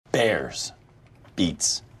Bears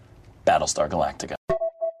beats Battlestar Galactica.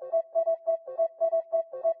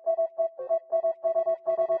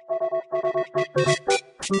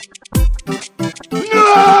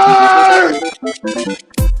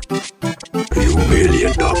 You really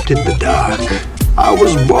adopted the dark. I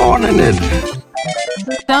was born in it.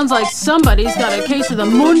 Sounds like somebody's got a case of the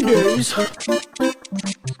Mondays.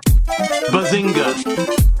 Bazinga.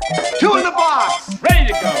 2 in the box.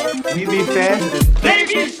 Ready to go. We be fast. They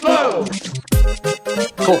be slow.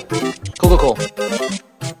 Cool.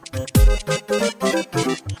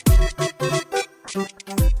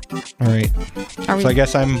 All right. So I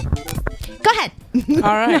guess I'm... Go ahead.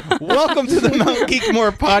 All right. Welcome to the Mount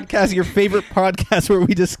Geekmore podcast, your favorite podcast where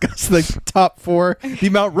we discuss the top 4, the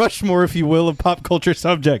Mount Rushmore, if you will, of pop culture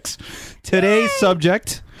subjects. Today's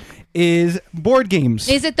subject is board games.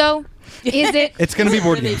 Is it though? Is it? It's going to be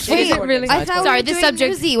board games. Is it really? I thought Sorry, we were this doing subject.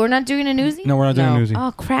 Newsy. We're not doing a newsy? No, we're not doing No. a newsy.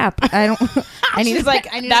 Oh, crap. I don't... I need She's to, like,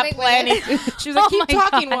 I need that to make planning. She was like, keep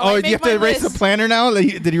talking while I Oh, make do you have to my erase the list. planner now?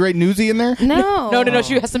 Like, did you write newsy in there? No. No.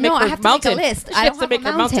 She has to make no, her I have mountain. to make a list. She I has don't to have make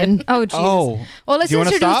a her mountain. mountain. Oh, Jesus. Oh. Well, let's Do you wanna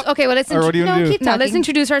introduce. stop? Okay, well, let's Or what do you wanna do? keep No, let's talking.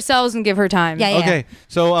 introduce ourselves and give her time. Yeah. Okay.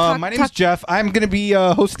 So my name's Jeff. I'm going to be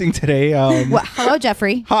hosting today. Well, hello,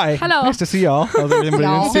 Jeffrey. Hi. Hello. Nice to see y'all. How's everybody doing?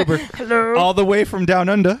 Y'all. Super. Hello. All the way from down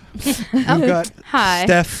under. We've got Hi.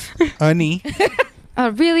 Steph, Annie. Oh,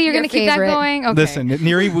 really? You're Your going to keep that favorite. going? Okay. Listen,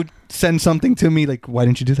 Neri would send something to me like, "Why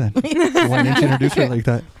didn't you do that? Why didn't you introduce her like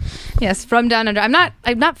that?" Yes, from down under. I'm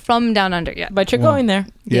not from down under yet. But you're Well, going there.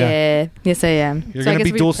 Yeah. Yes, I am. You're So I going to guess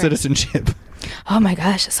be we- dual citizenship. Oh my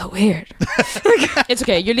gosh, that's so weird. It's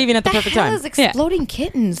okay. You're leaving at the The perfect hell time. is exploding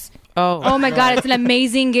kittens? Oh my god, it's an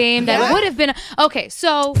amazing game that would have been. Okay,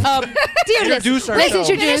 so dear Introduce listeners, let's ourselves.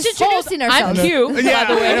 introduce. Introducing I'm ourselves. Q, Yeah,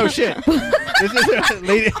 by the way. I know shit. This is,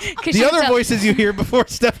 lady, the you other tell- voices you hear before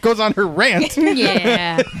Steph goes on her rant.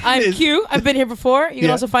 Yeah. I'm is- Q. I've been here before. You can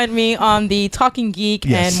Yeah. also find me on the Talking Geek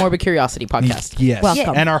Yes. and Morbid Curiosity podcast. Yes,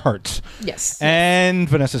 Welcome. and our hearts. Yes. And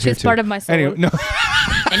Vanessa's here She's too. part of my soul. Anyway, no.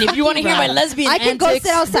 And if you want to hear my lesbian I can go antics,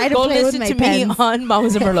 sit outside and go play with listen my to pens. me on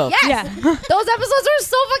Mamas and Merlot. Yes. Yeah. Those episodes were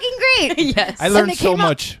so fucking great. Yes. I learned And they so came out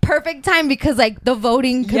much. Perfect time because like the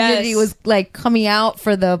voting community Yes. was like coming out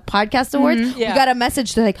for the podcast awards. Yeah. We got a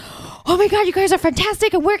message to like, oh my god, you guys are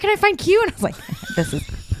fantastic, and where can I find Q? And I was like, this is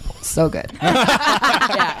so good. Yeah,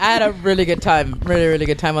 I had a really good time. Really, really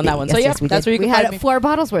good time on that one. So, Yes, yeah, we that's did. where you We can find had me. 4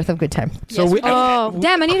 bottles worth of good time. So we, Oh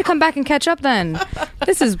damn! I need to come back and catch up then.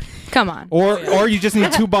 This is come on. or you just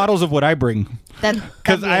need 2 bottles of what I bring.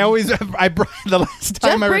 Because I always I brought the last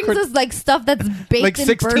Jeff time I brings recorded us like stuff that's baked like in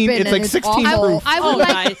 16. bourbon. It's and like 16 awful. proof. I would Oh, like.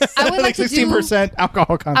 nice. I would like like to do. 16%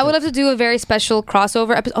 alcohol content. I would love to do a very special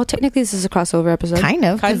crossover episode. Oh, technically, this is a crossover episode. Kind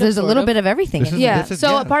of, Kind because of, there's a sort little of. bit of everything. This in is- it. Yeah. This is-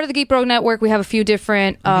 So yeah. a part of the Geek Bro Network, we have a few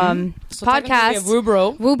different So technically we podcasts. have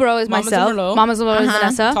Wubro, Wubro is Mamas and myself. Merlot. Mama's Merlot is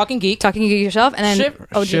Vanessa. Talking Geek. Talking Geek yourself, and then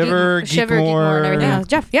Shiver, Shiver, Geekmore. and everything else.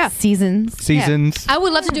 Jeff, yeah. Seasons. Seasons. I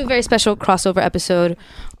would love to do a very special crossover episode,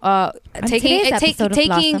 taking today's episode of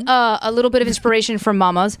taking Blossom. a little bit of inspiration from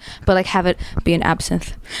Mama's, but like have it be an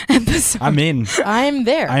absinthe episode. I'm in. I'm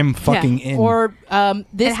there. I'm fucking in. Or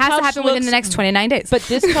this It has to couch happen within the looks- next 29 days. But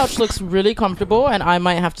this couch looks really comfortable, and I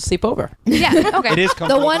might have to sleep over. yeah, okay. it is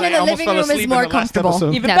comfortable. one in I the almost living fell room is asleep in more the last comfortable.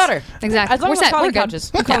 episode. Even Yes, better. exactly. As long We're as set. calling We're good.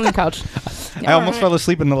 couches. We're calling couch. I almost fell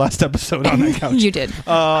asleep in the last episode on that couch. You did.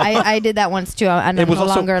 I did that once too, and It I'm was no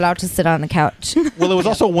also- longer allowed to sit on the couch. Well, it was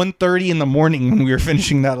also 1:30 in the morning when we were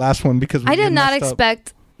finishing that last one because we I did not messed up.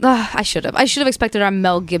 expect. I should have. I should have expected our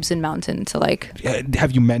Mel Gibson Mountain to like.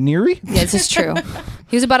 Have you met Neri? Yeah, this is true.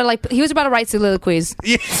 He was about to write soliloquies.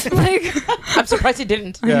 Yeah. Like, I'm surprised he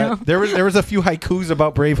didn't. Yeah. There was a few haikus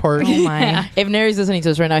about Braveheart. Oh my. If Neri's listening to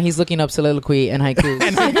us right now, he's looking up soliloquy and haiku.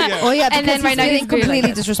 Oh yeah, because And then he's right now feeling he's being completely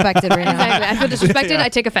like disrespected right now. exactly. I feel disrespected. I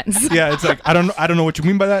take offense. Yeah, it's like I don't know what you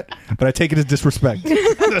mean by that, but I take it as disrespect.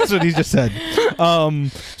 That's what he just said.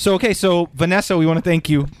 So Vanessa, we want to thank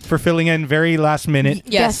you for filling in very last minute.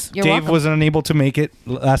 Yes. You're Dave welcome. wasn't unable to make it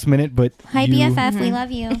last minute, but Hi you- BFF, we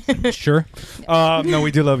love you. Sure. No,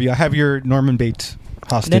 we do love you. I have your Norman Bates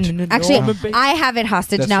hostage. Actually, I have it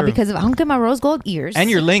hostage That's now true. because of I don't get my rose gold ears And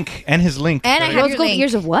your link and his link. And I Sorry. have Rose your gold link.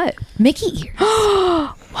 ears of what? Mickey ears.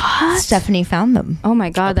 What? Stephanie found them. Oh my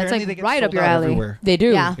god, that's Apparently they like get right up sold your out alley. everywhere. They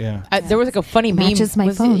do. Yeah. Yeah. There was like a funny meme. Matches my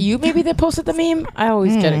Was it phone. you maybe that posted the meme? I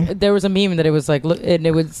always get it. There was a meme that it was like, look, and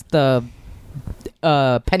it was the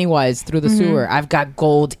Pennywise through the sewer. I've got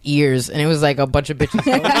gold ears, and it was like a bunch of bitches.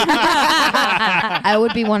 I I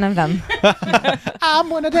would be one of them. I'm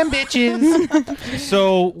one of them bitches.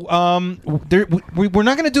 So, we're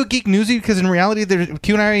not going to do a geek newsy because in reality,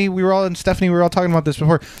 Q and I, and Stephanie, we were all talking about this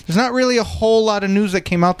before. There's not really a whole lot of news that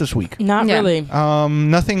came out this week. Not really.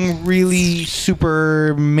 Nothing really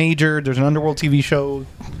super major. There's an Underworld TV show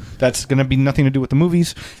that's going to be nothing to do with the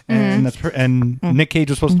movies, and Nick Cage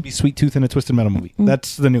was supposed to be Sweet Tooth in a Twisted Metal movie.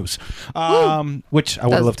 That's the news, which I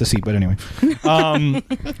would have loved to see, but anyway.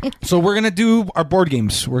 So we're going to do our board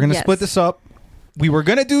games. We're going to split this up. We were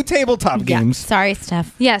going to do tabletop games. Sorry,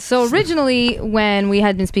 Steph. Yeah, so originally when we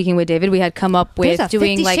had been speaking with David, we had come up with There's a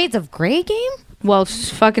doing 50 like Shades of Grey game? well,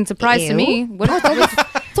 fucking surprise to me. What It's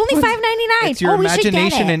only $5.99. It's your we should get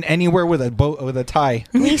imagination it. and anywhere with a boat with a tie.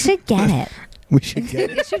 We should get it. We should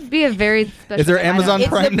get it. it should be a very special Is there item. Amazon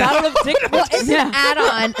Prime now? Battle of Dick. Well, it's an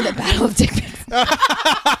add-on. The Battle of Dick Pics.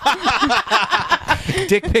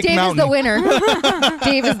 Dick Pic Dave Mountain. is the winner.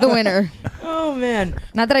 Dave is the winner. Oh man.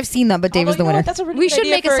 Not that I've seen them, but Dave is the winner. That's a really We good should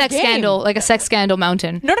idea make a for sex game. scandal, like a sex scandal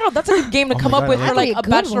mountain. No, that's a good game to come my up God, with I for like like that. a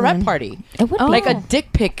That'd be a good bachelorette one. party. It would be. Like a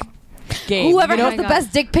dick pic game. Whoever you know? has the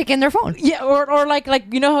best dick pic in their phone. Yeah, or like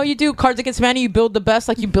you know how you do Cards Against Humanity, you build the best,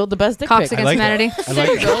 like you build the best dick Cox pic. against like humanity. that. I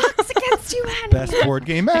like that. It's against humanity. Best board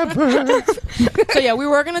game ever. So yeah, we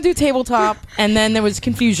were gonna do tabletop, and then there was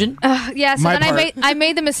confusion. Yeah, so My then part. I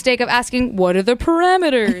made the mistake of asking what are the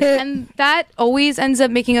parameters, and that always ends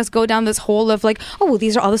up making us go down this hole of like, oh, well,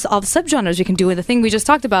 these are all the subgenres we can do in the thing we just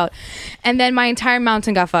talked about, and then my entire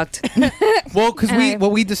mountain got fucked. Well, because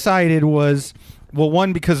what we decided was, well,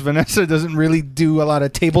 one, because Vanessa doesn't really do a lot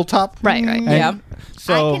of tabletop. Right. And Yeah.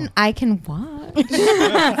 So I can watch.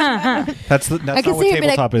 that's I not can what see him be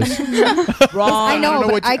like- tabletop is. Wrong. I know, know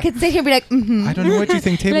but what you- I could sit here and be like, I don't know what you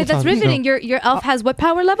think tabletop Like, that's is. riveting. Your elf has what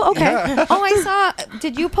power level? Okay. oh, I saw.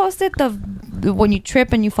 Did you post it? The when you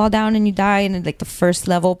trip and you fall down and you die and like the first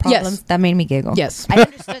level problems. Yes. That made me giggle. Yes. I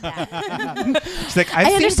understood that. She's like,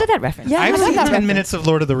 I understood that reference. I've I got seen that 10 reference. minutes of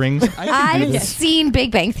Lord of the Rings. I've seen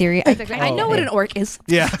Big Bang Theory. I know what an orc is.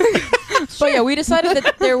 Yeah. So yeah, we decided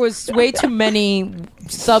that there was way too many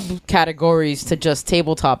subcategories to just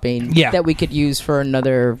tabletopping that we could use for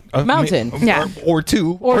another mountain. Yeah. Or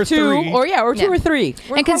two. Or two, three. or two or three.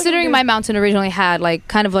 And considering my mountain originally had like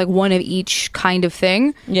kind of like one of each kind of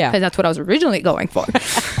thing, Yeah. because that's what I was originally going for.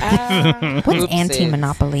 What's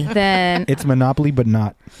anti-monopoly? Then It's Monopoly, but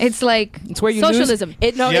not. it's like It's where you socialism. Lose.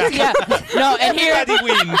 It, no, Yeah. it's, no, and here Everybody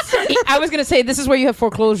wins. I was gonna say this is where you have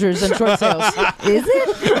foreclosures and short sales. Is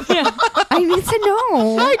it? I need to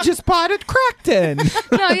know. I just bought at Crackton.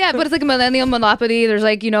 No, yeah, but it's like a millennial monopoly. There's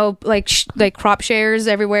like like crop shares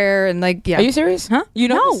everywhere, and like Are you serious? Huh? You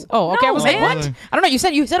know? No. This? Oh, okay. I was like, man. what? I don't know. You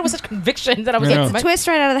said it with such conviction that I was Yeah. like, Twist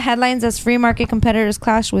right out of the headlines as free market competitors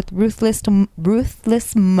clash with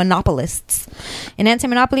ruthless monopolists. An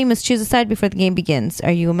anti-monopoly must choose a side before the game begins.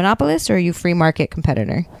 Are you a monopolist or are you a free market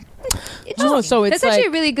competitor? oh, so it's That's actually like,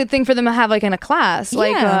 a really good thing for them to have like in a class,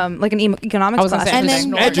 like Yeah. like an economics I was gonna class. say, And Just then,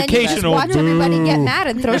 ignore and then you just Educational. watch everybody get mad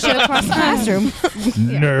and throw shit across the classroom.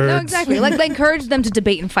 Nerds. No, exactly. Like encourage them to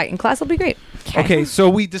debate and fight in class. It'll be great. Okay, so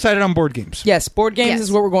we decided on board games. yes, board games Yes.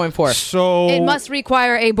 is what we're going for. So It must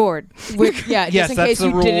require a board. Which, yeah, Yes, just in that's case the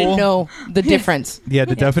you didn't rule. know the difference. Yeah,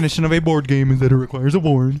 the definition of a board game is that it requires a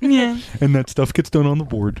board. Yeah. And that stuff gets done on the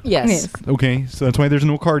board. Yes. Okay, so that's why there's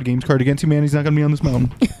no card games. Card Against Humanity's not going to be on this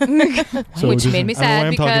mountain. So Which just- made me I don't know why sad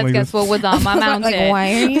I'm talking because like guess this. what was on my mountain? Like,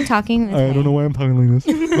 why are you talking this I way? don't know why I'm talking like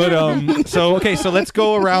this. But, so let's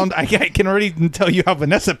go around. I can already tell you how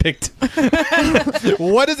Vanessa picked.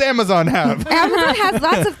 What does Amazon have? Amazon has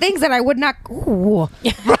lots of things that I would not. Ooh.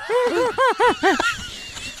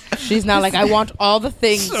 She's now like, I want all the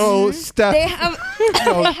things. So, Steph. They have.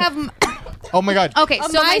 They have Oh, my God. Okay, a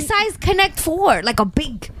so my size Connect 4, like a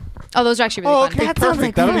big oh, those are actually really Oh, fun. okay, That sounds perfect.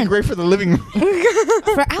 like That'll be fun. great for the living room.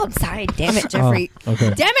 for outside. Damn it, Jeffrey.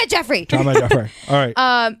 okay. Damn it, Jeffrey. Drama Jaffer. All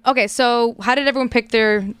right. Okay, so how did everyone pick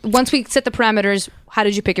their? Once we set the parameters, how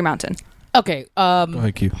did you pick your mountain? Okay.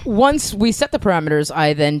 Thank you. Once we set the parameters,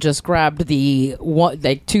 I then just grabbed the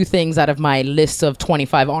two things out of my list of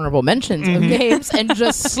 25 honorable mentions of games and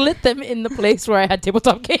just slit them in the place where I had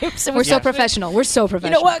tabletop games. We're so professional. We're so You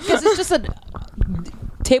professional. know what? Because it's just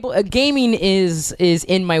gaming is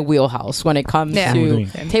in my wheelhouse when it comes Yeah. to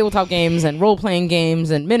tabletop games and role playing games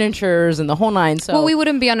and miniatures and the whole nine. So Well, we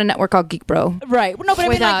wouldn't be on a network called Geek Bro. right. No, but I mean,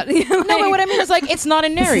 Without- like, no, but what I mean is like it's not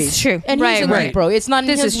in Nary's. is true. And Right, he's in right. Geek Bro. It's not in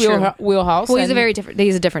This his is true. wheelhouse. Well, he's a and- very different.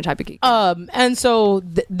 He's a different type of geek. and so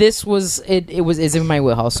this was is in my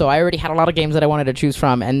wheelhouse. So I already had a lot of games that I wanted to choose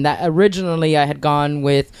from, and that originally I had gone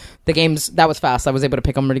with the games that was fast. I was able to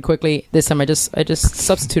pick them really quickly. This time I just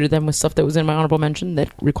substituted them with stuff that was in my honorable mention that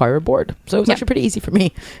require a board. So it was actually pretty easy for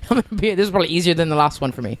me. This is probably easier than the last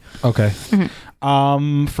one for me. Okay.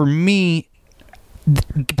 For me,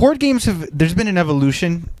 board games there's been an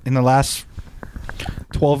evolution in the last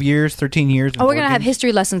 12 years, 13 years. Oh, we're going to have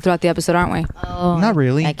history lessons throughout the episode, aren't we? Oh, Not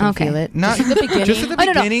really. I can Okay. feel it. Not the beginning. Just at the Oh,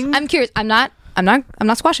 no, beginning. no. I'm curious. I'm not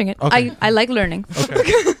squashing it. Okay. I like learning.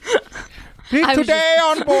 Okay. I was Today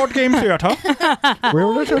on Board Game Theater. Where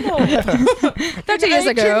was it? 30 years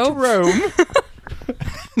ago. Rome.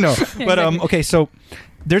 No, but okay, so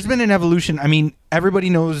there's been an evolution. I mean, everybody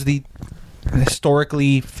knows the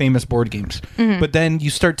historically famous board games, but then you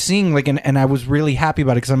start seeing and I was really happy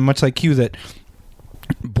about it because I'm much like you that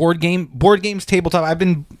board games tabletop. I've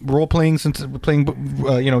been role playing since playing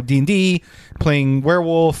D&D, playing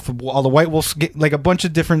Werewolf, all the White Wolves, like a bunch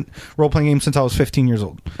of different role playing games since I was 15 years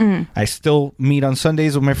old. I still meet on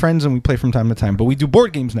Sundays with my friends and we play from time to time, but we do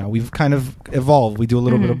board games now. We've kind of evolved. We do a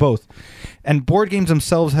little bit of both, and board games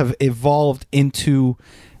themselves have evolved into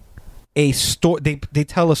a story. They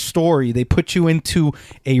tell a story. They put you into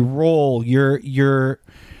a role.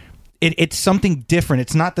 It's something different.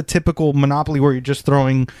 It's not the typical Monopoly where you're just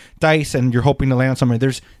throwing dice and you're hoping to land somewhere.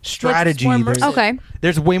 There's strategy. more immersive. Okay.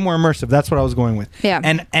 There's way more immersive. That's what I was going with. Yeah.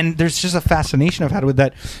 And there's just a fascination I've had with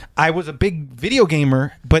that. I was a big video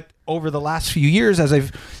gamer, but over the last few years, as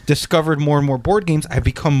I've discovered more and more board games, I've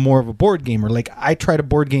become more of a board gamer. Like, I try to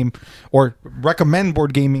board game or recommend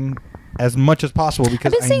board gaming as much as possible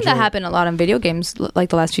because I've been seeing that happen a lot in video games like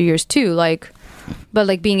the last few years too.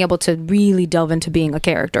 But being able to really delve into being a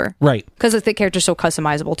character, Right. Because the character's so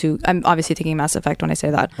customizable too. I'm obviously thinking Mass Effect when I say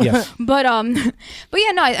that. Yeah. but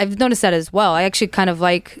yeah, no, I've noticed that as well. I actually kind of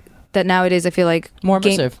like that nowadays. I feel like More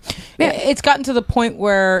immersive. It's gotten to the point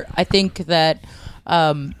where I think that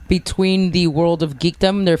between the world of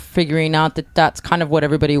geekdom, they're figuring out that that's kind of what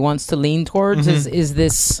everybody wants to lean towards is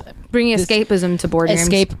this bringing escapism to board games.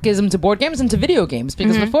 Escapism to board games and to video games,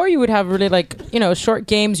 because before you would have really short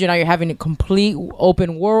games. You're having a complete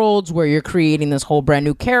open worlds where you're creating this whole brand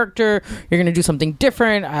new character. You're going to do something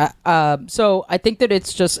different. So I think that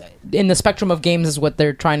it's just in the spectrum of games is what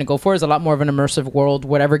they're trying to go for, is a lot more of an immersive world,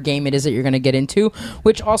 whatever game it is that you're going to get into,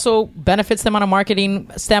 which also benefits them on a marketing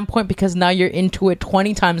standpoint because now you're into it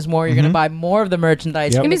 20 times more. You're going to buy more of the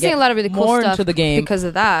merchandise. Yep. I've been seeing a lot of really cool more stuff into the game because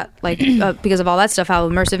of that, because of all that stuff, how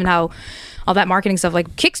immersive and how all that marketing stuff, like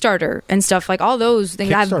Kickstarter and stuff, like all those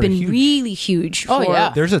things have been huge. really huge. Oh, for, yeah.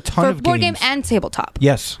 There's a ton for of board games. game and tabletop.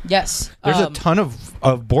 Yes. Yes. There's a ton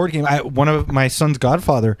of board game. One of my son's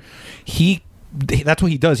godfather, that's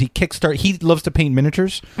what he does. He loves to paint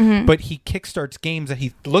miniatures, but he kickstarts games that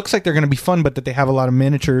he looks like they're going to be fun, but that they have a lot of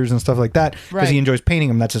miniatures and stuff like that because he enjoys painting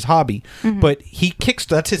them. That's his hobby. But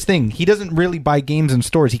that's his thing. He doesn't really buy games in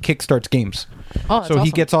stores. He kickstarts games. Oh, that's so he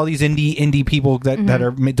awesome. gets all these indie people that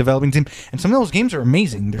are developing teams, and some of those games are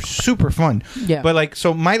amazing. They're super fun. Yeah. But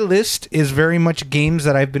so my list is very much games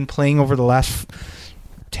that I've been playing over the last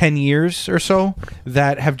 10 years or so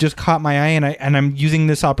that have just caught my eye, and I'm using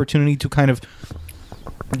this opportunity to kind of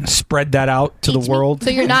spread that out to the world. So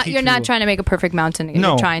you're not Teach people. trying to make a perfect mountain.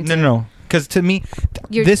 No, You're trying to. no. Because to me,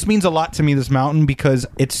 this means a lot to me. This mountain, because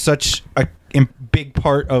it's such a big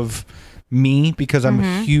part of me, because I'm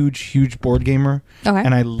a huge board gamer,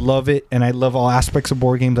 and I love it, and I love all aspects of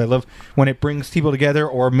board games. I love when it brings people together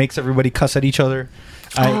or makes everybody cuss at each other.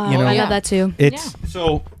 I love that too.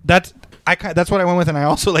 So that's what I went with, and I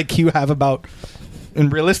also, like you, have about.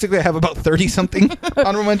 And realistically, I have about 30 something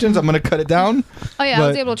honorable mentions. I'm going to cut it down. Oh yeah, I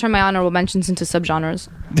was able to turn my honorable mentions into subgenres.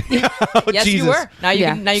 Oh, Yes, Jesus. you were. Now you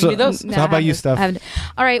can do those. So how about you, Steph?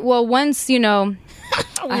 All right. Well, once I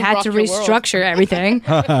had to restructure everything,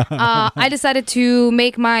 I decided to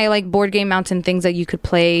make my board game mountain things that you could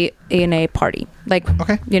play in a party.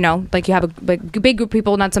 Okay. You have a big group of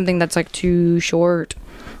people, not something that's too short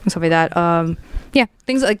and stuff like that. Yeah,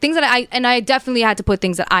 things that I definitely had to put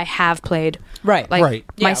things that I have played, Right. Right.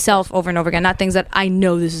 myself over and over again, not things that I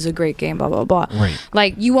know this is a great game, blah blah blah.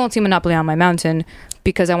 Right. You won't see Monopoly on my mountain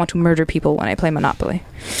because I want to murder people when I play Monopoly.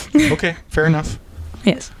 Okay, fair enough.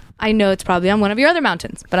 Yes, I know it's probably on one of your other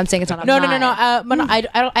mountains, but I'm saying it's not on No. mine.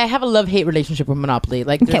 I have a love-hate relationship with Monopoly.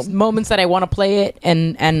 There's moments that I want to play it,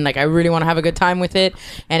 and I really want to have a good time with it,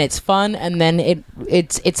 and it's fun. And then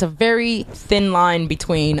it's a very thin line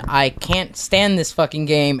between I can't stand this fucking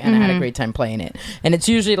game and I had a great time playing it. And it's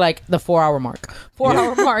usually the 4-hour mark.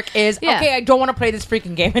 4-hour mark is okay. I don't want to play this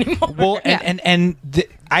freaking game anymore. Well,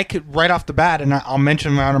 I could right off the bat, and I'll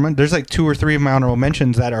mention my honorable. There's 2 or 3 of my honorable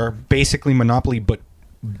mentions that are basically Monopoly, but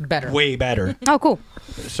better. way better. Oh, cool.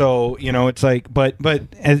 So it's but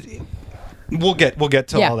as we'll get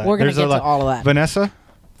to all that. We're gonna There's get a lot. to all of that. Vanessa.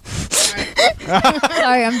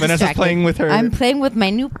 Sorry, I'm Vanessa's distracted. playing with her. I'm playing with my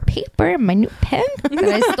new paper, my new pen that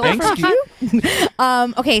I stole Thanks, from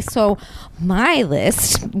you. Okay, so my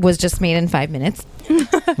list was just made in 5 minutes.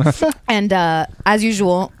 And as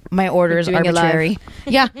usual, my order is You're doing it live. arbitrary.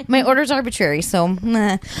 Yeah, my order is arbitrary. So,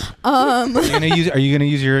 meh. Are you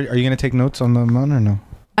gonna take notes on the one or no?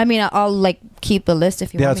 I mean, I'll like keep the list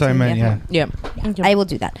if you Yeah, want that's me what I to. meant. Yeah, I will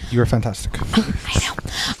do that. you were fantastic.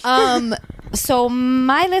 So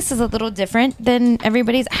my list is a little different than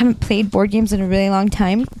everybody's. I haven't played board games in a really long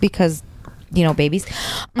time because, you know, babies.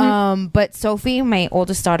 But Sophie, my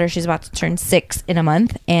oldest daughter, she's about to turn 6 in a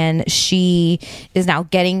month, and she is now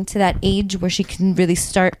getting to that age where she can really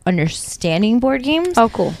start understanding board games. Oh,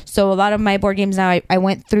 cool. So a lot of my board games now, I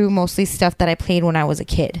went through mostly stuff that I played when I was a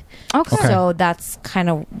kid. Okay. So that's kind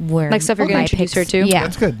of where Like stuff you're gonna my introduce her picks- to? Yeah,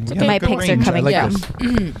 That's good. Yeah, my good picks range. are coming. I like Yeah.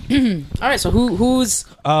 this. All right, so who's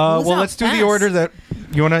Well, out let's do the fast? order that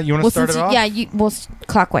you wanna start it off. Yeah,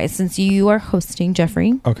 clockwise, since you are hosting,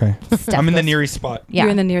 Jeffrey. Okay. Steph I'm in the goes- nearest spot. Yeah.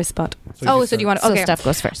 You're in the nearest spot. So So do you want to? So Okay. Steph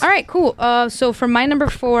goes first. All right, cool. So for my number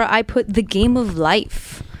 4, I put The Game of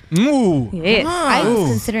Life. Ooh. Yes. I was Ooh.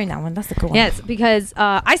 considering that one. That's a good one. Yes, because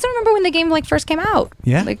I still remember when the game like first came out.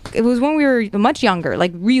 Yeah. Like it was when we were much younger,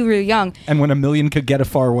 like really, really young. And when a million could get a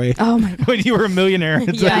far away. Oh my god. When you were a millionaire.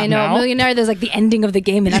 It's Yeah, like I know. now, Millionaire, there's like the ending of the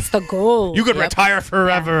game, and that's the goal. you could retire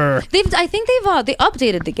forever. I think they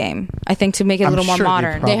updated the game. I think to make it a I'm little more sure they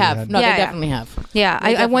modern. probably they have? had- No, Yeah, they yeah. definitely have. Yeah,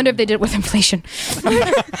 I wonder if they did it with inflation.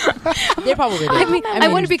 They probably did. I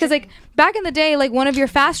wonder because like back in the day, like one of your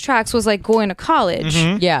fast tracks was like going to college.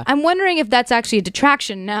 Yeah. I'm wondering if that's actually a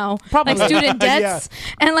detraction now. Probably. Like student debts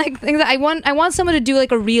and like things that I want someone to do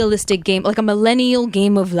like a realistic game, like a millennial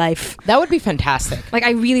game of life. That would be fantastic. Like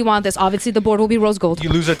I really want this. Obviously the board will be rose gold. You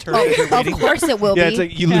lose a turn. as you're Of waiting. course it will Yeah, be. it's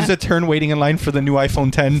like you lose a turn waiting in line for the new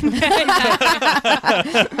iPhone 10.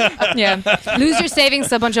 Yeah. Lose your savings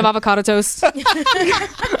to a bunch of avocado toast.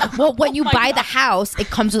 Well, when you buy the house, it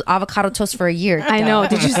comes with avocado toast for a year. I know.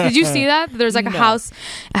 Did you see that? There's like a house.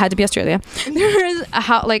 It had to be Australia. There's a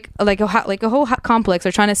house like a whole complex.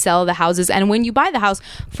 They're trying to sell the houses, and when you buy the house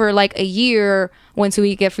for like a year, once a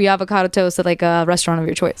week, get free avocado toast at like a restaurant of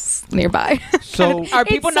your choice nearby. So Are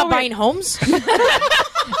people It's so not buying homes?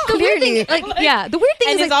 The weird thing, the weird thing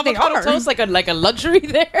And is is like they avocado are. toast like a luxury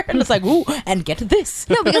there? And it's like, ooh, and get this.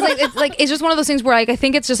 No, because it's just one of those things where like I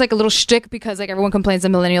think it's just like a little shtick because like everyone complains that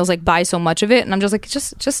millennials like buy so much of it, and I'm just like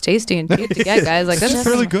it's just tasty and cute to get, guys. Like that's it's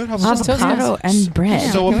really good. Avocado and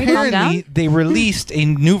bread. So Can we calm apparently down? they released a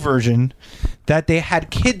new version that they had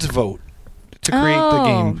kids vote to create the Oh.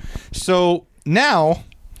 game. So now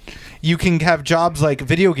you can have jobs like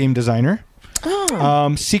video game designer,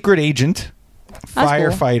 secret agent, cool.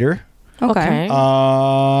 firefighter. Okay.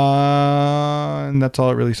 And that's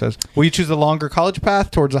all it really says. Will you choose a longer college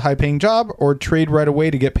path towards a high-paying job or trade right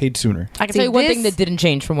away to get paid sooner? I can See, tell you one this- thing that didn't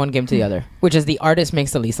change from one game to the other, which is the artist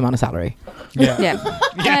makes the least amount of salary. Yeah. Yeah.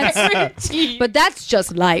 But that's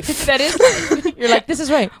just life. That is, you're like, this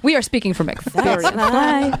is right. We are speaking from experience.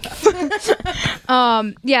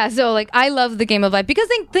 Yeah, so like I love the game of life because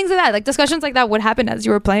things like that, like discussions like that would happen as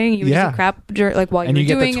you were playing. You would Yeah. just crap like while And you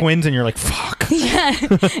you were get doing the twins and you're like, fuck. Yeah,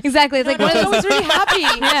 exactly. It's like I one was of always those. really happy.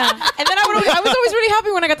 Yeah. And then I was always really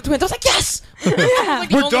happy when I got the twins. I was like, yes. Yeah.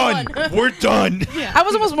 We're done. We're done. I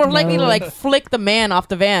was almost more likely to like flick the man off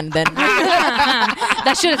the van than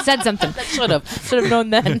That should have said something. should have known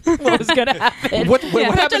then what was gonna happen. What Such a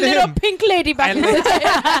happened to little him? pink lady back in the day.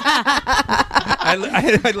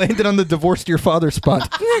 I landed on the divorced your father spot.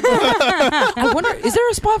 I wonder, is there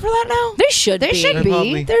a spot for that now? There should be.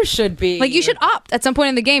 Probably. There should be. Like you should opt at some point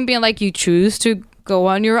in the game, being like you choose to go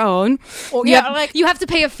on your own. Well, You yeah, have, like you have to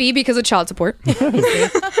pay a fee because of child support.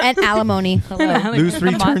 and alimony. Hello. Lose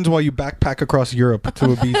 3 Come on. turns while you backpack across Europe to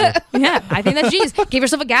Ibiza. Yeah, I think that's genius. Give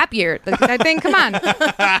yourself a gap year. I think. Come on.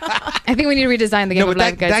 I think we need to redesign the game No, of but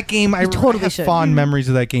life, guys. that game, I totally have should. fond memories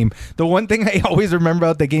of that game. The one thing I always remember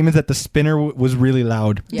about the game is that the spinner was really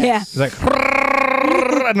loud. Yeah. It's like,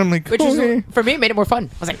 and I'm like, which was for me made it more fun.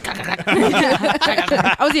 I was like,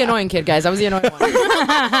 I was the annoying kid, guys. I was the annoying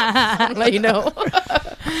one. Let you know.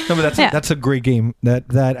 no, but that's a great game. That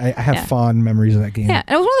I have Yeah. fond memories of that game. Yeah,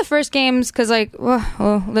 and it was one of the first games because, like,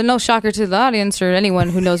 well, no shocker to the audience or anyone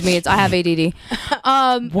who knows me, I have ADD.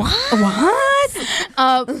 What?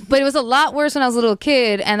 But it was a lot worse when I was a little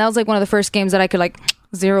kid, and that was like one of the first games that I could like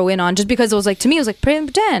zero in on, just because it was like, to me, it was like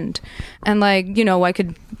pretend, and like, you know, I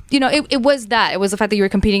could, you know, it was that. It was the fact that you were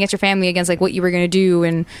competing against your family, against like what you were gonna do,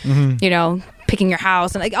 and you know, picking your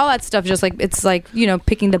house and like all that stuff. Just like it's like, you know,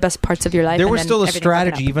 picking the best parts of your life. There and was then still a everything fucking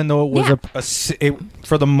strategy, up. even though it was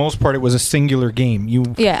for the most part, it was a singular game.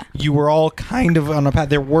 You were all kind of on a path.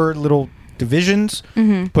 There were little divisions,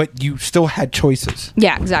 but you still had choices.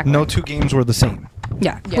 Yeah, exactly. No two games were the same.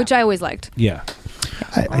 Yeah, which I always liked. Yeah.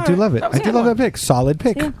 I do love it. I do love that pick. Solid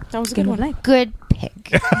pick. That was a good one. Good pick.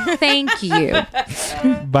 Thank you.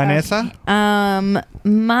 Vanessa?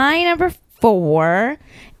 My number 4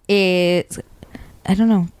 is, I don't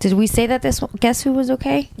know. Did we say that this Guess Who was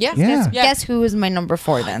okay? Yeah. Yeah. Guess Who is my number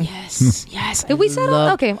 4 then? Yes. Yes. Did we settle?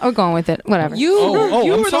 Okay, we're going with it. Whatever. You,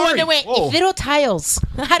 you I'm were the sorry. one that went Whoa. little tiles.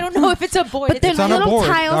 I don't know if it's a boy. But they're It's on a little board.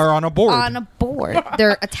 tiles Or on a board. On a board.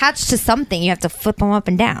 They're attached to something. You have to flip them up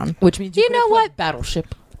and down. Which means You could know have what? put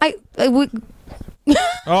Battleship. I would.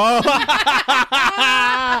 Oh.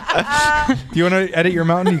 Do you want to edit your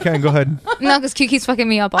mountain? You can. Go ahead. No, because Q keeps fucking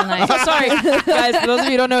me up all night. Oh, sorry, guys. For those of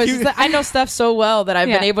you who don't know, it's just that I know Steph so well that I've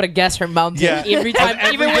been Yeah. able to guess her mountain Yeah. every time,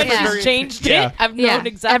 Every even when different she's changed Yeah. it. I've known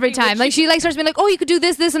exactly every time. what Like she starts being like, "Oh, you could do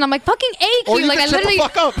this, and I'm like, "Fucking A, Q." Or you Like I can shut literally. the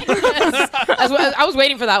fuck up. I was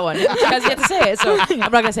waiting for that one. You guys get to say it, so I'm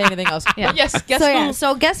not gonna say anything else. Yeah. But yes, guess So who? yeah,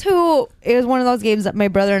 so Guess Who is one of those games that my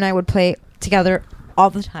brother and I would play together all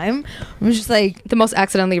the time. It was just like, The most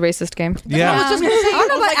accidentally racist game. Yeah. I don't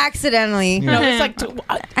know about accidentally. No, it's like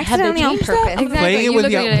Accidentally on purpose. Playing it You with,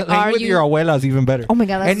 look at it, playing are with you- your abuela is even better. Oh my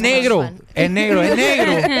God, that's En so much negro. fun. En negro. En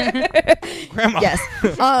negro. Grandma. Yes.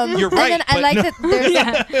 You're right, And then I but like no.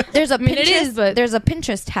 that there's a mean, it Pinterest, is, but- there's a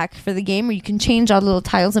Pinterest hack for the game where you can change all the little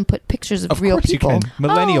tiles and put pictures of, Of real course people. you can.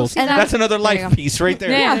 Millennials. see, That's another there you life go. piece right there.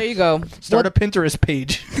 Yeah. There you go. Start a Pinterest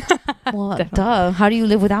page. Well, duh. How do you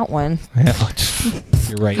live without one? Yeah.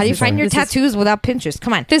 You're right. How do you find your This is- tattoos without Pinterest?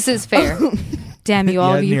 Come on. This is fair. Damn you,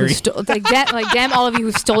 all Yeah, of you who Neri. stole. Like damn all of you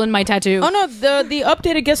who've stolen my tattoo. Oh no, the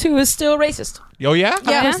updated Guess Who is still racist. Oh, yeah? Of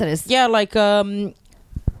course it is. Yeah, like But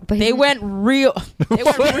they he- went real. They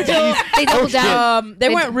went real. They doubled down. They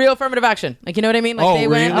went real affirmative action. Like, you know what I mean? Like Oh, they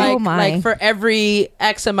went really? like, Oh, my. like for every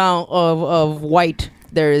X amount of white,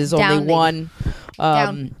 there is only Down, lady. one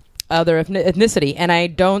Down. other ethnicity, and I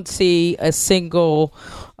don't see a single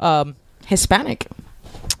Hispanic.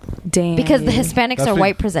 Damn. Because the Hispanics That's are what-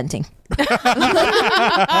 white presenting. Well,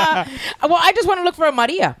 I just want to look for a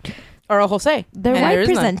Maria or a Jose. They're And white there is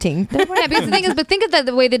none. presenting. They're white Yeah, because the thing is, but think of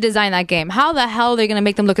the way they designed that game. How the hell are they gonna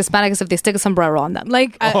make them look Hispanic if they stick a sombrero on them?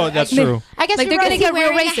 Like, Oh, that's true. I guess Like, you're they're right. gonna get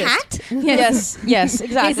real wearing a racist. hat? Yes, yes,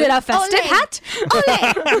 exactly. is it a festive Ole. hat?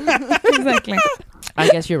 Exactly. I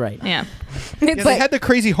guess you're right. Yeah. Yeah, they had the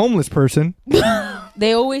crazy homeless person.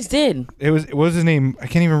 They always did. What was his name? I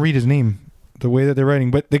can't even read his name. The way that they're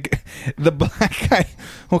writing, but the black guy.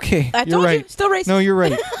 Okay, I you're told right. you, still racist. No, you're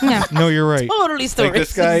right. Yeah. No, you're right. Totally still Like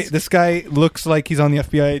racist. this guy looks like he's on the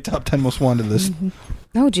FBI top 10 most wanted list.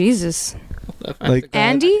 Oh Jesus. Like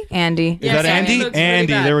Andy. Is Yes, that Andy Andy? looks really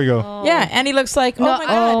Andy, bad. there we go. Yeah, and he looks like, oh my god.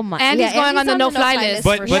 Oh my! Andy's going on the no-fly list.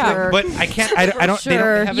 But for but sure. but I can't. I don't. They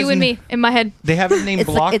don't have You his and me in my head. They have his name It's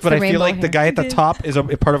blocked, it's but the I feel rainbow like the hair. guy at the top is a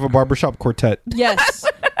part of a barbershop quartet, Yes.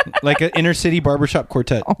 like an inner city barbershop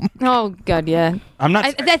quartet. Oh God, yeah. I'm not.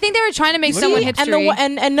 I think they were trying to make Look someone at and, hipstery.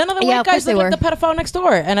 and none of the Yeah, white of course guys they look like were. the pedophile next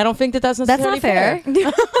door, and I don't think that's That's necessarily not fair.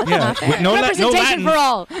 Yeah, no, no Representation for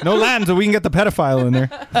all. No Latin, so we can get the pedophile in there.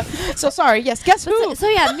 So sorry. Yes. Guess who? So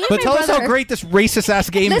yeah, me and But my tell us brother. how great this racist ass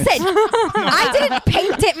game is. Listen, I didn't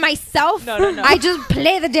paint it myself. No. I just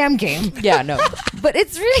play the damn game. Yeah. No. But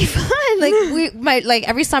it's really fun. Like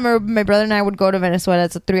every summer, my brother and I would go to Venezuela.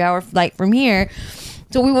 It's a 3-hour flight from here.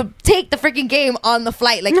 So we would take the freaking game on the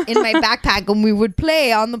flight, like in my backpack, and we would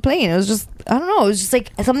play on the plane. It was just, I don't know, it was just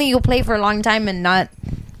like something you'll play for a long time and not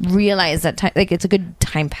realize that time, like it's a good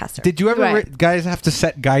time passer. Did you ever Right. guys have to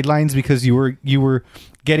set guidelines because you were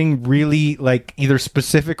getting really like either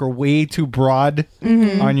specific or way too broad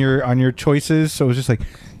on your choices? So it was just like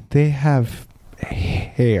they have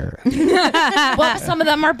hair. Well, some of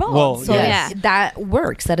them are both. Well, so yes. that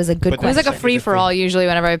works. That is a good But It was question. like a free for all usually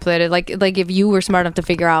whenever I played it. Like if you were smart enough to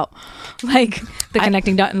figure out like the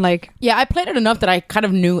connecting dot and like Yeah, I played it enough that I kind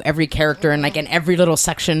of knew every character and like in every little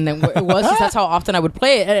section that it was. 'Cause that's how often I would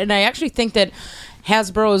play it, and I actually think that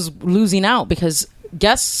Hasbro is losing out because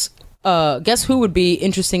Guess Who would be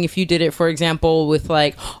interesting if you did it, for example, with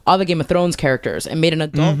like all the Game of Thrones characters and made an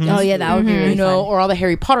adult. Oh yeah, that would be really You know, fun. or all the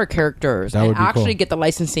Harry Potter characters, That and would be actually cool. get the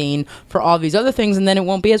licensing for all these other things, and then it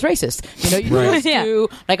won't be as racist. You know, you Right. can just do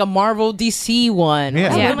like a Marvel DC one, Yeah. or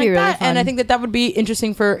something Yeah, that'd be like really that. And I fun. think that would be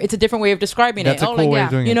interesting for. It's a different way of describing That's it. a cool way of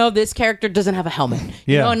doing you it. know, this character doesn't have a helmet.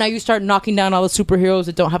 You Yeah. know, and now you start knocking down all the superheroes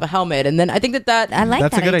that don't have a helmet, and then I think that I like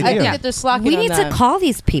That's that a good I idea. think that they're slacking. We on need that. to call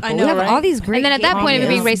these people. I know, we have right? all these great. and then at that point if you're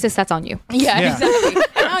being ideas. racist, that's on you. Yeah, Yeah. exactly.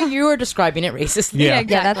 Now you are describing it racist. Yeah.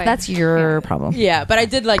 Yeah, that's your problem. Yeah, but I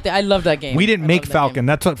did like that. I love that game. We didn't I make love that Falcon. game.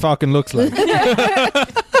 That's what Falcon looks like.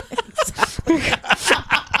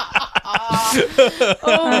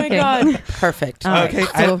 Oh my god. Perfect. Okay,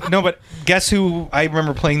 no, but guess who? I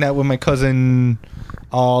remember playing that with my cousin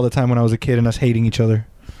all the time when I was a kid, and us hating each other.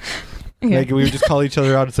 Like we would just call each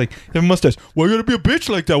other out. It's like, you have a mustache. Why you gotta be a bitch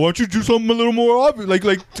like that? Why don't you do something a little more obvious?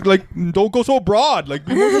 Like don't go so broad. Like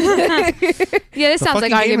Yeah, this sounds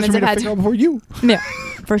like arguments I've had. Before you. Yeah,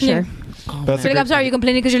 For sure. That's a like, great I'm sorry, are you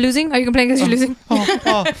complaining because you're losing? Are you complaining because you're losing?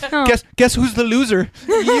 Guess who's the loser?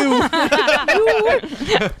 You.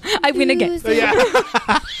 I win again.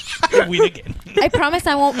 Yeah. Win again. I promise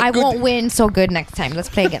I won't win so good next time. Let's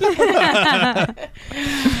play again.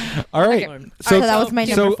 All right. So that was my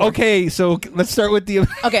number 4. Okay, so let's start with the.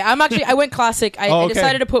 Okay, I went classic. I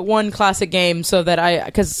decided to put one classic game so that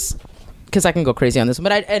because I can go crazy on this one,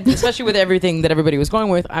 but and especially with everything that everybody was going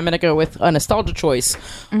with, I'm going to go with a nostalgia choice,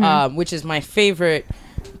 which is my favorite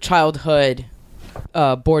childhood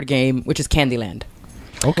board game, which is Candyland.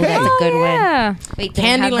 Okay. That's a good Yeah. one. Wait, did I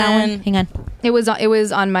have that one? Candyland. Hang on. It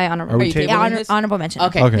was on my honorable. Are we you tabling tabling Yeah, this? honorable mention.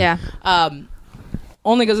 Okay. Yeah.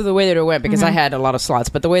 Only because of the way that it went, because I had a lot of slots,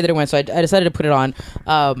 but the way that it went, so I decided to put it on.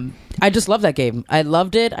 I just love that game. I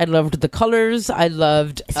loved it. I loved the colors. I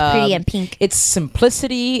loved It's pretty and pink. its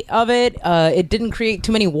simplicity of it. It didn't create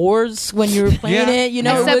too many wars when you were playing Yeah. it. You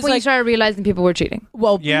know, Except it was when you like, started realizing people were cheating.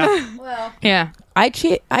 well, Yeah. Yeah. I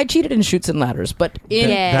cheated in Chutes and Ladders, but in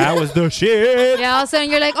That was the shit. Yeah, all of a sudden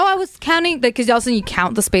you're like, oh, I was counting, because all of a sudden you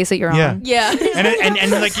count the space that you're Yeah. on. yeah.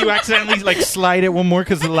 And like you accidentally like slide it one more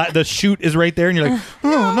because the chute is right there, and you're like,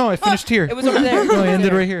 oh no, I finished here. It was over there. No, I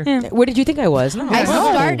ended right here. Where did you think I was? No.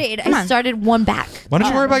 I started one back. Why don't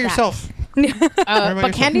you worry about Back. yourself? But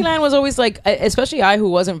yourself. Candyland was always like, especially I, who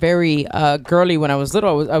wasn't very girly when I was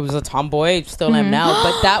little. I was a tomboy, still am now.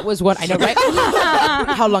 But that was what I know, right?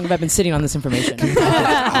 How long have I been sitting on this information?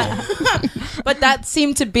 But that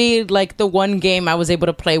seemed to be like the one game I was able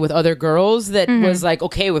to play with other girls that was like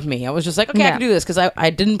okay with me. I was just like, okay, I Yeah. can do this, because I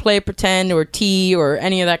didn't play Pretend or T or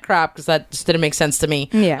any of that crap, because that just didn't make sense to me.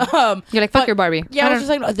 Yeah. You're like, fuck but- your Barbie. Yeah, I was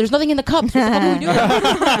just like, there's nothing in the cups. What the fuck are we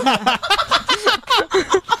doing?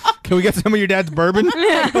 Can we get some of your dad's bourbon?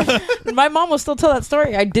 My mom will still tell that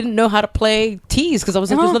story. I didn't know how to play teas because I was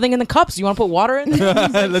like, there's nothing in the cups. You want to put water in there?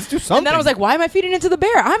 Let's do something. And then I was like, why am I feeding it to the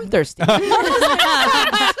bear? I'm thirsty.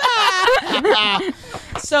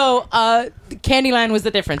 So Candyland was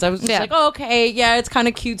the difference. I was just Yeah. like, oh, okay, yeah, it's kind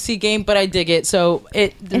of cutesy game, but I dig it. So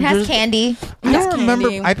It has candy. I don't remember.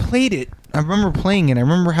 candy. I played it. I remember playing it. I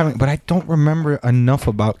remember having, but I don't remember enough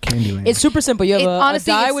about Candyland. It's super simple. You have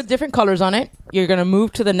honestly, a die it's- with different colors on it. You're going to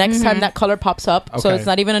move to the next time that color pops up. So Okay. it's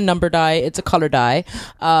not even a number die. It's a color die.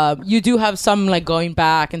 You do have some like going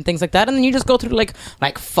back and things like that. And then you just go through like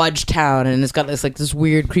Fudge Town. And it's got this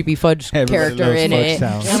weird creepy Fudge Everybody character loves in Fudge it.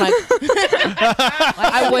 Town. And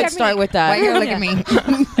I would start with that. Why you look at me?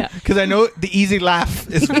 because I know the easy laugh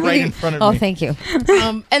is right in front of Oh, me. thank you.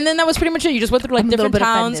 And then that was pretty much it. You just went through like I'm a little different bit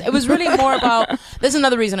towns. offended. It was really more about. This is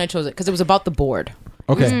another reason I chose it, because it was about the board.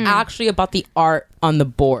 Okay. It was actually about the art on the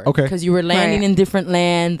board. Okay. Because you were landing Right. in different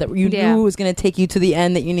land that you Yeah. knew was going to take you to the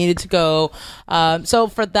end that you needed to go. So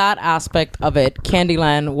for that aspect of it,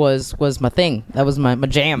 Candyland was my thing. That was my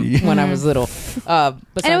jam when I was little. And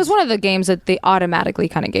it was one of the games that they automatically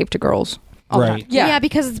kind of gave to girls. all the Right. time. Yeah.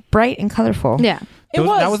 because it's bright and colorful. Yeah. It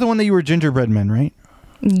was. That was the one that you were gingerbread men, right?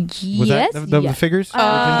 Was Yes. that the Yeah. figures? The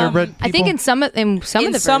gingerbread people? I think in some of the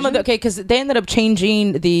versions, okay, because they ended up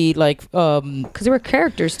changing the because there were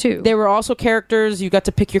characters too. there were also characters. You got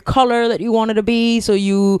to pick your color that you wanted to be, so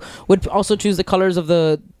you would also choose the colors of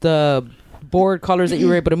the board colors that you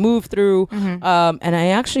were able to move through. And I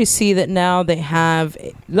actually see that now they have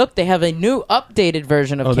a new updated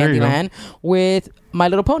version of Oh, there you go. Candyland with My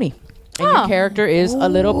Little Pony. And your character is a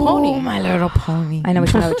little pony. My Little Pony. I know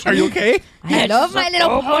which one I would choose. Are you okay? I love My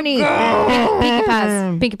Little Pony. Pinkie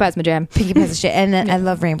Pie's. Pinkie Pie's my jam. Pinkie Pie's of shit. And then I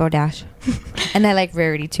love Rainbow Dash. And I like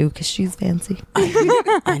Rarity too because she's fancy.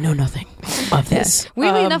 I know nothing of this.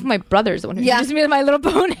 Weirdly enough, my brother's the one who Yeah. introduced me to My Little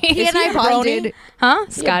Pony. He and he I a brony? bonded. Huh? Yeah,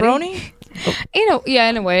 Scotty? brony?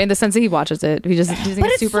 In a way, in the sense that he watches it. He just doesn't But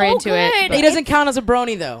get it's super so into it. good. but- He doesn't count as a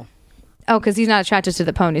brony though. Oh, because he's not attracted to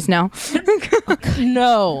the ponies. No.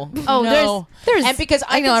 No. Oh, no. there's- and because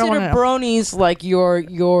I I know, I don't consider wanna know. bronies like your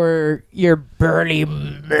burly,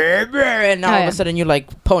 and all of yeah. a sudden you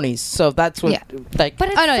like ponies. So that's what Yeah. like. But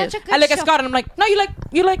it's I know, such yeah. a good I look at show. Scott and I'm like, no,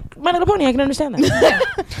 you like My Little Pony. I can understand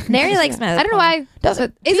that. Nary likes My Little I don't know Pony. why. Does Is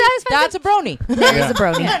it? that his That's a brony. Nary's a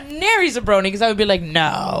brony. Yeah, Nary's a brony because I would be like,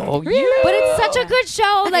 no, you. But it's such a good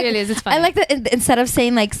show. Like really is. It's funny. I like that instead of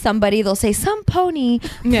saying like somebody, they'll say some pony.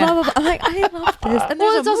 Yeah. Blah, blah, blah. I'm like, I love this. And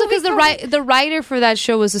Well, there's it's a also movie because the writer for that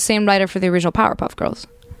show was the same writer for the original Powerpuff Girls.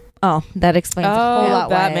 Oh, that explains a whole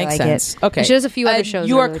lot why that I makes like sense. it. Okay, She does a few other shows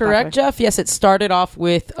You that are are really correct, popular. Jeff. Yes, it started off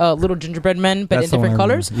with Little Gingerbread Men, but That's in the different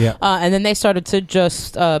one I remember. colors. Yeah. And then they started to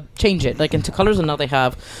just change it like into colors, and now they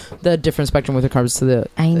have the different spectrum with regards to the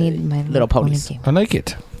I need my Little Ponies. game. I like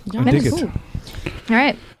it. I dig it. All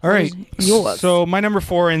right. All right. yours? So my number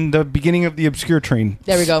 4 in the beginning of the obscure train.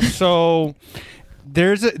 There we go. So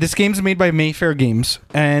this game's made by Mayfair Games,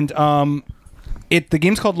 and the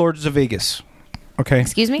game's called Lords of Vegas. Okay.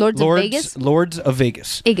 Excuse me? Lords of Vegas? Lords of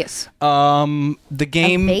Vegas. Aegis. The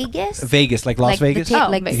game Vegas? Vegas, like Las Vegas. The Oh,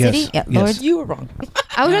 like the Vegas. city? Yeah, Yes. Lords. You were wrong.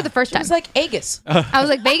 I was there the first It time. was like Aegis. I was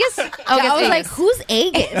like, Vegas? Oh, I was like, who's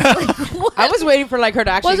Aegis? I was waiting for like her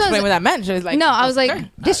to actually Well, so I was explain what that meant. She was like, no, I was like,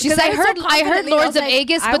 okay. because I heard Lords of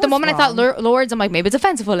Aegis, but the moment I thought Lords, I'm like, maybe it's a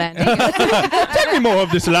fanciful land. Tell me more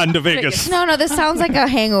of this land of Vegas. No, this sounds like a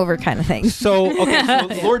hangover kind of thing. So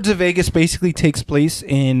Lords of Vegas basically takes place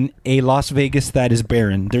in a Las Vegas that is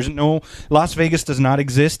barren. Las Vegas does not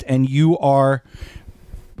exist, and you are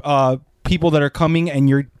people that are coming, and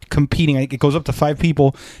you're competing. It goes up to 5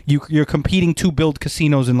 people. You're competing to build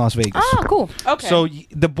casinos in Las Vegas. Oh, cool. Okay. So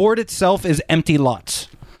the board itself is empty lots.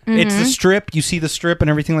 It's the strip. You see the strip and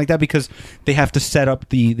everything like that because they have to set up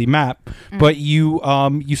the map. But you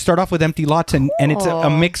start off with empty lots, and it's a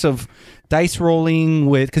mix of dice rolling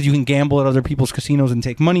because you can gamble at other people's casinos and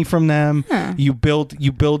take money from them. You build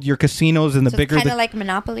your casinos, and the So bigger it's kind the of like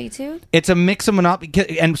Monopoly too. it's a mix of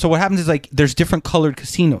Monopoly. And so what happens is like there's different colored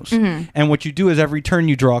casinos. And what you do is every turn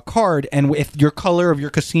you draw a card, and if your color of your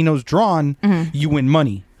casino is drawn, you win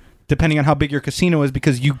money, depending on how big your casino is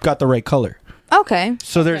because you got the right color. Okay.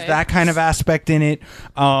 So there's that kind of aspect in it.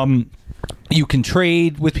 You can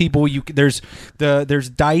trade with people. There's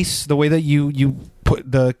dice. The way that you put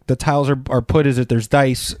the tiles are put is that there's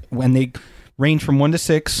dice when they range from 1 to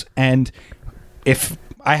 6, and if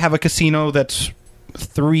I have a casino that's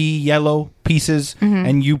 3 yellow pieces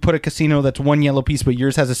and you put a casino that's 1 yellow piece but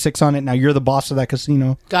yours has a 6 on it, now you're the boss of that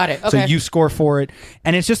casino. Got it. So Okay. you score for it,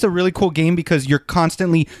 and it's just a really cool game because you're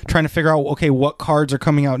constantly trying to figure out, okay, what cards are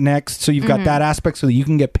coming out next. So you've got that aspect so that you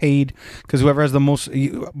can get paid because whoever has the most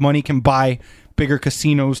money can buy bigger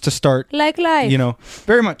casinos to start. Like life.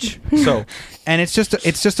 Very much so. And it's just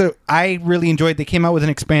a I really enjoyed. They came out with an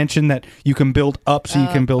expansion that you can build up, so you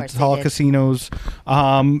can of build course they tall did. casinos.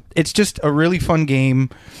 It's just a really fun game.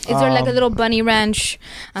 Is there like a little bunny ranch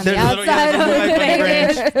on the There's a little- outside yeah, of there's a Moonlight Bunny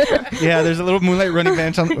Vegas? Ranch. Yeah, there's a little Moonlight Running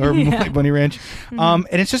Ranch or Moonlight Bunny Ranch, and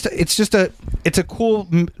it's a cool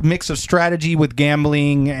mix of strategy with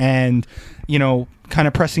gambling and kind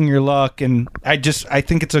of pressing your luck, and I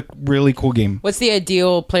think it's a really cool game. What's the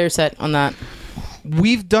ideal player set on that?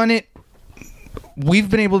 We've done it. We've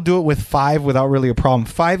been able to do it with 5 without really a problem.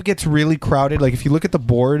 5 gets really crowded. Like if you look at the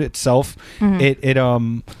board itself,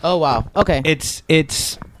 Oh wow. Okay.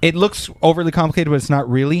 it looks overly complicated, but it's not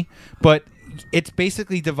really. But it's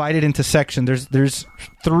basically divided into sections. There's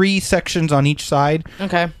 3 sections on each side.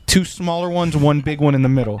 Okay. 2 smaller ones, 1 big one in the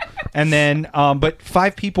middle, and then but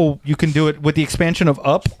 5 people you can do it with the expansion of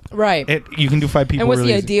Up. Right. You can do 5 people. And what's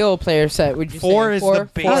really the easy. ideal player set? Would you 4 say is the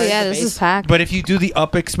base. Oh yeah, this is packed. But if you do the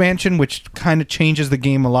Up expansion, which kind of changes the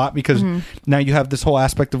game a lot because now you have this whole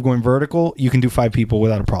aspect of going vertical, you can do 5 people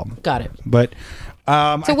without a problem. Got it. But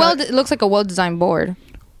So it looks like a well-designed board.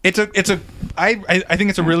 I think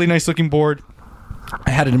it's a really nice looking board. I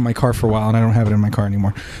had it in my car for a while, and I don't have it in my car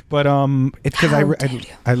anymore. But it's because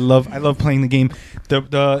I love playing the game.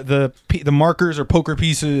 The markers are poker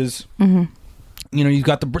pieces. You've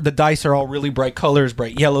got the dice are all really bright colors,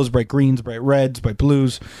 bright yellows, bright greens, bright reds, bright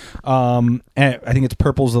blues. And I think it's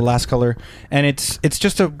purple's the last color. And it's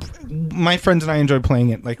just my friends and I enjoy playing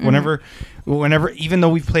it. Like whenever, even though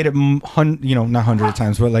we've played it, not hundreds of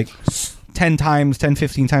times, but like 10 times, 10,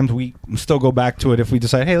 15 times, we still go back to it if we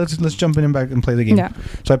decide, hey, let's jump in and back and play the game. Yeah.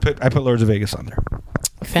 So I put Lords of Vegas on there.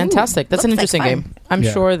 Fantastic. That's an looks interesting like game. I'm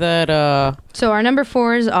Yeah. sure that So our number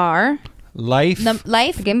 4s are Life.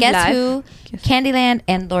 Life, Game Guess Life. Who, Candyland,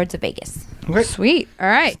 and Lords of Vegas. Okay. sweet. All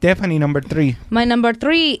right. Stephanie, number 3. My number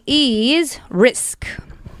 3 is Risk.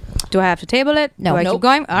 Do I have to table it? No. Do I Nope. keep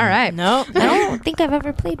going? All right. no. I don't think I've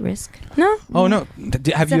ever played Risk. No. Oh, no.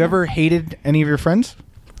 Have you ever hated any of your friends?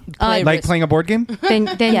 Play Like Risk. playing a board game? Then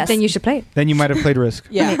Yes. then you should play it. Then you might have played Risk.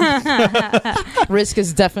 Yeah. Risk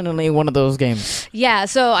is definitely one of those games. Yeah,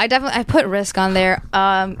 so I put Risk on there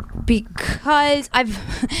because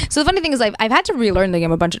so the funny thing is I've had to relearn the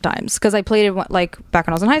game a bunch of times because I played it like back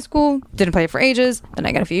when I was in high school, didn't play it for ages, then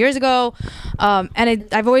I got it a few years ago, and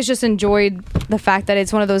I've always just enjoyed the fact that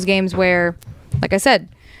it's one of those games where, like I said,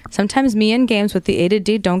 sometimes me and games with the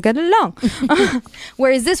ADD don't get along.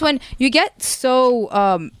 Whereas this one, you get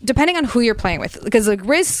so depending on who you're playing with, because like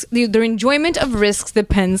Risk, the enjoyment of Risks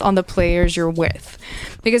depends on the players you're with.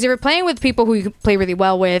 Because if you're playing with people who you play really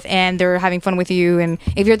well with and they're having fun with you, and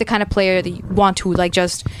if you're the kind of player that you want to like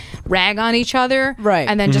just rag on each other, Right.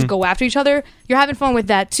 and then just go after each other, you're having fun with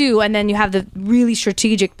that too. And then you have the really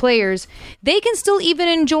strategic players; they can still even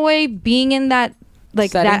enjoy being in that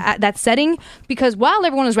Setting. that setting, because while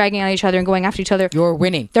everyone is ragging on each other and going after each other, You're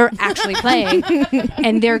winning. they're actually playing,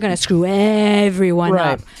 and they're gonna screw everyone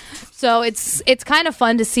Right. up. So it's kind of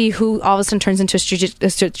fun to see who all of a sudden turns into a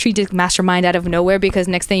strategic mastermind out of nowhere, because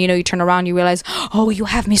next thing you know, you turn around, you realize, oh, you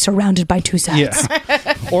have me surrounded by two sides.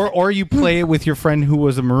 Yeah. or you play it with your friend who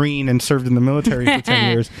was a Marine and served in the military for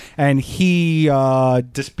 10 years, and he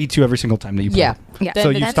just beats you every single time that you play. Yeah. Yeah. So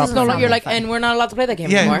That you doesn't stop. sound You're like, fun. and we're not allowed to play that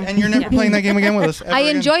game Yeah, anymore. and you're never playing that game again with us. ever I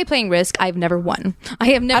again. enjoy playing Risk. I've never won. I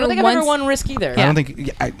have never I don't think once I've ever won Risk either. I don't think.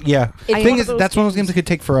 Yeah. The It's thing one is, of those that's one of those games that could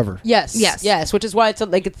take forever. Yes. Yes. Yes. Which is why it's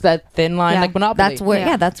it's that thin line, Yeah. like Monopoly. That's where,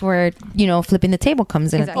 Yeah. that's where flipping the table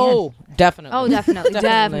comes in. Exactly. Oh, definitely. Oh, definitely,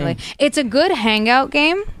 definitely. It's a good hangout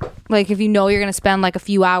game. Like if you know you're gonna spend like a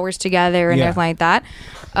few hours together and Yeah. everything like that.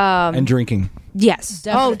 And drinking. Yes.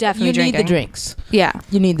 Oh, definitely. You need the drinking. drinks. Yeah.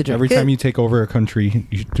 You need the drinks. Every time you take over a country,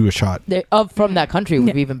 you do a shot. From that country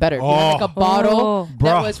would be even better. If you had, like a bottle Oh.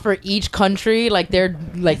 that Bruh. was for each country, like their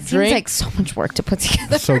like Seems drink. like so much work to put together.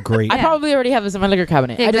 That's so great. I probably already have this in my liquor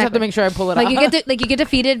cabinet. I just have to Exactly. make sure I pull it Like out. you get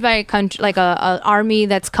defeated by a country, like a army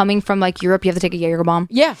that's coming from like Europe. You have to take a Jaeger bomb.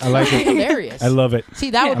 Yeah, I like it. Hilarious. I love it. See,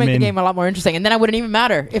 that would make I'm the in. game a lot more interesting, and then I wouldn't even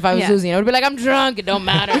matter if I was Yeah. losing. I would be like, I'm drunk. It don't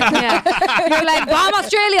matter. Yeah. You're like, bomb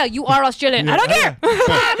Australia. You are Australian. I don't care.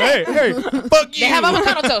 hey, fuck you. They have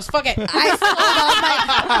avocado toast. Fuck it.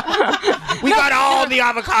 We got all the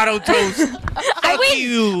avocado toast. I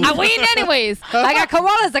win. I win anyways. I got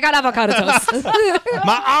Corollas. I got avocado toast.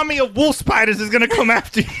 My army of wolf spiders is gonna come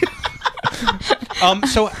after you.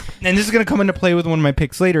 So, and this is gonna come into play with one of my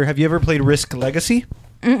picks later. Have you ever played Risk Legacy?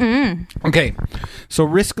 Okay, so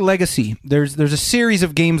Risk Legacy. There's a series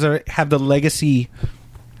of games that have the legacy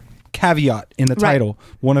caveat in the Right. title.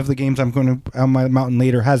 One of the games I'm going to on my mountain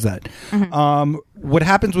later has that. What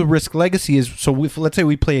happens with Risk Legacy is, so if, let's say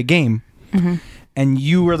we play a game, and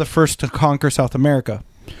you are the first to conquer South America,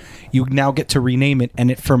 you now get to rename it,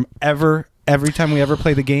 and it every time we ever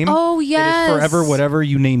play the game, Oh, it yes. is forever whatever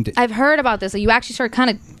you named it. I've heard about this. Like, you actually start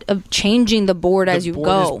kind of changing the board as you board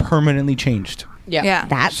go. is permanently changed. Yeah. Yeah.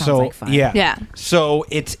 That sounds So like fun. yeah, Yeah. So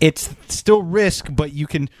it's still Risk, but you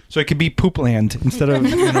can, so it could be Poopland instead of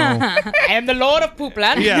I am the Lord of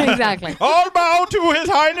Poopland. yeah. Exactly. All bow to His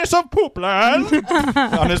Highness of Poopland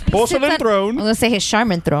on his porcelain I'm throne. going to say his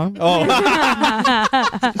Charmin throne. Oh,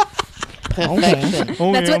 Perfection.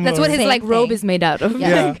 That's what his Same like robe thing. is made out of.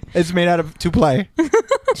 Yeah, it's made out of 2-ply.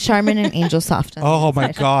 Charmin and Angel Soft. Oh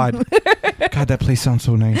my god, God, that place sounds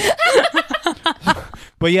so nice.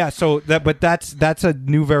 But yeah, so that's a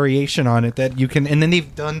new variation on it that you can, and then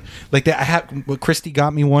they've done like that. I had what Christy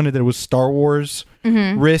got me one that it was Star Wars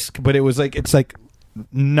Risk, but it was like it's like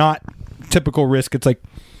not typical Risk. It's like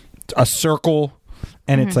a circle,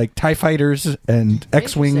 and it's like TIE fighters and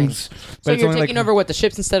X-wings. So it's you're only taking over what the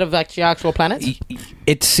ships instead of actual planets?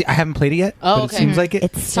 It's I haven't played it yet. Oh, but okay. it seems like it.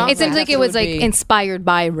 It's so It seems like it was like Absolutely. inspired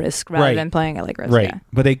by Risk rather Right. than playing it like Risk. Right, Yeah.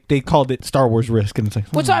 but they called it Star Wars Risk, and it's like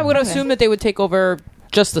Which I would assume that they would take over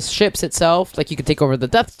just the ships itself. Like you could take over the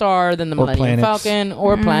Death Star, then the Or Millennium planets. Falcon,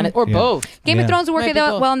 or planet, or Yeah. both. Game Yeah. of Thrones would work Might be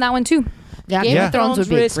well both. on that one too. Yeah, Game Yeah. of Thrones would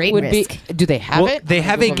be a Risk great would risk. do they have well, it? they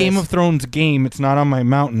have a Game of Thrones game. It's not on my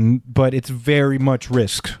mountain, but it's very much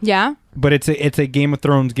Risk. Yeah. But it's a Game of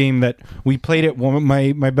Thrones game that we played it.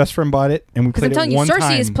 My best friend bought it, and we Because I'm played telling it you, one Cersei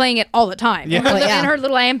time. is playing it all the time. Yeah. In her, Yeah. in her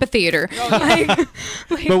little amphitheater.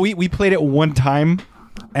 But we played it one time,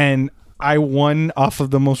 and I won off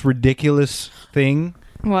of the most ridiculous thing.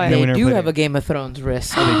 What? And then we They never do played have it. a Game of Thrones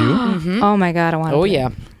risk. They do. Oh my god, I want. Oh yeah,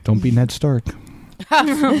 Don't be Ned Stark.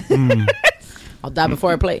 I'll die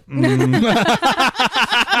before I play. This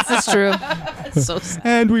is true. So sad.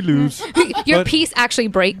 And we lose. Your But- piece actually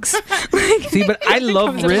breaks. See, but I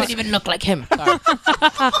love It doesn't Risk. even look like him. Sorry.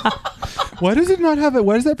 Why does it not have it?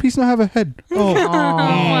 Why does that piece not have a head? Oh,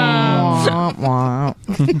 Wah, wah.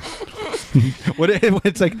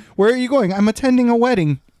 it's like, where are you going? I'm attending a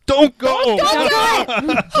wedding. Don't go.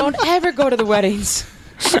 Don't ever go to the weddings.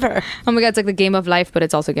 Ever. Oh my god, it's like the Game of Life, but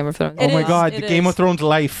it's also Game of Thrones. Oh It my is, god, it the Game is. of Thrones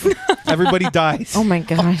life. Everybody dies. Oh my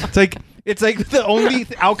god. It's like It's like the only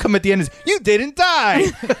outcome at the end is you didn't die.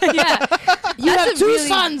 Yeah. You have two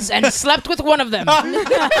sons and slept with one of them. Not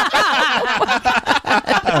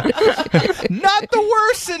the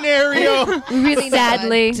worst scenario. Really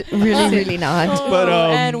Sadly. not. Really not. But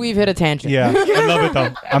and we've hit a tangent. yeah, I love it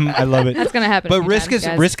though. I love it. That's gonna happen. But a few Risk times, is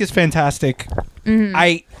guys. Risk is fantastic.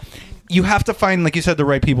 You have to find, like you said, the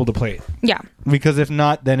right people to play it. Yeah. Because if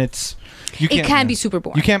not, then it's you It can be super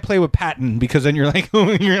boring. You can't play with Patton because then you're like, oh,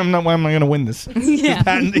 why am I going to win this? Yeah.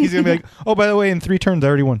 Patton, he's going to be like, oh, by the way, in 3 turns I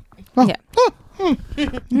already won. Oh, Yeah.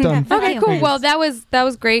 done. Okay, cool. Well, that was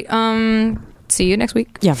great. See you next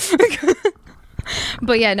week. Yeah.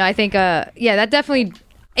 But yeah, no, I think that definitely,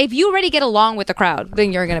 if you already get along with the crowd,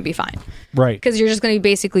 then you're gonna be fine, Right. because you're just gonna be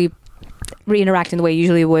basically re-interacting the way you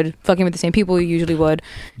usually would, fucking with the same people you usually would.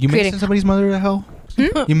 You may creating- send somebody's mother to hell?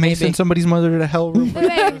 You may send somebody's mother to the hell room?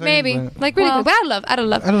 Maybe like really Well, quick. But I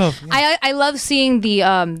love. I love seeing the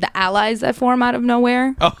allies that form out of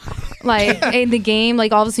nowhere. Oh. Like in the game,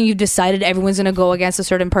 like all of a sudden you've decided everyone's gonna go against a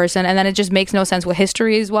certain person, and then it just makes no sense with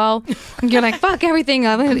history as well. You're like, fuck everything.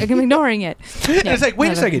 I'm ignoring it. And it's like,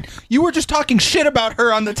 wait a second. You were just talking shit about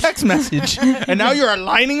her on the text message, and now you're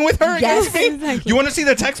aligning with her against me? Exactly. You want to see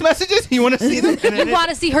the text messages? You want to see them? And then You want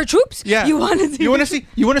to see her troops? Yeah. You want to see? You want to see?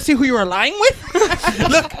 You want to see who you're aligning with?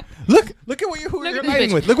 Look at who you're at this aligning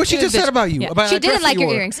bitch. with. Look what she Look at just this said bitch. about you. Yeah. About She that didn't dress like you your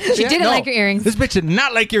wore. earrings. She didn't like your earrings. This bitch did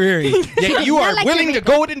not like your earrings. Yet you are like willing your to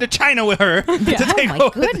go into China with her to Oh take my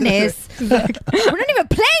over. goodness. We're not even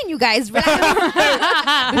playing, you guys.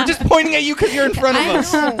 Relax. We're just pointing at you because you're in front of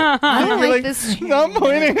us. I don't You're like this. Stop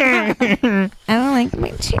pointing. I don't like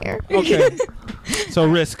my chair. Okay. So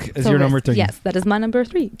Risk is your number 3. Yes, that is my number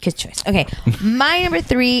 3. Good choice. Okay. My number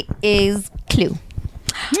 3 is Clue.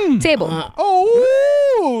 Table.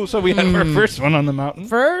 Oh, so we have our first one on the mountain.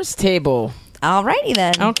 First table. Alrighty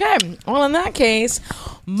then. Okay. Well, in that case,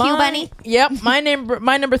 my bunny. Yep. My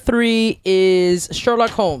number 3 is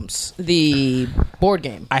Sherlock Holmes, the board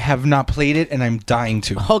game. I have not played it, and I'm dying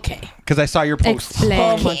to Okay. because I saw your post. Explain.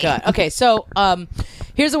 Oh my god. Okay, so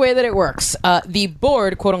here's the way that it works. The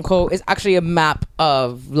board, quote unquote, is actually a map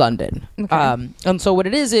of London. Okay. And so what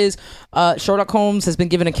it is Sherlock Holmes has been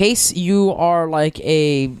given a case. You are like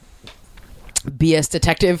a BS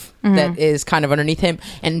detective that is kind of underneath him,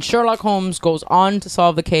 and Sherlock Holmes goes on to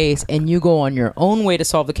solve the case, and you go on your own way to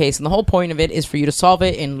solve the case, and the whole point of it is for you to solve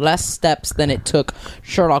it in less steps than it took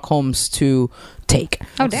Sherlock Holmes to take.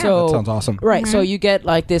 Oh, damn. So, That sounds awesome. Right, so you get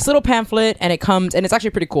like this little pamphlet, and it comes, and it's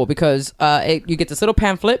actually pretty cool because you get this little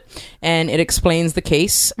pamphlet, and it explains the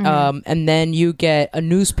case, and then you get a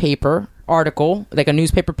newspaper article, like a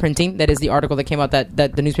newspaper printing that is the article that came out that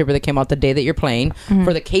the newspaper that came out the day that you're playing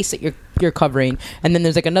for the case that you're covering, and then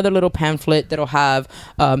there's like another little pamphlet that'll have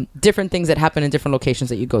different things that happen in different locations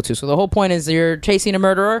that you go to. So the whole point is you're chasing a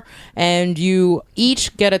murderer, and you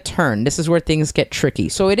each get a turn. This is where things get tricky.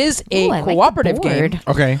 So it is a Ooh, I like the cooperative game. board.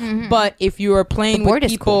 Okay. But if you are playing The board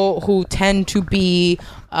with is people who tend to be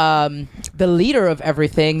the leader of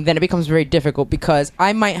everything, then it becomes very difficult because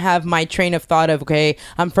I might have my train of thought of, okay,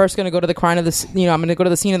 I'm first going to go to the crime of the, I'm going to go to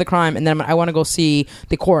the scene of the crime, and then I want to go see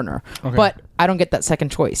the coroner. Okay. But I don't get that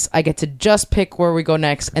second choice. I get to just pick where we go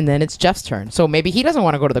next, and then it's Jeff's turn. So maybe he doesn't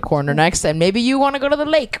want to go to the coroner next, and maybe you want to go to the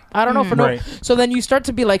lake. I don't know for Right. So then you start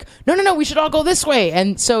to be like, no, we should all go this way,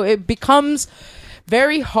 and so it becomes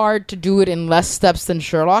very hard to do it in less steps than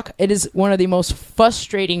Sherlock. It is one of the most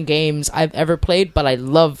frustrating games I've ever played, but I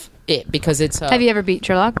love it because it's Have you ever beat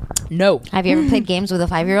Sherlock? no. Have you ever played games with a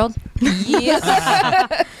 5-year-old?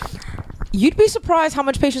 Yes. You'd be surprised how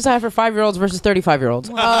much patience I have for 5-year-olds versus 35-year-olds.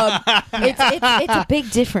 It's a big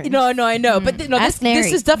difference. No, I know, but Ask this Nary.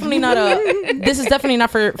 is definitely not this is definitely not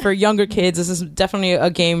for younger kids. This is definitely a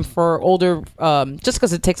game for older, just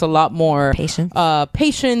because it takes a lot more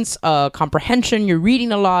Patience. comprehension. You're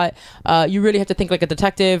reading a lot. You really have to think like a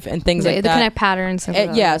detective and things like The that. connect patterns.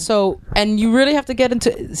 And Yeah, so and you really have to get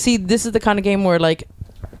into this is the kind of game where like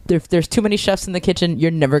if there's too many chefs in the kitchen,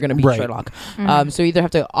 you're never going to beat Right. Sherlock. So you either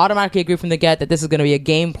have to automatically agree from the get that this is going to be a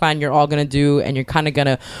game plan you're all going to do, and you're kind of going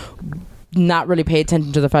to not really pay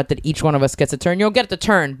attention to the fact that each one of us gets a turn. You'll get the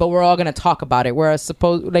turn, but we're all going to talk about it. Whereas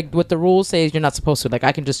like what the rules say is you're not supposed to. Like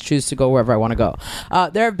I can just choose to go wherever I want to go.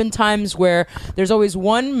 There have been times where there's always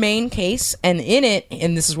one main case, and in it,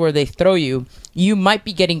 and this is where they throw you, you might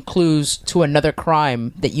be getting clues to another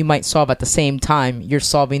crime that you might solve at the same time you're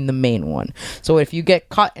solving the main one. So if you get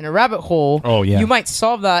caught in a rabbit hole, Oh, yeah. you might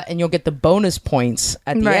solve that and you'll get the bonus points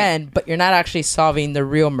at the Right. end, but you're not actually solving the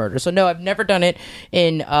real murder. So no, I've never done it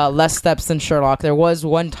in less steps than Sherlock. There was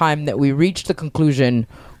one time that we reached the conclusion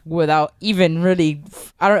without even really.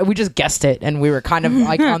 I don't know. We just guessed it, and we were kind of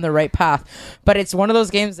like on the right path. But it's one of those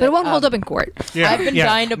games that But it won't hold up in court. I've been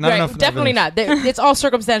dying to. Not enough Definitely evidence. not. It's all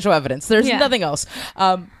circumstantial evidence. There's Yeah. nothing else.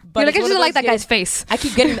 But You're like, it's I one just of like those that guy's games-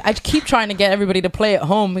 face. I keep trying to get everybody to play at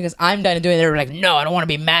home because I'm dying to do it. They're like, no, I don't want to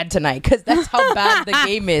be mad tonight because that's how bad the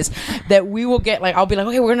game is. That we will get like, I'll be like,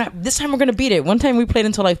 okay, this time we're gonna beat it. One time we played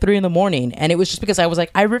until like 3 a.m, and it was just because I was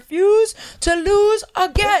like, I refuse to lose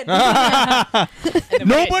again.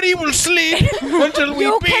 Nobody will sleep until we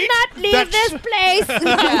You beat. cannot leave this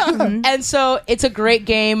place. And so it's a great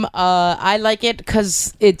game. I like it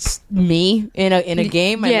because it's me in a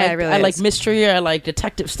game. Yeah, it really I like is. mystery. I like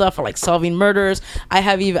detective stuff. I like solving murders.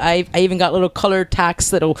 I even got little color tacks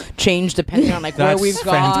that'll change depending on like where That's we've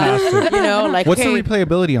gone. fantastic. You know, like What's okay, the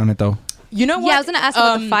replayability on it though? you know what? Yeah, I was gonna ask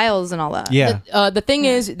about the files and all that. Yeah. The thing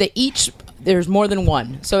is that there's more than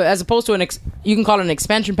one. So as opposed to you can call it an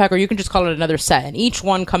expansion pack or you can just call it another set. And each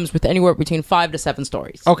one comes with anywhere between 5 to 7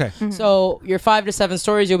 stories. Okay. So your 5 to 7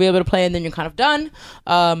 stories you'll be able to play and then you're kind of done.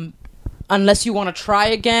 Unless you want to try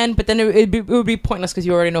again, but then it would be pointless because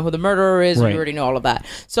you already know who the murderer is and Right. you already know all of that.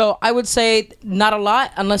 So I would say not a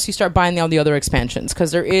lot unless you start buying all the other expansions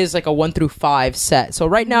because there is like a 1 through 5 set. So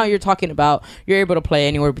right now you're talking about you're able to play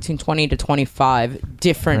anywhere between 20 to 25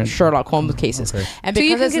 different Sherlock Holmes cases. Okay. And So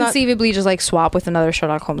you because can it's not- conceivably just like swap with another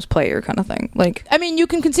Sherlock Holmes player kind of thing. Like, I mean, you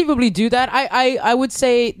can conceivably do that. I would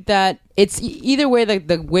say that it's either way.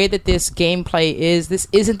 The way that this gameplay is, this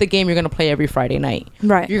isn't the game you're going to play every Friday night.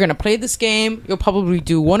 Right. You're going to play this game. You'll probably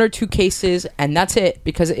do 1 or 2 cases, and that's it.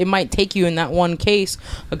 Because it might take you in that one case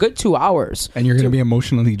a good 2 hours. And you're going to be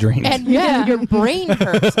emotionally drained. And your brain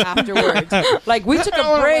hurts afterwards. Like we took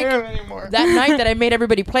a break that night that I made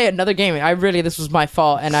everybody play another game. This was my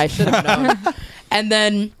fault, and I should have known. And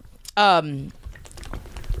then,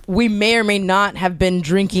 we may or may not have been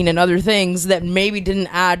drinking and other things that maybe didn't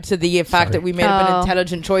add to the fact that we may have been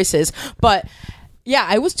intelligent choices. But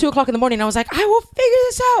yeah, it was 2:00 in the morning. I was like, I will figure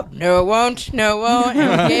this out. No, it won't. No, it won't.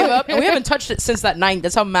 And we gave up. And we haven't touched it since that night.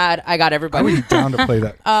 That's how mad I got I everybody. was down to play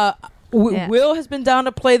that. Yeah. Will has been down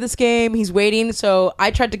to play this game. He's waiting. So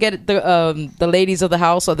I tried to get the ladies of the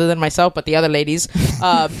house, other than myself, but the other ladies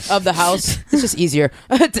of the house. It's just easier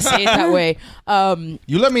to say it that way.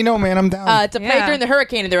 You let me know, man. I'm down. To play Yeah. during the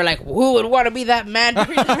hurricane, and they were like, "Who would want to be that man?" I'm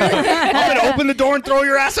gonna open the door and throw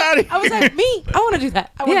your ass out of here. I was like, "Me, I want to do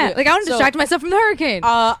that. I wanna yeah, do it." like I want to So, distract myself from the hurricane.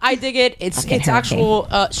 I dig it. It's actual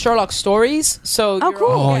Sherlock stories. So Oh, cool.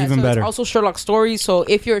 Oh, even so better. It's also Sherlock stories. So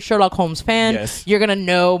if you're a Sherlock Holmes fan, Yes. you're gonna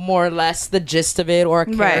know more or less the gist of it, or a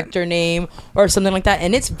Right. character name, or something like that.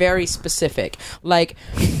 And it's very specific. Like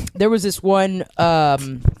there was this one.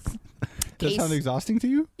 Does that sound exhausting to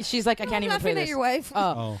you? She's like, I can't even play Laughing at this. your wife.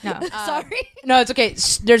 Oh. no. Sorry. No, it's okay.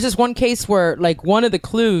 There's this one case where, like, one of the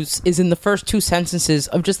clues is in the first 2 sentences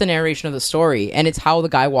of just the narration of the story, and it's how the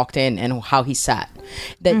guy walked in and how he sat.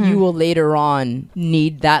 That you will later on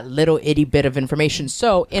need that little itty bit of information.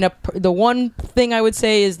 So, the one thing I would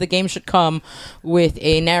say is the game should come with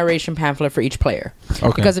a narration pamphlet for each player.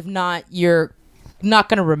 Okay. Because if not, you're not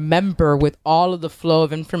going to remember with all of the flow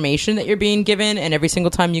of information that you're being given, and every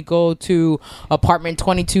single time you go to apartment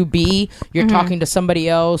 22B you're talking to somebody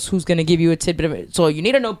else who's going to give you a tidbit of it. So you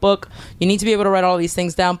need a notebook, you need to be able to write all these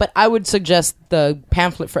things down, but I would suggest the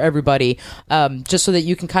pamphlet for everybody, just so that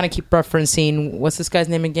you can kind of keep referencing what's this guy's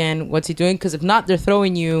name again, what's he doing, because if not, they're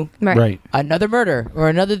throwing you Right. another murder or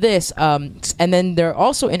another this, and then they're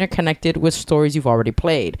also interconnected with stories you've already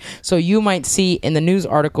played. So you might see in the news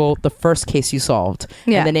article the first case you solved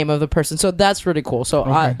Yeah. and the name of the person. So that's really cool. So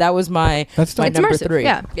Okay. that was my That's dope. my It's number immersive, 3.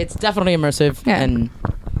 yeah. It's definitely immersive Yeah. and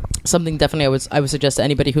something definitely I would suggest to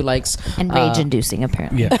anybody who likes. And rage inducing,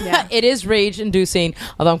 apparently. Yeah. It is rage inducing,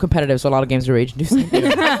 although I'm competitive, so a lot of games are rage inducing.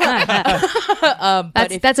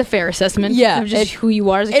 That's a fair assessment. Yeah, of just it- who you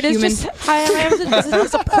are as a It is human. just I am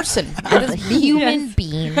as a person. It is me. Human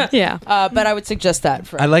being. yeah. But I would suggest that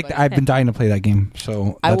for I like. everybody. I've been dying to play that game,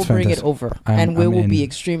 so I will that's bring it fantastic. over, I'm- and we I'm will be in.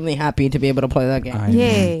 extremely happy to be able to play that game.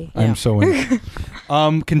 Yay. I'm Yeah. so in.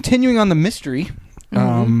 Continuing on the mystery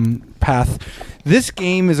path, this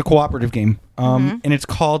game is a cooperative game, and it's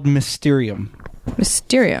called Mysterium.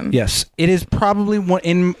 Mysterium. Yes, it is probably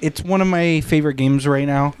it's one of my favorite games right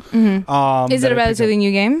now. Is it a relatively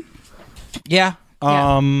new game? Yeah.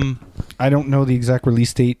 I don't know the exact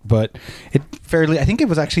release date, but I think it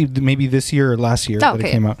was actually maybe this year or last year that it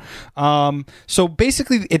Okay. came out. So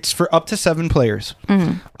basically it's for up to 7 players.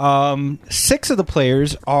 6 of the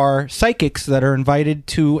players are psychics that are invited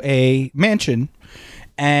to a mansion.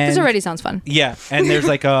 And This already sounds fun. yeah, and there's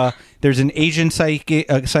like there's an Asian psychic.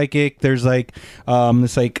 There's like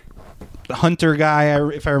this like hunter guy,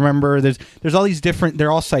 if I remember. There's all these different.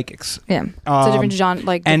 They're all psychics. Yeah. It's a different genre,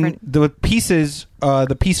 like and different.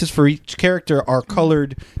 the pieces for each character are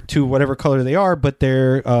colored to whatever color they are, but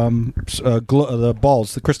they're the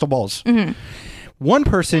balls, the crystal balls. Mm-hmm. One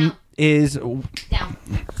person is Down.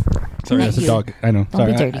 sorry, that's a dog. I know.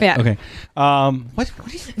 Sorry. be dirty. Yeah. Okay. What are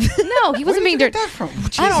you? No, he wasn't being dirty. That from?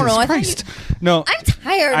 I don't know. I thought Christ. No, I'm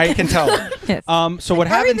tired. I can tell. Yes. So what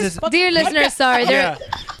happens is, Dear listeners, sorry. yeah.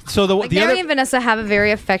 So the Mary other and Vanessa have a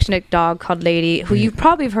very affectionate dog called Lady, who you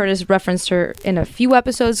probably have heard us reference her in a few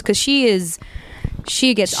episodes because she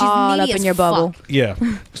gets She's all needy up in as your bubble. fuck. yeah.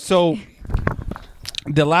 So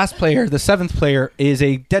the last player, the 7th player, is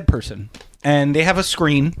a dead person. And they have a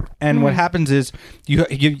screen, and what happens is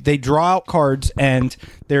they draw out cards, and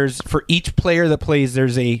there's for each player that plays,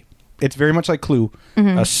 it's very much like Clue,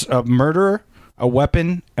 a murderer, a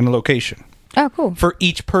weapon, and a location. Oh, cool. For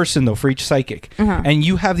each person, though, for each psychic. And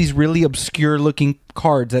you have these really obscure looking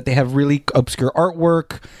cards that they have really obscure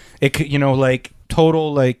artwork. It could, like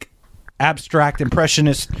total like abstract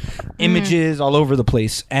impressionist images all over the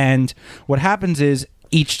place. And what happens is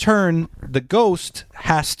each turn, the ghost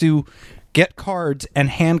has to get cards and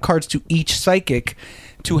hand cards to each psychic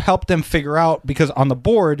to help them figure out, because on the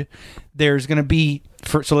board there's going to be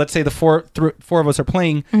so let's say the four of us are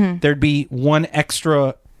playing, there'd be one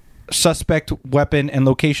extra suspect, weapon, and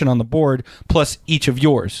location on the board plus each of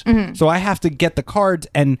yours. So I have to get the cards,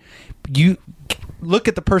 and you look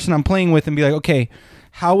at the person I'm playing with and be like, okay,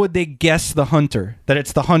 how would they guess the hunter, that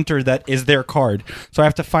it's the hunter that is their card? So I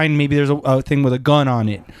have to find, maybe there's a thing with a gun on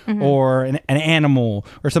it, or an animal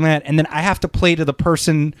or something like that, and then I have to play to the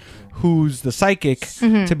person who's the psychic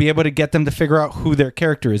to be able to get them to figure out who their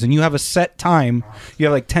character is. And you have a set time, you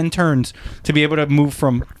have like 10 turns to be able to move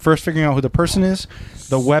from first figuring out who the person is,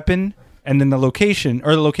 the weapon, and then the location,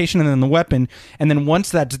 or the location and then the weapon. And then once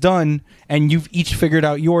that's done and you've each figured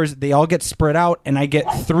out yours, they all get spread out, and I get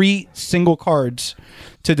 3 single cards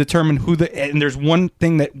to determine and there's one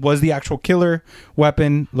thing that was the actual killer,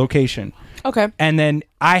 weapon, location. Okay. And then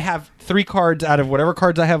I have 3 cards out of whatever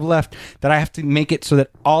cards I have left that I have to make it so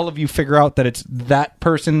that all of you figure out that it's that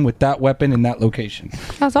person with that weapon in that location.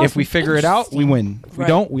 That's awesome. If we figure it out, we win. If we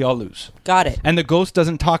don't, we all lose. Got it. And the ghost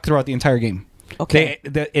doesn't talk throughout the entire game. Okay.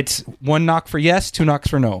 It's 1 knock for yes, 2 knocks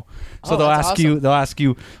for no. So they'll that's ask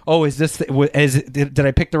you, oh, did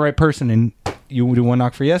I pick the right person? And you do 1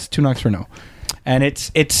 knock for yes, 2 knocks for no. And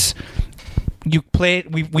it's you play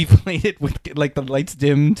it. We played it with like the lights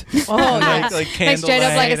dimmed. Oh, like candlelight. straight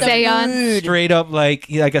up like a seance. Straight up like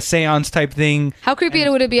a seance type thing. How creepy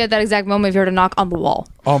would it be at that exact moment if you heard a knock on the wall?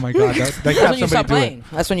 Oh my god! That That's when you stop playing.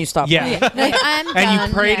 That's when you stop playing. Yeah. Like, I'm And done.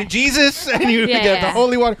 you pray to Jesus, and you Yeah, get the yeah.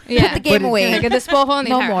 holy water. Yeah. Put the game away. Like, this whole in the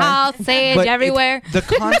No entire more. house, sage But everywhere. the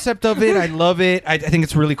concept of it, I love it. I think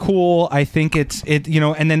it's really cool. I think it's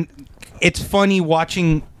and then it's funny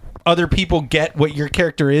watching other people get what your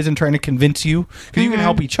character is and trying to convince you, because you can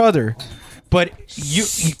help each other. But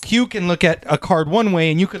you can look at a card one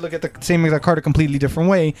way, and you could look at the same exact card a completely different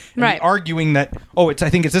way, and Right. be arguing that, I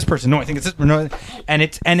think it's this person. No, I think it's this. No, and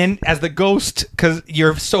then as the ghost, because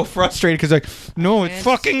you're so frustrated, because like, no, it's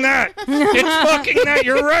fucking that. It's fucking that.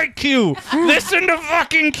 You're right, Q. Listen to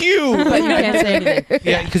fucking Q. But you can't say anything.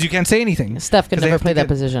 Yeah, because you can't say anything. Steph can 'Cause they never have to play that get-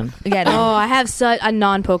 position. Yeah, Oh, no. I have such a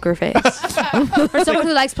non-poker face. For someone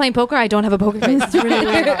who likes playing poker, I don't have a poker face. It's really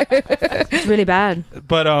weird. It's really bad.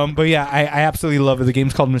 But yeah, I absolutely love it. The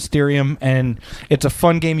game's called Mysterium, and it's a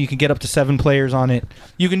fun game. You can get up to 7 players on it.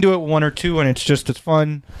 You can do it 1 or 2, and it's just as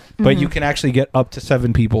fun. But you can actually get up to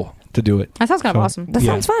 7 people to do it. That sounds kind of So- awesome. That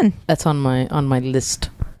sounds fun. That's on my list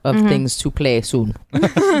of things to play soon.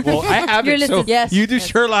 Well, I have Your it. list So is- Yes. you do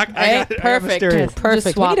Sherlock. I got Perfect. Mysterium. Perfect.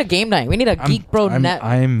 We swap. need a game night. We need a Geek Bro net.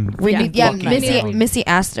 I'm We Yeah. need, yeah, Fucking Missy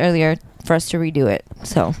asked earlier for us to redo it.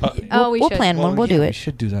 So Oh, we'll should. plan one. We'll do We it.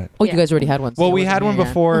 should do that. Oh, you guys already had one. so Well, it we wasn't had one here.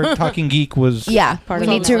 before. Talking Geek was. Yeah, Part we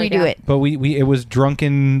of need to it. redo it. But it was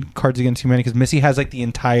drunken Cards Against Humanity, because Missy has like the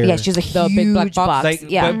entire. Yeah, she's a The huge big black box. like,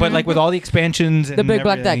 yeah. but like with all the expansions and The big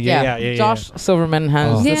black deck. everything. Yeah. Josh Silverman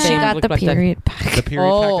has Oh. the Yeah, same she got big the black deck. period pack. The period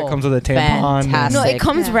pack that comes with a tampon. fantastic. No, Sick. it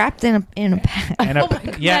comes wrapped in a pack. And a,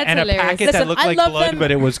 God, yeah, that's and a hilarious. packet Listen, that looked I like love blood, them.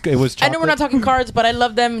 but it was chocolate. I know we're not talking cards, but I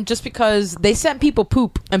love them just because they sent people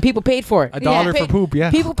poop and people paid for it. $1 for poop.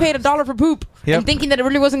 Yeah. People paid $1 for poop Yep. and thinking that it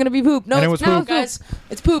really wasn't going to be poop. No, And it it's was poop, poop. guys.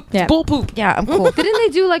 It's poop. Yeah. It's bull poop. Yeah, I'm cool. Didn't they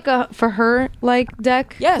do like a for her like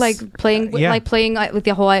deck? Yes. Like playing Yeah. with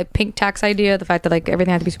the whole pink tax idea, the fact that like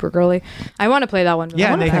everything had to be super girly. I want to play that one. Yeah,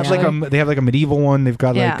 I and they wanna have play like that. they have like a medieval one. They've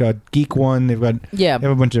got like Yeah. a geek one. They Yeah. have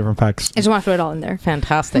a bunch of different packs. I just want to throw it all in there.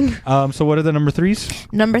 Fantastic. So what are the number 3s?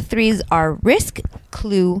 Number 3s are Risk,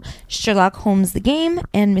 Clue, Sherlock Holmes the Game,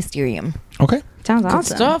 and Mysterium. Okay. Sounds Good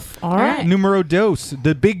awesome. stuff. All right. Numero dos,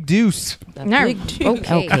 the big deuce. No. Big dude.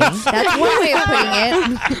 Okay. That's one way of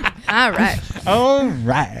putting it. All right. All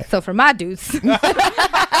right. So for my dudes,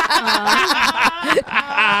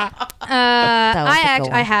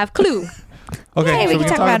 I have Clue. Okay, Hey, we so can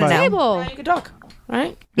talk about it now. Table. Now you can talk.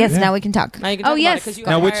 Right? Yes, Yeah. now we can talk. Now you can Oh, talk about yes. it 'cause you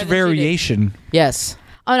Now, got which higher than she did. variation? Yes.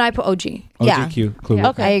 Oh, and I put OG. Yeah. OGQ, Clue. Yeah.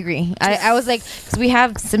 Okay. I agree. I was like, because we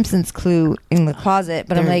have Simpsons Clue in the closet,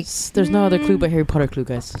 but I'm like, There's no other clue but Harry Potter clue,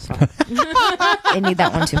 guys. So. I need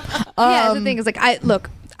that one too. Yeah, the thing is, like,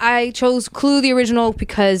 I chose Clue the original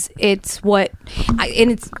because it's what,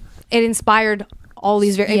 it inspired all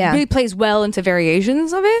these. It Yeah. really plays well into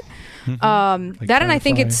variations of it. Like That and I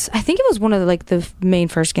think Firefly. I think it was one of the, like the main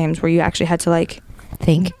first games where you actually had to like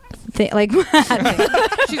think. like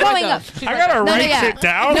She's growing up. I gotta write shit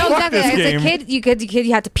down. No, Fuck exactly. this As game. a kid,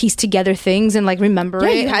 you had to piece together things and like remember Yeah,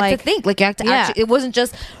 it. you had like, to think. Like you had to Yeah. actually. It wasn't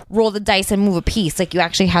just roll the dice and move a piece. Like you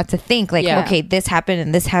actually had to think. Like, Yeah. okay, this happened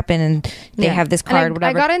and this happened, and they Yeah. have this And card. I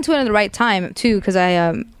whatever. got into it at the right time too because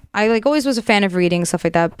I like always was a fan of reading and stuff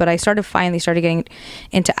like that. But I finally started getting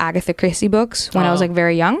into Agatha Christie books when I was Oh. like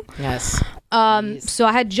very young. Yes. So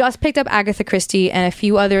I had just picked up Agatha Christie and a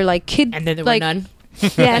few other like kid And then there like, were none.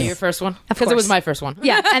 Yes. Your first one? Of Because it was course. my first one.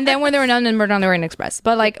 Yeah, and then when there were none, and Murder on the Orient Express.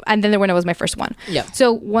 But like, and then there were none was my first one. Yeah.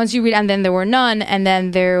 So once you read, and then there were none, and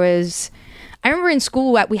then there was. I remember in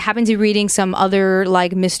school we happened to be reading some other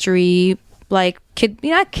like mystery, like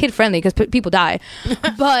not kid friendly because people die,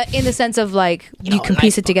 but in the sense of like you can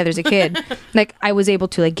piece it together as a kid. Like I was able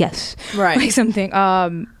to like guess Right. like something.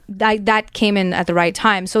 That came in at the right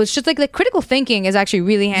time. So it's just like the critical thinking is actually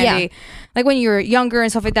really handy. Yeah. Like when you're younger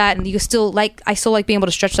and stuff like that, and you still like, I still like being able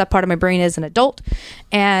to stretch that part of my brain as an adult.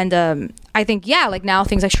 And I think, yeah, like now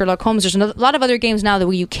things like Sherlock Holmes, there's a lot of other games now that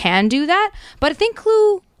where you can do that. But I think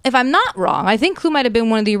Clue, if I'm not wrong, I think Clue might have been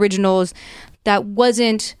one of the originals that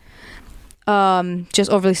wasn't just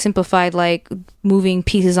overly simplified, like moving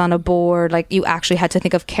pieces on a board. Like you actually had to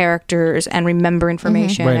think of characters and remember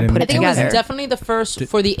information Right, and and put I it think it was together. definitely the first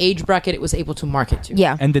for the age bracket it was able to market to.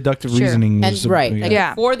 Yeah. And deductive Sure. reasoning. And was right. yeah. Like,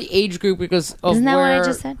 Yeah. for the age group because of Isn't that where, what I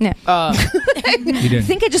just said? Yeah. You I didn't.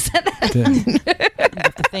 think I just said that. I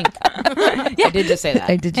have to think. I did just say that.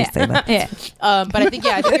 I did just say that. Yeah. But I think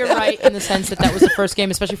I think you're right in the sense that was the first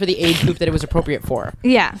game, especially for the age group that it was appropriate for.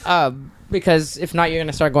 Yeah. Because if not, you're going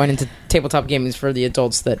to start going into tabletop gaming for the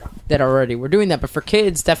adults that already were doing that. But for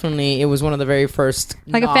kids, definitely, it was one of the very first,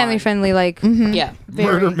 Like a family friendly, like Yeah,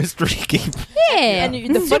 Murder mystery game. yeah. And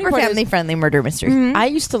the funny Super part family is, friendly murder mystery. I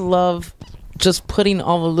used to love just putting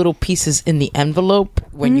all the little pieces in the envelope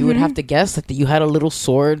when you would have to guess, like that you had a little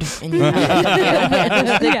sword and you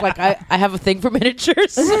had like I have a thing for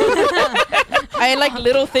miniatures. I like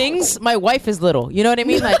little things. My wife is little. You know what I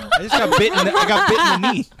mean? Like I just got bitten. I got bit in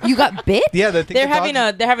the knee. You got bit? Yeah, the thing they're the having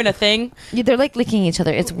dog- they're having a thing. Yeah, they're like licking each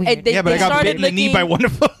other. It's weird. They- Yeah, but I got started bit in the knee licking- by one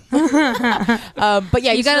of them. But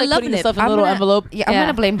yeah, you gotta gotta love putting the it. stuff in a I'm little gonna- envelope. Yeah, I'm Yeah.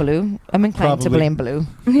 gonna blame Blue. I'm inclined to Probably. blame Blue.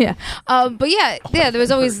 Yeah. But yeah, there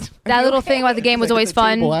was always that little thing about the game was always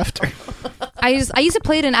fun. After. I used to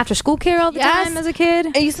play it in after school care all the Yes. time as a kid.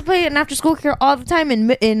 I used to play it in after school care all the time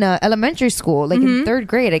in elementary school, like in third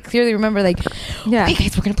grade. I clearly remember, like, Yeah. hey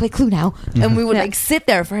guys, we're gonna play Clue now, and we would Yeah. like sit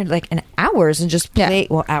there for like an hours and just play.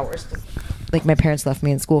 Well, hours. Like my parents left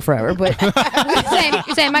me in school forever, but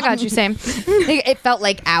Same. I got you. Same. it felt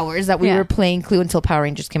like hours that we Yeah. were playing Clue until Power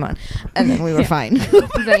Rangers came on, and then we were fine.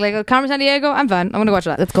 Exactly. Like Carmen San Diego. I'm fun. I'm gonna watch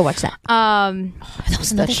that. Let's go watch that. That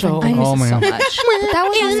was another show. fun I game. miss Oh it my so God. much. That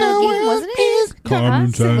was also a game, wasn't it?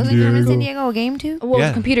 Carmen San Wasn't Carmen San Diego. Diego a game too? Well, it was Yeah.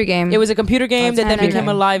 a computer game. It was a computer game that then Okay. became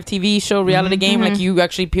a live TV show, reality game. Like you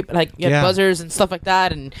actually, you had Yeah. buzzers and stuff like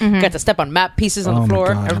that, and got to step on map pieces on Oh the my floor.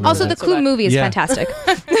 God, I I remember remember also that the so Clue bad. movie is Yeah. fantastic.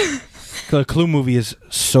 The Clue movie is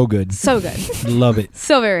so good. So good. Love it.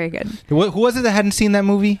 So very good. Who was it that hadn't seen that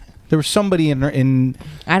movie? There was somebody in.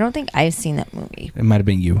 I don't think I've seen that movie. It might have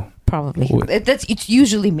been you. Probably. Who- It's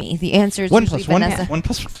usually me. The answer is One usually plus one. Vanessa. 1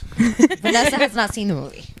 plus. Vanessa has not seen the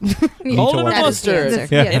movie. Holden and watch That is the Mustard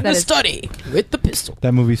answer. Yeah. in that the is- study with the pistol.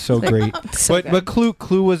 That movie's so great. So but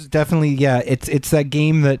Clue was definitely it's that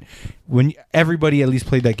game that when everybody at least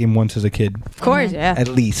played that game once as a kid, Of course, yeah. at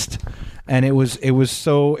least. and it was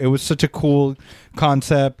such a cool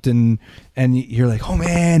concept, and you're like, oh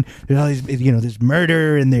man, there's all these, there's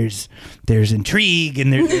murder and there's intrigue,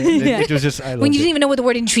 and it was just, I loved When you it. didn't even know what the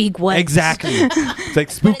word intrigue was. Exactly. It's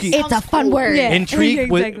like spooky. It's a fun word. Yeah. Intrigue.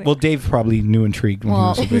 Exactly. Well, Dave probably knew intrigue when he Well,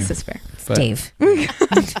 was a this baby. is fair. But- Dave.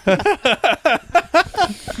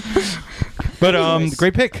 But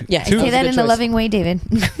great pick. Yeah, Two. Say that in a choice. loving way, David.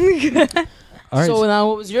 All right. So now,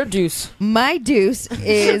 what was your deuce? My deuce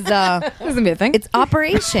is This is gonna be a thing. it's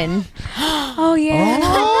Operation. Oh yeah.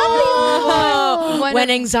 When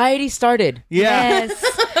anxiety started. yeah.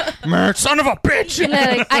 Yes. Son of a bitch.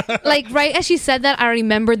 Like right as she said that, I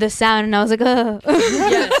remembered the sound, and I was like, ugh.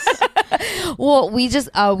 Yes. Well, we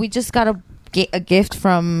just got a gift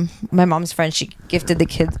from my mom's friend. She gifted the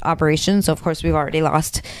kids Operation, so of course we've already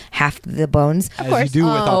lost half the bones. As you do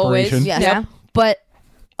with Always. Operation. Yes. Yeah. But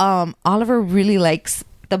Oliver really likes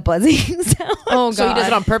the buzzing sound. Oh god. So he does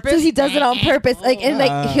it on purpose? So he does it on purpose.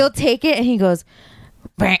 He'll take it and he goes,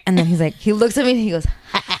 "Brr," and then he looks at me and he goes,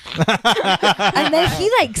 and then he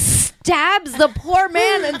stabs the poor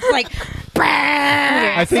man and it's like, "Brr."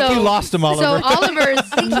 I think you lost him, Oliver. So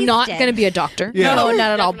Oliver's he's not dead. gonna be a doctor. Yeah. No,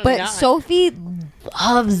 not at all. Definitely But not. Sophie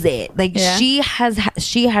loves it. Yeah.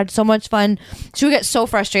 She had so much fun. She would get so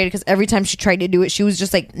frustrated because every time she tried to do it, she was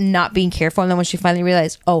just not being careful. And then when she finally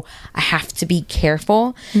realized, oh, I have to be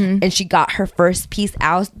careful, and she got her first piece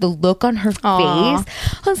out, the look on her Aw. face,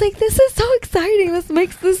 I was like, this is so exciting. This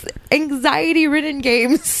makes this anxiety-ridden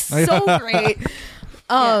game so great.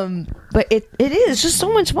 But it is just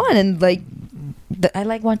so much fun, and I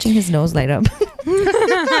like watching his nose light up.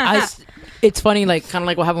 It's funny, kind of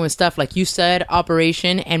like what happened with Steph. Like you said,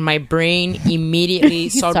 Operation, and my brain immediately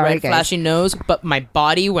saw Sorry, red guys. flashing nose, but my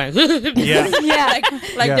body went. Yeah.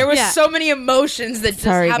 Like there was Yeah. so many emotions that just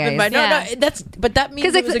Sorry, happened. guys. But but that means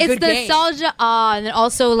Because it was a it's good the game. nostalgia, and then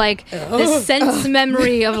also the sense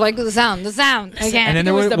memory of the sound. Again. And then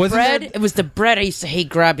there It was was the wasn't bread. there- It was the bread I used to hate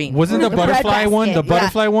grabbing. Wasn't the butterfly bread one? The basket, yeah.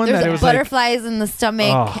 butterfly one There's that the it was butterflies in the stomach,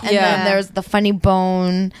 Oh. and Yeah. then there's the funny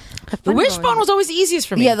bone. The wishbone was always easiest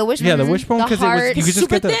for me. Yeah, the wishbone. Yeah, the wishbone, the 'cause it was- heart. you could just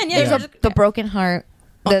super get the- thin. Yeah, Yeah. There's the broken heart.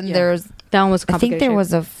 Then yeah. there's. that one was I think complicated. there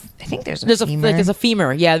was a. I think there's a there's femur. there's a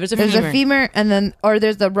femur. Yeah, there's a There's femur. a femur, and then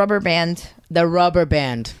there's the rubber band. The rubber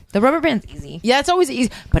band. The rubber band's easy Yeah, it's always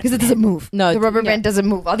easy, but because it doesn't move. No, the rubber yeah. band doesn't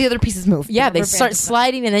move. All the other pieces move. Yeah, The they rubber start band does not.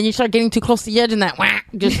 sliding, and then you start getting too close to the edge, and that whack,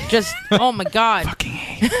 just oh my god!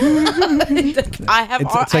 I have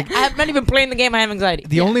It's like- I'm not even playing the game. I have anxiety.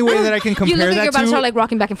 The only way that I can You compare look like that you're about to start to.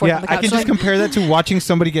 rocking back and forth Yeah, on the I couch. can just compare that to watching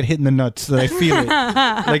somebody get hit in the nuts. That I feel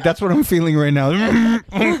it. That's what I'm feeling right now.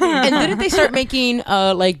 And didn't they start making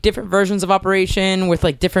different versions of Operation with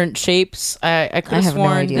different shapes? I could I have have no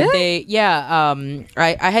sworn idea. that they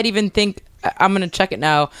I had even think I'm gonna check it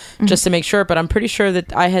now just to make sure, but I'm pretty sure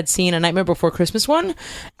that I had seen a Nightmare Before Christmas one,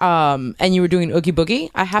 and you were doing Oogie Boogie.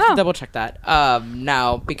 I have to double check that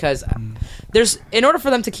now because there's in order for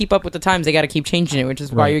them to keep up with the times, they got to keep changing it, which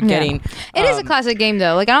is why Right. you're getting. It is a classic game,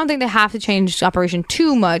 though. I don't think they have to change Operation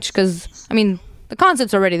too much because, the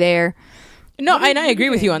concept's already there. No, and I agree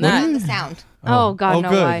with you on that. The sound. Oh, God, oh, no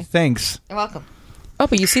good. way. Thanks. You're welcome. Oh,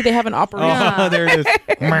 but you see, they have an Operation. Oh, there it is.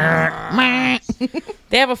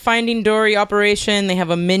 They have a Finding Dory operation. They have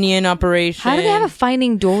a Minion operation. How do they have a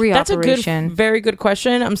Finding Dory That's operation? a good, very good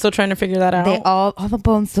question. I'm still trying to figure that out. They all the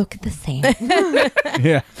bones look the same.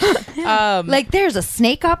 Yeah. There's a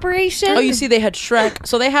snake operation. Oh, you see, they had Shrek.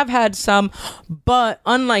 So they have had some, but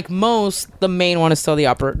unlike most, the main one is still the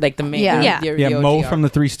the main. Yeah. Yeah. the Yeah, OG Mo art. from the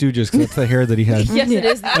Three Stooges, 'cause that's the hair that he had. Yes, it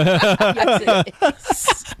is. Yes, it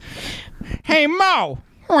is. Hey, Mo!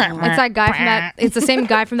 It's that guy from that. It's the same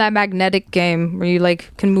guy from that magnetic game where you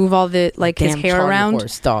can move all the his Damn hair Charlie around.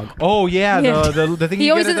 Horse dog. Oh, yeah, Yeah. the thing He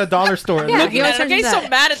you always get at the is- dollar store. Yeah. Looking at it, I'm getting so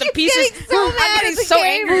mad at the pieces. I'm getting so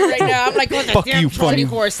angry right now. I'm like, look, Fuck damn you, Charlie funny.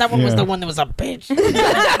 Horse. That one was Yeah. the one that was a bitch.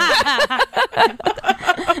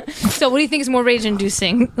 So, what do you think is more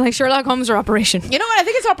rage-inducing, Sherlock Holmes or Operation? You know what? I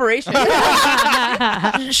think it's Operation.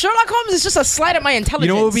 Sherlock Holmes is just a slight at my intelligence.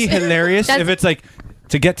 You know what would be hilarious if it's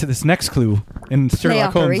to get to this next clue in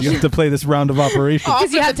Sherlock Holmes, you Operation. have to play this round of Operation.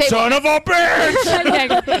 Because you have to. Son of a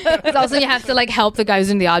bitch! Because also you have to help the guys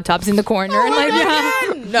in the autopsy in the corner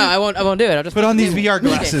and No, I won't do it. I'll just Put on these VR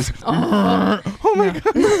glasses. Oh my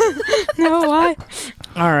god! no why?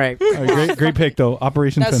 All right. All right, great pick though.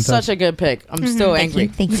 Operation That's Fantastic. such a good pick. I'm still angry.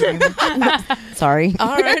 Thank you very much. Sorry.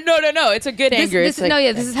 All right. No. It's a good anger. This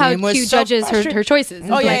is how Q judges her choices.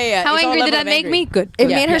 Oh, yeah. How It's all angry did level that of make angry. me? Good. It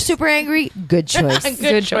Yeah, made her yes. super angry. Good choice.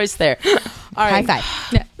 Good choice there. All right. High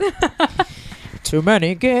five. Too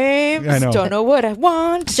many games. I know. Don't know what I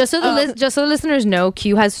want. Just so the listeners know,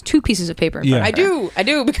 Q has 2 pieces of paper. Yeah. I do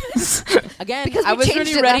because again, Because I we was changed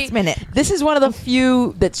really it ready. last minute. This is one of the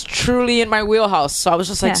few that's truly in my wheelhouse. So I was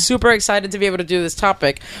just like Yeah. super excited to be able to do this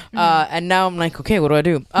topic, and now I'm like, okay, what do I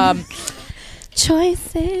do?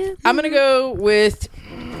 Choices. I'm gonna go with.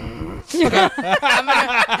 I'm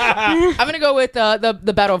gonna go with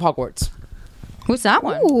the Battle of Hogwarts. What's that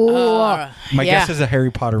one? My yeah. guess is a Harry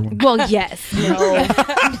Potter one. Well, yes.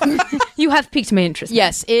 You have piqued my interest.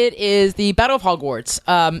 Yes, it is the Battle of Hogwarts,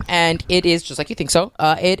 and it is just like you think so.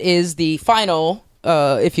 It is the final,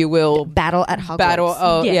 if you will, Battle at Hogwarts.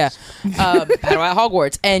 battle. Yes. Battle at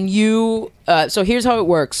Hogwarts, and you. So here's how it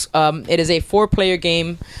works. It is a 4-player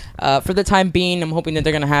game. For the time being, I'm hoping that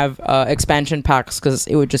they're going to have expansion packs because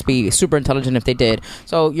it would just be super intelligent if they did.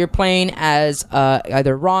 So you're playing as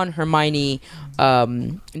either Ron, Hermione,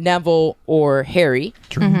 Neville, or Harry.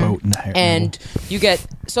 Boat in the Harry. And you get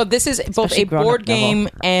this is both Especially a grown-up board game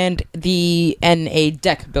Neville. and a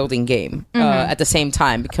deck building game at the same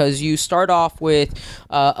time, because you start off with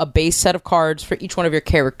a base set of cards for each one of your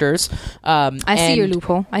characters. I see your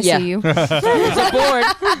loophole. I yeah. see you. There's a board.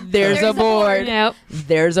 There's a board. Yep.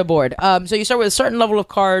 There's a board. So you start with a certain level of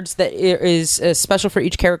cards that is special for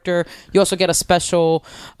each character. You also get a special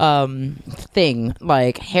thing,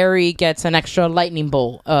 like Harry gets an extra lightning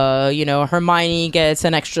bolt. Hermione gets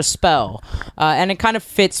an extra spell, and it kind of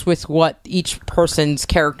fits with what each person's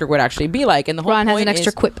character would actually be like. And the whole Ron has point an extra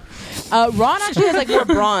is, quip. Ron actually has like more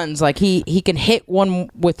bronze. Like he can hit one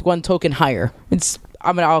with 1 token higher.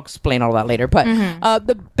 I'll explain all that later. But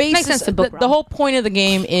the basis, Makes sense to book the whole point of the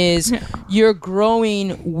game is you're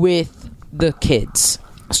growing with the kids.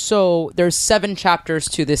 So there's 7 chapters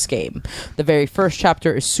to this game. The very first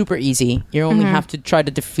chapter is super easy. You only have to try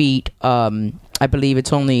to defeat, I believe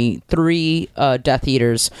it's only 3 Death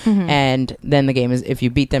Eaters, and then the game is, if you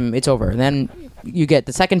beat them, it's over. Then you get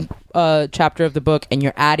the second chapter of the book, and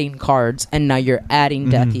you're adding cards, and now you're adding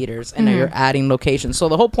Death Eaters, and now you're adding locations. So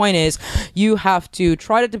the whole point is you have to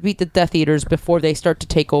try to defeat the Death Eaters before they start to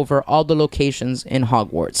take over all the locations in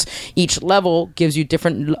Hogwarts. Each level gives you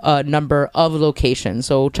different number of locations.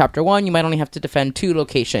 So chapter 1, you might only have to defend 2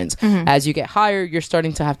 locations. As you get higher, you're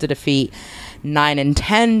starting to have to defeat 9 and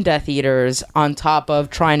 10 Death Eaters on top of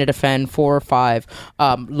trying to defend 4 or 5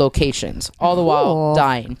 locations, all the while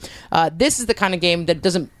dying. This is the kind of game that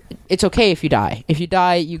doesn't. It's okay if you die. If you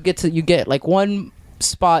die, you get like 1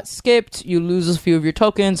 spot skipped, you lose a few of your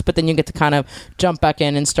tokens, but then you get to kind of jump back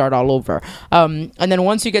in and start all over. And then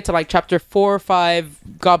once you get to like chapter 4 or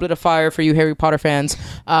 5, Goblet of Fire for you Harry Potter fans,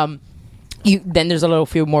 then there's a little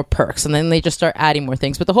few more perks, and then they just start adding more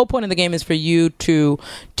things. But the whole point of the game is for you to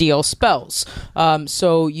deal spells.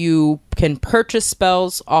 So you can purchase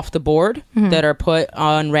spells off the board that are put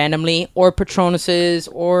on randomly, or Patronuses,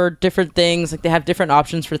 or different things. Like they have different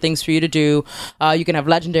options for things for you to do. You can have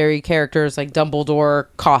legendary characters, like Dumbledore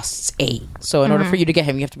costs 8. So in order for you to get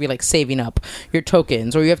him, you have to be like saving up your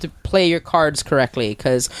tokens, or you have to play your cards correctly,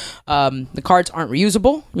 because the cards aren't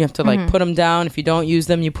reusable. You have to like put them down. If you don't use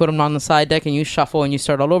them, you put them on the side deck and you shuffle and you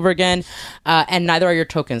start all over again. And neither are your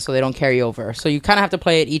tokens, so they don't carry over. So you kind of have to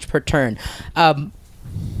play it each per turn.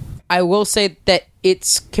 I will say that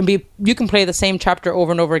you can play the same chapter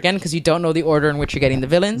over and over again because you don't know the order in which you're getting the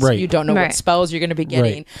villains. Right. You don't know Right. what spells you're going to be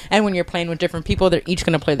getting. Right. And when you're playing with different people, they're each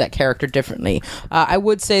going to play that character differently. I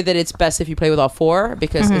would say that it's best if you play with all 4,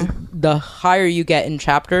 because the higher you get in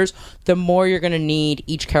chapters, the more you're going to need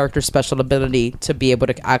each character's special ability to be able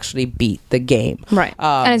to actually beat the game. Right.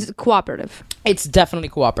 And it's cooperative. It's definitely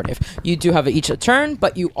cooperative. You do have each a turn,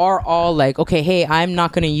 but you are all like, okay, hey, I'm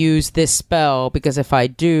not going to use this spell, because if I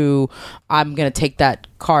do, I'm going to take that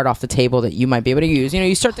card off the table that you might be able to use.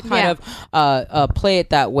 You start to kind of play it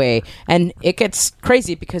that way. And it gets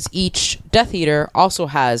crazy because each Death Eater also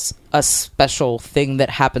has a special thing that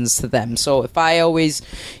happens to them. So if I use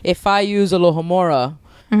Alohomora,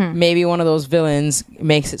 maybe one of those villains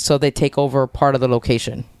makes it so they take over part of the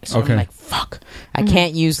location. So Okay. I'm like, fuck, I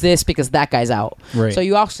can't use this because that guy's out. Right. So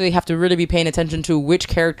you actually have to really be paying attention to which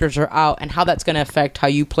characters are out and how that's going to affect how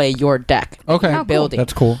you play your deck. Okay. Your building.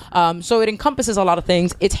 That's cool. So it encompasses a lot of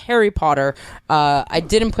things. It's Harry Potter. I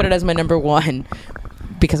didn't put it as my number 1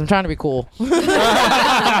 because I'm trying to be cool. Sure,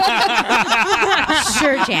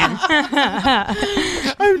 Jan.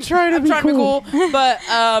 I'm trying to be cool. But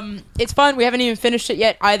it's fun. We haven't even finished it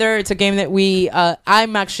yet either. It's a game that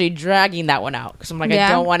I'm actually dragging that one out because I'm like, I Yeah.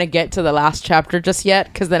 don't want to get to the last chapter just yet,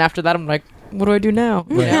 because then after that I'm like, what do I do now?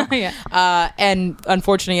 You know? Yeah. And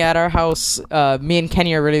unfortunately, at our house, me and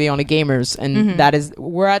Kenny are really the only gamers, and that is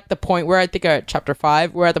we're at the point where I think at chapter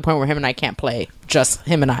 5, we're at the point where him and I can't play, just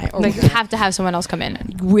him and I. Like, you have to have someone else come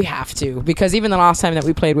in. We have to, because even the last time that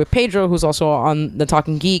we played with Pedro, who's also on the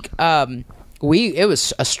Talking Geek, it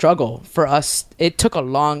was a struggle for us. It took a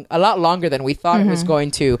lot longer than we thought it was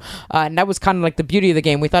going to, and that was kind of like the beauty of the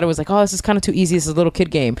game. We thought it was like, oh, this is kind of too easy. This is a little kid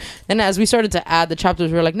game. And as we started to add the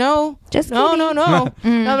chapters, we were like, no, this is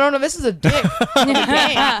a dick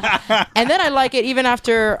game. And then I like it even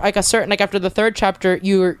after like after the third chapter,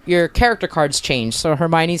 your character cards change. So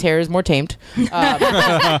Hermione's hair is more tamed. You know?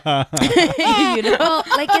 Well,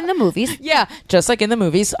 like in the movies. Yeah, just like in the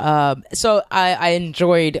movies. So I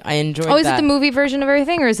enjoyed. Oh, is it the movie version of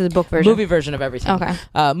everything, or is it the book version? Movie version of everything. Okay.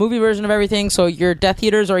 Movie version of everything. So your Death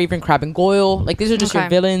Eaters or even Crab and Goyle, like these are just your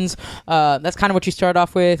villains. That's kind of what you start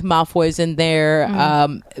off with. Malfoy's in there.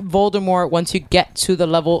 Voldemort, once you get to the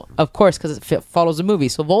level, of course, because it follows the movie.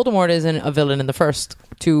 So Voldemort isn't a villain in the first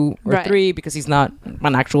 2 or 3 because he's not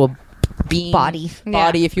an actual being body,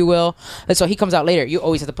 if you will. And so he comes out later. You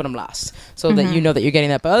always have to put him last so that you know that you're getting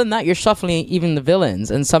that. But other than that, you're shuffling even the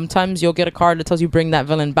villains, and sometimes you'll get a card that tells you bring that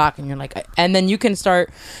villain back, and you're like, and then you can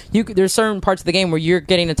start. There's certain parts of the game where you're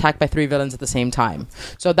getting attacked by 3 villains at the same time,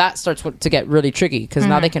 so that starts to get really tricky because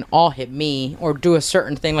now they can all hit me or do a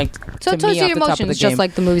certain thing like. So it tells you your emotions, just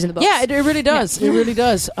like the movies and the books. Yeah, it really does. It really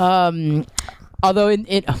does. Although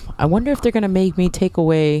I wonder if they're gonna make me take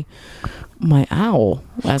away my owl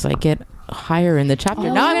as I get higher in the chapter.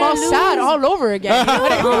 Now I'm all sad all over again.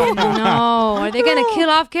 Oh, no. Are they going to kill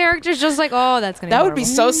off characters just like, that's going to That would be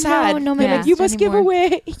so sad. No, like, you must give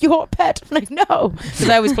away your pet. I'm like, no. Because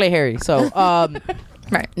I always play Harry. So,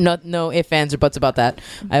 right. No ifs, ands, or buts about that.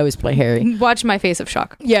 I always play Harry. Watch my face of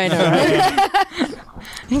shock. Yeah, I know.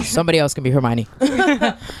 Right? Somebody else can be Hermione.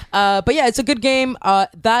 But yeah, it's a good game.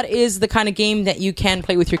 That is the kind of game that you can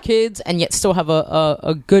play with your kids and yet still have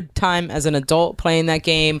a good time as an adult playing that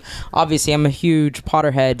game. Obviously, I'm a huge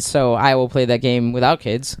Potterhead, so I will play that game without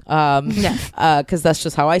kids. Because that's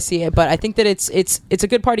just how I see it. But I think that it's a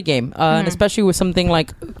good party game, and especially with something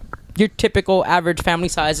like your typical average family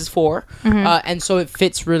size is 4, and so it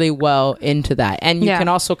fits really well into that. And you can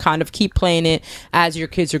also kind of keep playing it as your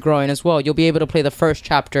kids are growing as well. You'll be able to play the first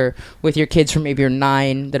chapter with your kids from maybe you're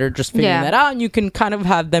 9 that are just figuring that out, and you can kind of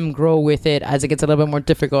have them grow with it as it gets a little bit more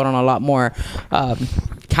difficult and a lot more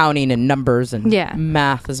counting and numbers and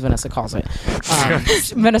math, as Vanessa calls it.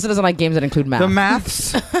 Vanessa doesn't like games that include math. The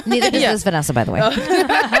maths. Neither does Vanessa, by the way.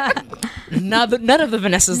 None of the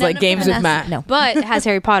Vanessas like games with math. No, but it has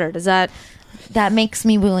Harry Potter. Does that makes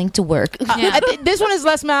me willing to work? This one is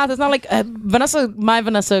less math. It's not like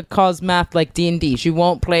Vanessa calls math like D&D. She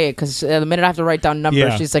won't play it because the minute I have to write down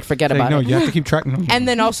numbers, she's like, forget about it. No, you have to keep track. And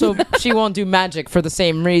then also, she won't do magic for the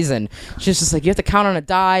same reason. She's just like, you have to count on a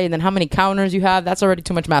die, and then how many counters you have. That's already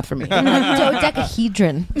too much math for me.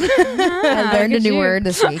 Dodecahedron. I learned a new word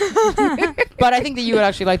this week. But I think that you would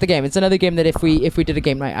actually like the game. It's another game that if we did a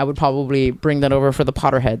game night, I would probably bring that over for the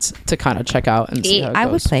Potterheads to kind of check out and see how it goes. I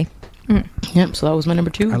would play. Yep, so that was my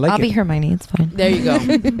number 2. I like I'll it. be Hermione. It's fine. There you go.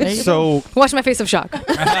 So watch my face of shock.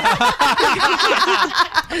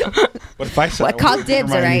 what if I said? What called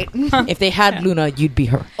dibs, all right? If they had Luna, you'd be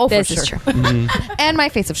her. Oh, This for is sure. true. And my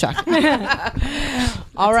face of shock.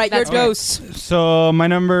 All right, your That's dose. So my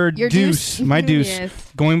number Your deuce, my deuce.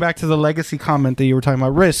 Yes. Going back to the legacy comment that you were talking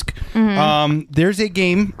about, Risk. There's a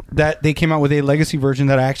game that they came out with a legacy version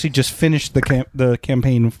that I actually just finished the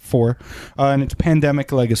campaign for, and it's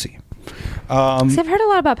Pandemic Legacy. I've heard a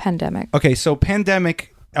lot about Pandemic. Okay, so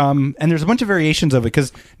Pandemic, and there's a bunch of variations of it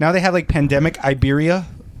because now they have like Pandemic Iberia,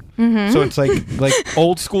 so it's like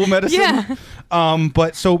old school medicine. Yeah.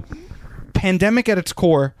 But so Pandemic at its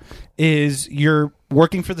core is you're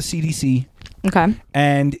working for the CDC. Okay.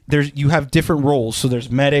 And you have different roles. So there's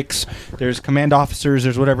medics, there's command officers,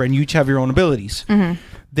 there's whatever, and you each have your own abilities.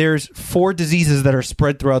 There's 4 diseases that are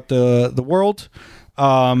spread throughout the world.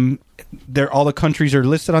 All the countries are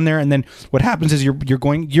listed on there, and then what happens is you're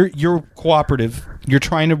cooperative. You're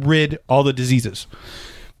trying to rid all the diseases,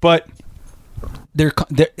 but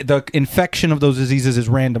the infection of those diseases is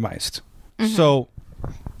randomized. So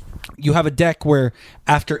you have a deck where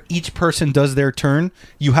after each person does their turn,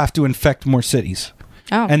 you have to infect more cities,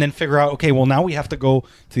 and then figure out, okay, well now we have to go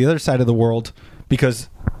to the other side of the world because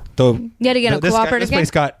this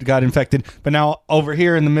place got infected, but now over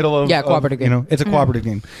here in the middle of cooperative game. It's a cooperative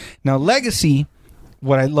game. Now Legacy,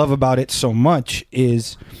 what I love about it so much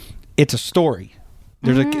is it's a story.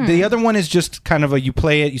 The other one is just kind of you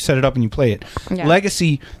play it, you set it up, and you play it.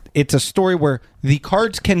 Legacy, it's a story where the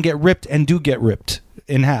cards can get ripped and do get ripped.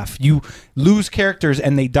 in half. You lose characters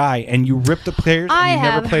and they die, and you rip the players and I you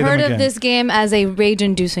never have play them heard again. of this game as a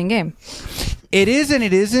rage-inducing game. It is and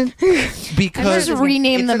it isn't because Just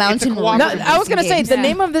rename the mountain. No, I was gonna say the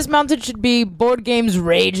name of this mountain should be Board Games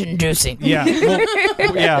Rage Inducing. Yeah,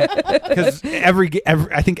 well, yeah, because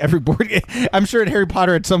I think every board game. I'm sure at Harry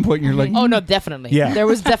Potter at some point you're like, Oh no, definitely. Yeah. There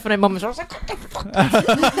was definite moments where I was like,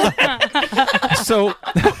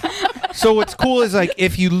 so what's cool is like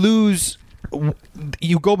if you lose,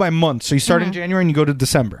 you go by months. So you start in January and you go to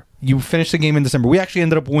December. You finish the game in December. We actually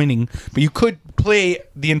ended up winning, but you could play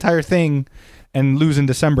the entire thing and lose in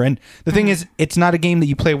December. And the thing is, it's not a game that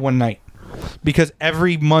you play one night because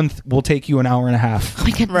every month will take you an hour and a half. Oh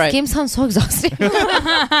my god, Right. this game sounds so exhausting.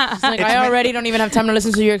 It's like, I already don't even have time to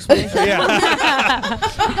listen to your explanation. Yeah,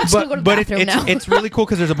 gonna go to the but bathroom now. it's really cool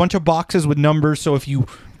because there's a bunch of boxes with numbers. So if you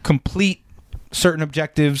complete certain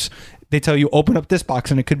objectives, they tell you open up this box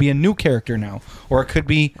and it could be a new character now, or it could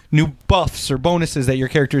be new buffs or bonuses that your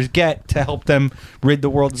characters get to help them rid the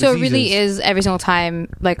world of So it diseases. really is every single time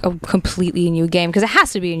like a completely new game because it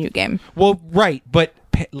has to be a new game. Well, right, but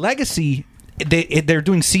Legacy, they're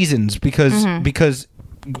doing seasons because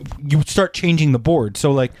you start changing the board.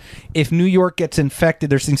 So, like, if New York gets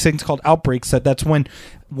infected, there's these things called outbreaks. That's when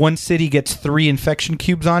one city gets 3 infection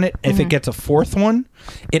cubes on it. If it gets a 4th one,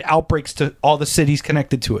 it outbreaks to all the cities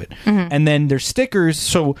connected to it. And then there's stickers.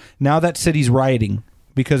 So now that city's rioting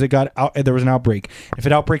because it got out. There was an outbreak. If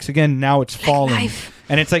it outbreaks again, now it's falling.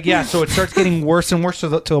 And it's like, yeah, so it starts getting worse and worse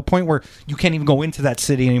to a point where you can't even go into that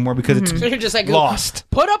city anymore because it's So you're just like lost.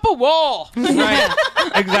 Put up a wall. Right.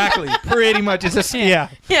 Exactly. Pretty much. It's just, yeah.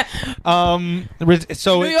 Yeah.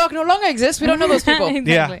 So New York no longer exists. We don't know those people.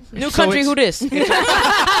 yeah. New So country, it's- who this?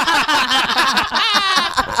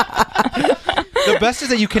 The best is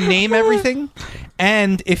that you can name everything,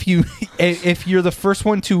 and if you're the first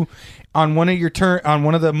one to on one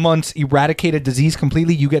of the months eradicate a disease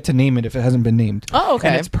completely, you get to name it if it hasn't been named. Oh, okay.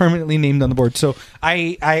 And it's permanently named on the board. So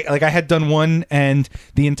I had done one, and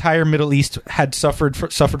the entire Middle East had suffered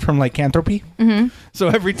from lycanthropy. So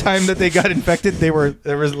every time that they got infected, there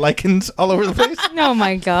was lichens all over the place. Oh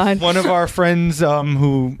my god. One of our friends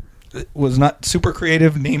who was not super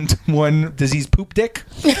creative named one disease poop dick.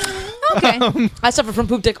 Okay. I suffer from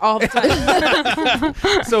poop dick all the time.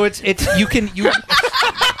 So it's you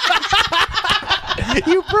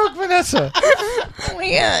you broke Vanessa.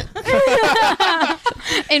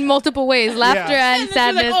 In multiple ways, laughter and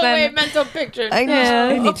sadness. Like, oh wait, and mental picture. I know.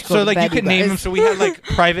 I need to go So to like you bed, could name guys. them. So we had like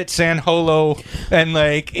Private San Holo and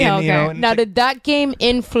like Yeah, and, you know. okay. And Now, did that game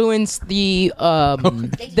influence the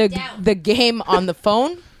the game on the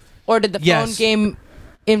phone, or did the phone Yes. game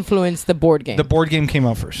influence the board game? the board game came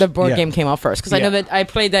out first. The board Yeah. game came out first because I Yeah. know that I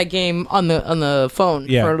played that game on the phone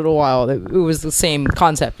Yeah. for a little while. It was the same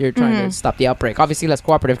concept. You're trying to stop the outbreak. Obviously, less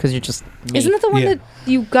cooperative because you're just me. Isn't that the one Yeah. that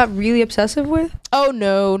you got really obsessive with? Oh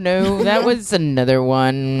no, that was another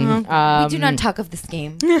one. We do not talk of this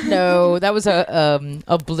game. No, that was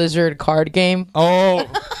a Blizzard card game. Oh,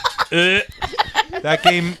 that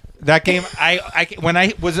game. I when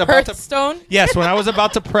I was about to. Hearthstone. Yes, when I was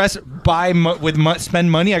about to press buy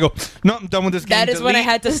spend money, I go, no, I'm done with this game. That is when I Delete.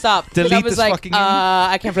 had to stop. 'Cause delete I was this like, fucking game.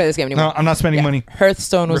 I can't play this game anymore. No, I'm not spending money.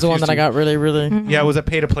 Hearthstone was the one Refuse that I to. got really. Yeah, it was a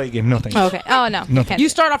pay to play game. No thanks. Okay. Oh no. No. Can't You do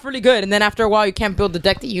start off really good, and then after a while, you can't build the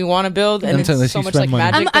deck that you want to build, and Until it's so you much spend like money.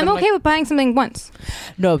 it. magic. that I'm okay with buying something once.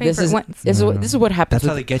 No, paying this for it is once. this is what happens. That's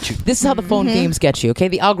how with- they get you. This is how the phone games get you. Okay,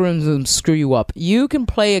 the algorithms screw you up. You can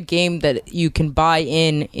play a game that you can buy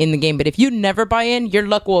in the game, but if you never buy in, your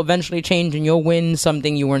luck will eventually change, and you'll win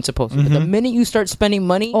something you weren't supposed to. But the minute you start spending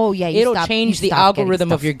money, Oh, yeah, you it'll stop- change you the stop getting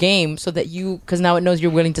algorithm of stuff. your game so that because now it knows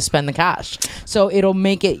you're willing to spend the cash. So it'll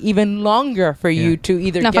make it even longer for you Yeah. to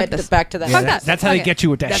either No, fuck get this. back to that. Fuck that. That's how they Okay. get you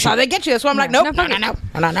with that That's shit. how they get you. That's why I'm like, No, nope, fuck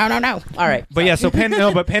no. All right. But yeah, so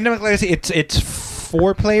Pandemic Legacy, it's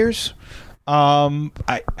 4 players.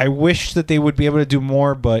 I wish that they would be able to do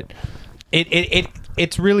more, but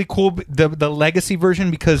it's really cool the legacy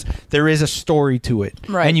version because there is a story to it,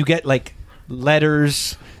 Right. and you get like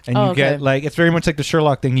letters. And you Oh, okay. get like it's very much like the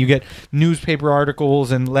Sherlock thing. You get newspaper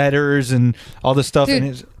articles and letters and all this stuff. And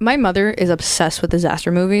Dude, it's, my mother is obsessed with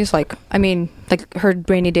disaster movies. Like, I mean, like her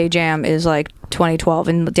rainy day jam is like 2012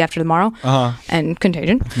 and The Day After Tomorrow and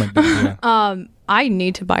Contagion. yeah. I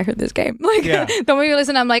need to buy her this game. Like, Yeah. the more you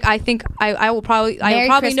listen, I'm like, I think I will probably Merry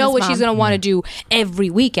know Christmas, what she's Mom. gonna want to do every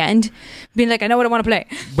weekend. Being like, I know what I want to play.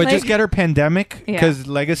 But Like, just get her Pandemic Yeah. because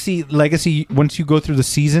Legacy. Once you go through the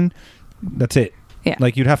season, that's it. Yeah.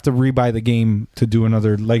 Like you'd have to rebuy the game to do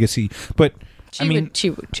another Legacy. But She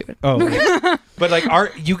would. Oh, but like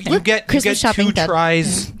you get Christmas shopping 2 done.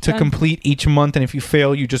 tries to complete each month, and if you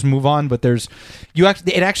fail, you just move on. But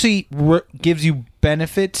it actually gives you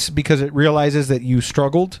benefits because it realizes that you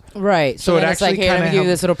struggled. Right. So it then it's actually like, hey, let me kinda give you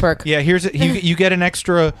this little perk. Yeah, you get an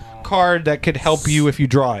extra card that could help you if you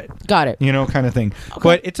draw it. Got it. Kind of thing.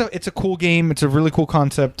 But it's a cool game. It's a really cool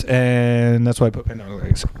concept, and that's why I put Pandemic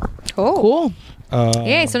Legacy. Cool.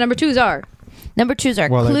 Yay, so number 2s are. Number 2s are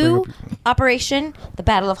While I bring Clue, up- Operation, The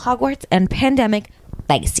Battle of Hogwarts, and Pandemic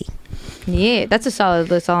Legacy. Yeah, that's a solid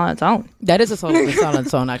list all on its own. That is a solid silent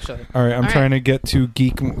zone, actually. All right, I'm trying to get to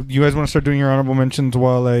Geek. You guys want to start doing your honorable mentions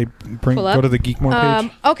while I Pull up. go to the Geekmore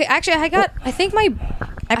page? Okay, actually, I pulled Pulled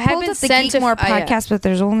up the Geekmore podcast, but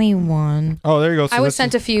there's only one. Oh, there you go. So I was that's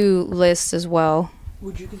sent a few lists as well.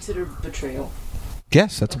 Would you consider Betrayal?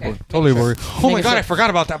 Yes, that's a board. Totally board. Oh my god, I forgot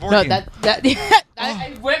about that board No, game.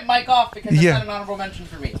 I went mic off because that's Yeah. not an honorable mention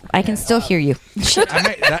for me. I can still hear you. See,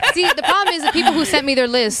 the problem is the people who sent me their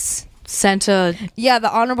lists sent a Yeah,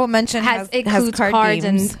 the honorable mention has includes cards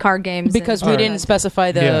games. and card games Because and we didn't specify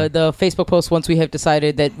Yeah. the Facebook post once we have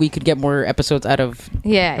decided that we could get more episodes out of.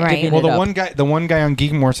 yeah, Right. divvying Well, it the up. one guy on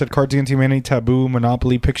Geekmore said Cards Against Humanity, Taboo,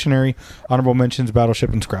 Monopoly, Pictionary, honorable mentions,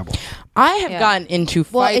 Battleship, and Scrabble. I have Yeah. gotten into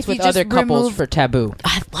Well, fights if you with other just couples remove- for Taboo.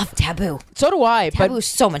 I love Taboo. So do I. Taboo But is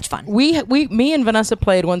so much fun. me and Vanessa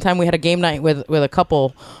played one time. We had a game night with a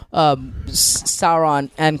couple, Sauron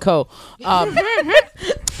and co.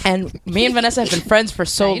 And me and Vanessa have been friends for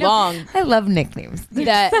so long I love nicknames.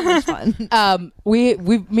 that Fun. me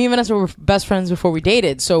and Vanessa were best friends before we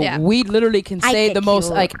dated. So Yeah. we literally can I say get the most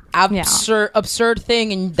you. like absurd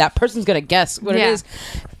thing, and that person's gonna guess what Yeah. it is.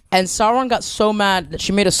 And Sauron got so mad that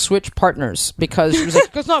she made us switch partners because she was like,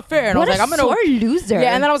 "It's not fair." And What I was like, a "I'm gonna sore loser.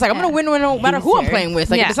 Yeah, and then I was like, "I'm gonna win no matter who I'm Loser. playing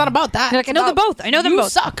with. Like, Yeah. it's not about that. You're like, It's I know them about both. I know them you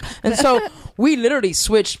both." suck." And so we literally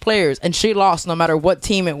switched players, and she lost no matter what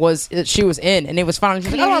team it was that she was in, and it was fine.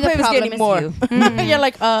 She's like, "I don't want to play Clearly this the game problem anymore." You're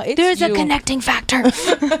like, "It's There's you." a connecting factor.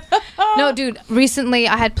 No, dude. Recently,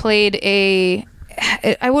 I had played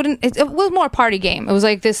it was more a party game. It was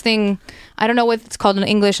like this thing. I don't know what it's called in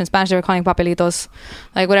English. In Spanish, they were calling papelitos,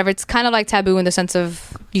 like whatever. It's kind of like Taboo in the sense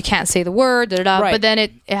of you can't say the word, Right. but then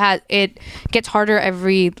it gets harder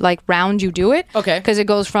every like round you do it. Okay. because it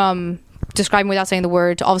goes from describing without saying the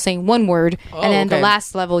word to all saying one word, and then the okay.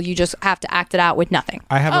 last level you just have to act it out with nothing.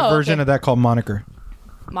 I have a version okay. of that called Moniker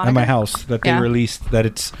at my Monica? house that they Yeah. released. That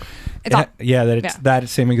it's on. that that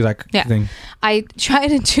same exact Yeah. thing. I tried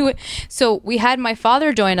to do it. So we had my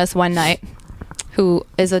father join us one night, who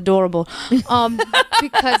is adorable,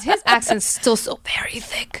 because his accent's still so very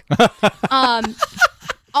thick.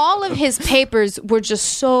 All of his papers were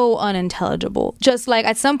just so unintelligible. Just like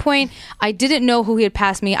at some point, I didn't know who he had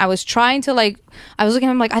passed me. I was trying to I was looking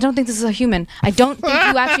at him like, I don't think this is a human. I don't think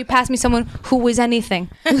you actually passed me someone who was anything.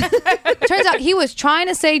 Turns out he was trying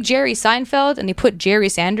to say Jerry Seinfeld, and he put Jerry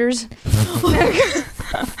Sanders.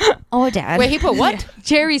 Oh, Dad. Wait, he put what?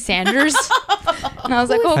 Jerry Sanders. And I was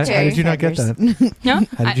like, How okay. did you not get that? No,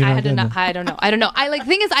 How did you not get that? I don't know. I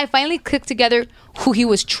thing is, I finally clicked together who he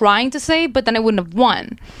was trying to say, but then I wouldn't have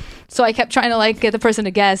won. So I kept trying to get the person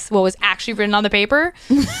to guess what was actually written on the paper.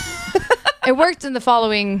 It worked in the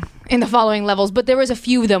following levels, but there was a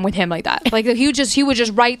few of them with him like that. Like he would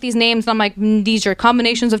just write these names, and I'm like, these are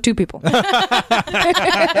combinations of two people. Like,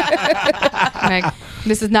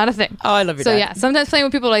 this is not a thing. Oh, I love your So dad. yeah, sometimes playing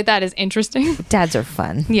with people like that is interesting. Dads are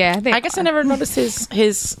fun. Yeah, I guess I never noticed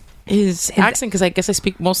his accent because I guess I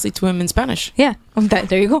speak mostly to him in Spanish. Yeah,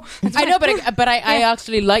 there you go. I know, but I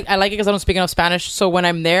actually like it because I don't speak enough Spanish. So when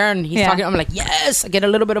I'm there and he's Yeah. talking, I'm like, yes, I get a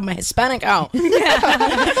little bit of my Hispanic out. You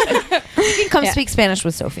can come Yeah. speak Spanish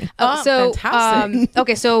with Sophie. Oh, so fantastic.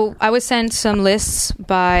 okay, so I was sent some lists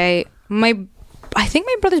by I think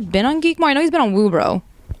my brother's been on Geekmore. I know he's been on Woobro.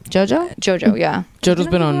 Jojo, yeah. Jojo's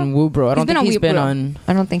been on Woobro. I don't been think on he's been Woobro. on.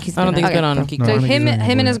 I don't think he's I don't think he's been on Okay. Geek. No, I So don't think him he's on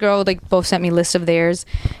and Woobro. his girl both sent me lists of theirs.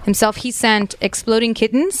 Himself, he sent Exploding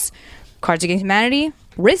Kittens, Cards Against Humanity,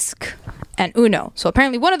 Risk, and Uno. So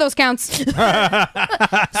apparently one of those counts.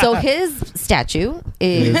 So his statue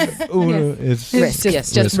is It's Risk.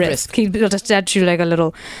 Yes, just Risk. He built a statue like a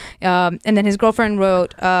little. And then his girlfriend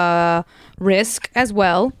wrote Risk as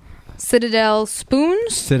well. Citadel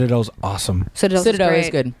Spoons. Citadel's awesome. Citadel is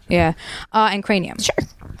great. good. Yeah. And Cranium. Sure.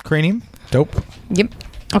 Cranium, dope. Yep.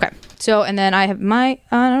 Okay. So, and then I have my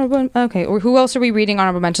honorable. Okay. Or who else are we reading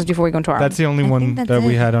honorable mentions before we go into our? That's the only one that's that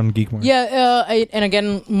we it. had on Geekmore. Yeah, and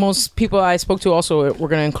again, most people I spoke to also were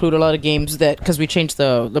going to include a lot of games that because we changed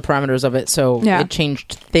the parameters of it, so Yeah. it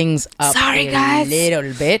changed things up Sorry, a guys.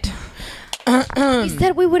 little bit. We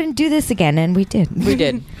said we wouldn't do this again, and we did. We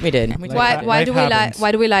did. Why do we lie? happens.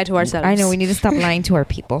 Why do we lie to ourselves? I know we need to stop lying to our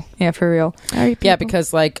people. Yeah, for real. Yeah,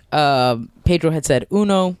 because like Pedro had said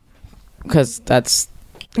Uno, because that's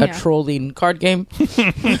a Yeah. trolling card game.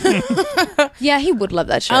 Yeah, he would love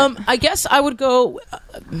that shit. I guess I would go.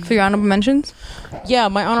 For your honorable mentions? Yeah,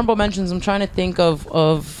 my honorable mentions. I'm trying to think of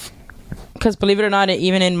because believe it or not,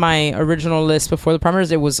 even in my original list before the primers,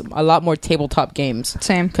 there was a lot more tabletop games.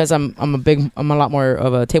 Same. Because I'm a lot more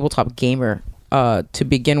of a tabletop gamer to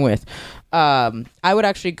begin with. I would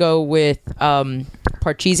actually go with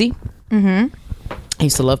Parcheesi. Mm-hmm. I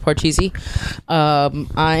used to love Parcheesi.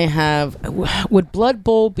 Would Blood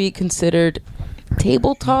Bowl be considered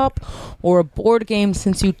tabletop or a board game,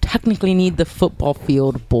 since you technically need the football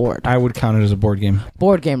field board? I would count it as a board game.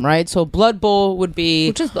 Board game, right? So Blood Bowl would be...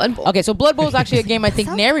 Which is Blood Bowl. Okay, so Blood Bowl is actually a game I think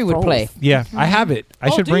Neri would play. Yeah, I have it. I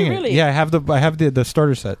Oh, should do bring you it. really? Yeah, I have the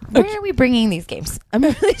starter set. Where are we bringing these games? I'm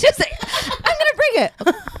really just like, I'm gonna bring it.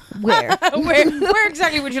 Where? Where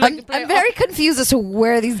exactly would you like to play? I'm very confused as to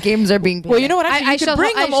where these games are being played. Well, you know what? Actually, I you could shall-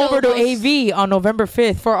 bring I them shall over to host- AV on November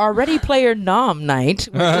 5th for our Ready Player Nom night,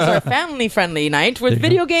 which is our family-friendly night with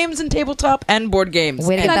video games and tabletop and board games.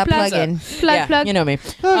 Way to And get that plug, plug in. Plug, yeah, plug. you know me.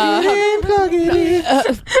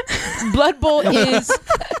 Blood Bowl is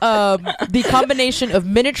the combination of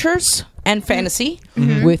miniatures and fantasy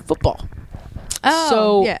with football. Oh,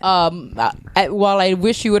 So, yeah. while I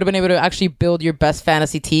wish you would have been able to actually build your best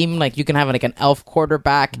fantasy team, like you can have like an elf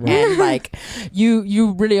quarterback, and like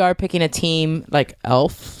you really are picking a team like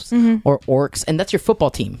elves or orcs, and that's your football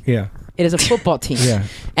team. Yeah. It is a football team. Yeah.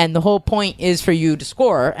 And the whole point is for you to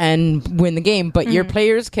score and win the game, but your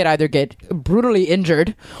players could either get brutally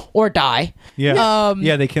injured or die. Yeah.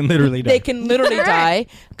 Yeah, they can literally die. They can literally die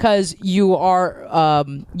because you are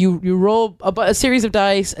you roll a series of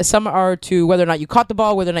dice. Some are to whether or not you caught the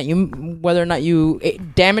ball, whether or not you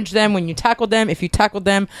damaged them when you tackled them. If you tackled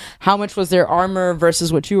them, how much was their armor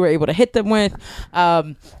versus what you were able to hit them with,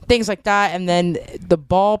 things like that. And then the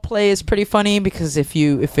ball play is pretty funny because if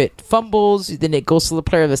it fumbles, then it goes to the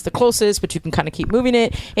player that's the closest, but you can kind of keep moving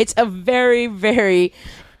it. It's a very, very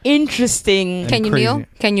interesting. Can you kneel?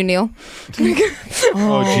 Can you kneel?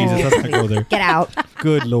 Oh, Jesus, let's not go there. Get out.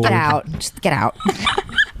 Good Lord. Get out. Just get out.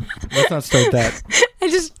 Let's not start that.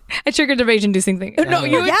 I triggered the rage-inducing thing. No,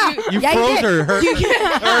 you. Yeah. You Yeah, froze did.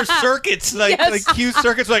 her circuits, like cue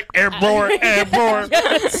circuits, like airborne.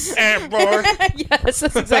 Yes,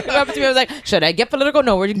 that's exactly what happened to me. I was like, should I get political?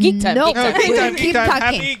 No, we're geek time. No. Geek time. Geek time, Keep geek time, talking.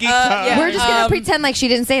 happy geek time. yeah. We're just gonna pretend like she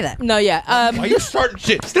didn't say that. No, yeah. Why are you starting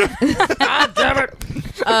shit? Stop. God damn it.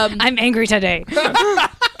 I'm angry today.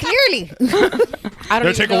 Clearly. I don't They're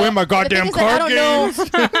even taking know- away my goddamn The thing is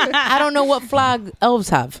that card I don't know. I don't know what flag elves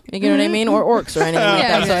have. You know what I mean, or orcs or anything like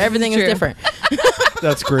Yeah, that. So yeah, everything is true. different.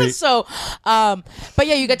 That's great. So, but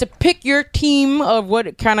yeah, you get to pick your team of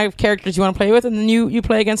what kind of characters you want to play with, and then you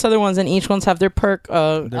play against other ones, and each ones have their perk.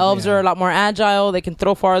 Elves are a lot more agile; they can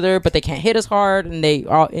throw farther, but they can't hit as hard, and they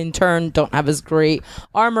in turn don't have as great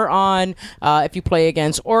armor on. If you play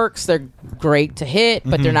against orcs, they're great to hit,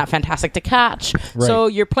 but they're not fantastic to catch. Right. So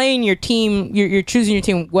you're playing your team. You're choosing your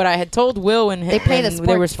team. What I had told Will when They play the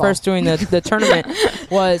they were sports ball. first doing the tournament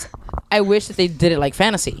was, I wish that they did it like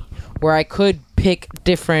fantasy, where I could pick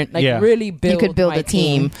different, like Yeah. really build. could build my a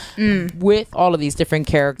team. with all of these different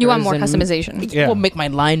characters. You want more and customization. Yeah. We'll make my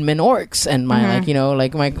linemen orcs and my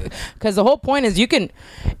because the whole point is you can,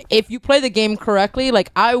 if you play the game correctly.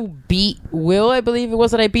 Like I beat Will, I believe it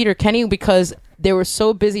was that I beat, or Kenny, because they were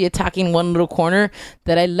so busy attacking one little corner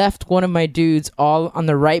that I left one of my dudes all on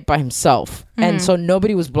the right by himself. And so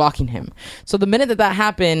nobody was blocking him. So the minute that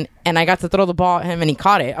happened and I got to throw the ball at him and he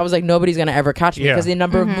caught it, I was like, nobody's going to ever catch me Yeah. because the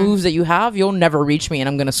number of moves that you have, you'll never reach me and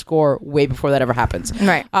I'm going to score way before that ever happens.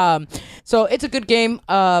 Right. So it's a good game.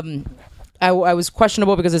 I was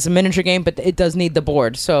questionable because it's a miniature game, but it does need the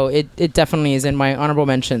board. So it definitely is in my honorable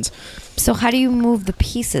mentions. So how do you move the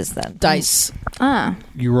pieces then? Dice.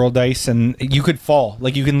 You roll dice, and you could fall.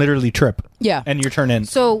 Like you can literally trip. Yeah. And your turn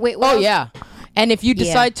ends. So wait. What Oh else? yeah. And if you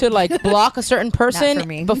decide to like block a certain for person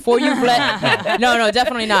me. before you've let no,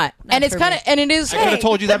 definitely not. And it's for kind of and it is I could have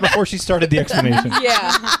told you that before she started the explanation.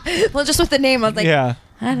 yeah. Well, just with the name, I was like, Yeah.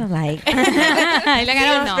 I don't like. Like, I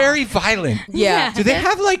don't know. Very violent. Yeah. Do they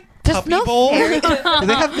have like Puppy Bowl? Do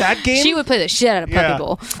they have that game? She would play the shit out of Puppy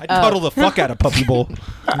Bowl. I'd cuddle the fuck out of Puppy Bowl.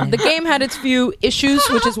 The game had its few issues,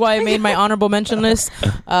 which is why I made my honorable mention list.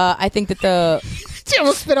 I think that the She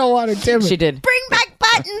almost spit out water, damn it. she did. Bring back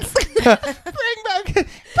buttons. Bring back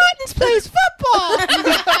Buttons plays football.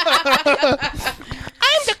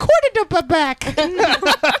 I'm the quarterback.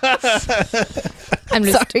 I'm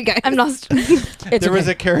just, Sorry, guys. I'm lost. there was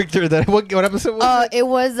a character that what episode was it? It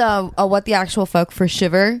was what the actual fuck for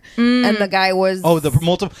Shiver, and the guy was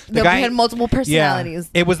the guy had multiple personalities.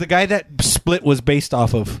 Yeah, it was the guy that Split was based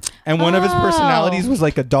off of, and one of his personalities was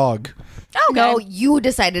like a dog. Oh no, you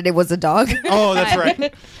decided it was a dog. Oh, that's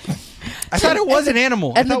right. I thought it was an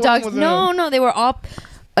animal. And the dogs, no, they were all.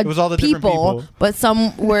 It was all the different people, but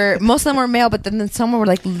most of them were male, but then some were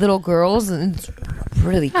like little girls, and it's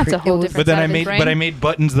really That's a whole different. But then I made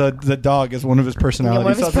Buttons the dog as one of his personalities. Yeah,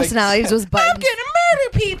 one of his personalities was Buttons. I'm gonna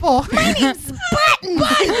murder people. My name's Buttons.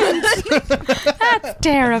 That's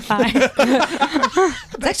terrifying.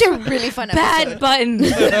 It's actually a really fun Bad episode. Buttons.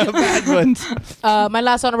 Bad Buttons. My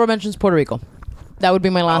last honorable mention is Puerto Rico. That would be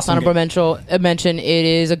my last honorable mention. It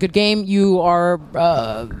is a good game. You are.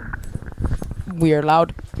 We are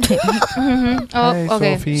loud. Oh, Hi,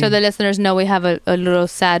 okay. Sophie. So the listeners know we have a little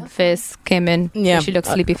sad face came in. Yeah. She looks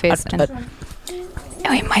sleepy face. And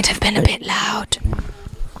we might have been a bit loud.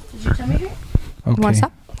 Okay. Want to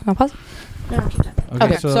stop? Want to pause?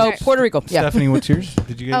 Okay, so Puerto Rico. Yeah. Stephanie, what's yours?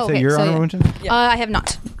 Did you guys say your honorable mention? I have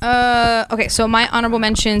not. Okay, so my honorable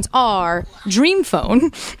mentions are Dream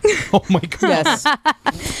Phone. Oh my god. Yes.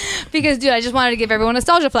 Because, dude, I just wanted to give everyone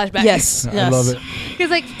nostalgia flashbacks. Yes. I love it. Because,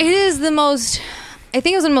 like, it is the most... I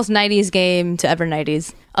think it was the most 90s game to ever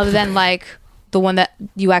 90s. Other than, like, the one that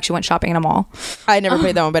you actually went shopping in a mall. I never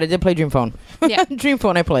played that one, but I did play Dream Phone. Yeah. Dream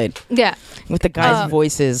Phone I played. Yeah. With the guys'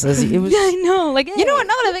 voices. It was... I know. Like, You know what?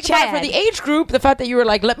 Now that I think about it, for the age group, the fact that you were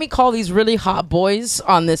like, let me call these really hot boys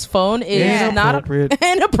on this phone is not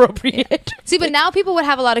inappropriate. See, but now people would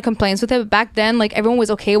have a lot of complaints with it. But back then, like, everyone was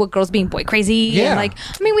okay with girls being boy crazy. Yeah. And, like,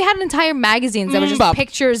 I mean, we had entire magazines that were just Bop.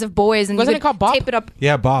 pictures of boys. And Wasn't you it called would Bop? tape it up.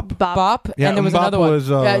 Yeah, Bop. Bop. Yeah, And there was Bop another one. was,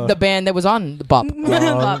 the band that was on the Bop.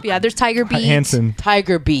 Bop. Yeah, there's Tiger Beat. Hanson.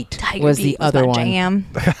 Tiger Beat Tiger was Beat the other my one. Jam.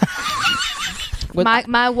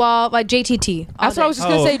 my wall, my JTT. That's what I was just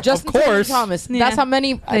going to say. Justin Taylor course. Thomas. Yeah. That's how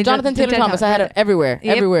many. Jonathan Taylor Taylor Thomas. I had it everywhere.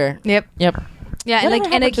 Yep. Everywhere. Yep. Yep. Yeah, Whatever and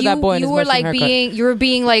happened like to that boy and you his were mushroom like haircut? you were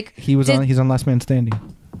being like He's on Last Man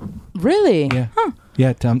Standing. Really? Yeah.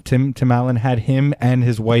 Yeah, Tim Allen had him and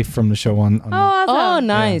his wife from the show on oh, awesome. Oh,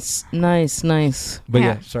 nice. Nice. but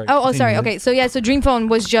yeah, sorry. Oh, sorry. Continue. Okay, so Dream Phone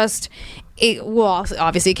was just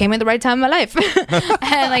obviously it came in the right time in my life.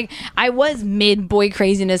 And like I was mid boy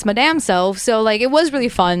craziness my damn self, so like it was really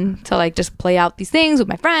fun to like just play out these things with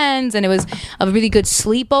my friends, and it was a really good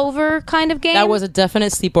sleepover kind of game. That was a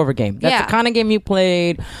definite sleepover game. That's the kind of game you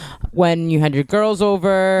played when you had your girls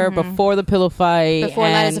over, before the pillow fight. before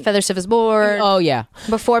Light as a Feather, Stiff as Board. Oh, yeah.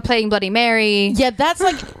 Before playing Bloody Mary. Yeah, that's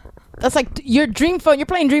like your Dream Phone. You're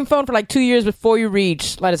playing Dream Phone for like 2 years before you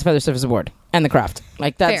reach Light as a Feather, Stiff as a Board and the Craft.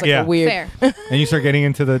 Like that's Fair. like a weird. Fair. And you start getting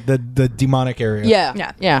into the demonic area.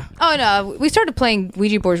 Yeah. Oh no, we started playing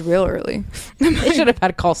Ouija boards real early. They should have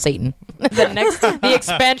had Call Satan. The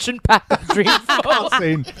expansion pack of Dream Phone.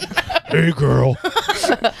 Saying, hey girl.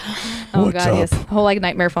 Oh What's god, up? yes. Whole like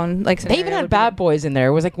nightmare phone like They even had bad boys in there.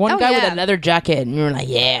 It was like one Oh, guy yeah. with a leather jacket, and you were like,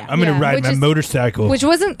 "Yeah, I'm gonna ride which my is- motorcycle. which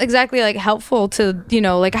wasn't exactly like helpful to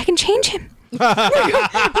like I can change him.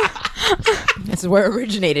 this is where it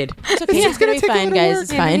originated." It's okay. It's gonna be fine, guys.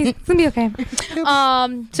 It's fine. It's gonna be okay.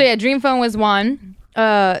 So yeah, Dream Phone was one.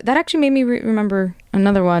 That actually made me remember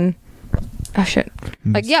another one. Oh shit!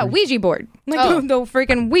 Like Ouija board. Like the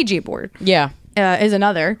freaking Ouija board Yeah. is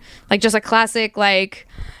another. Like just a classic like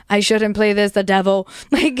I shouldn't play this. The devil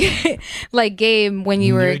like game when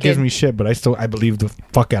you were a It gives kid. me shit, but I believe the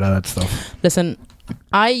fuck out of that stuff. Listen,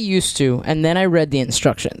 I used to, and then I read the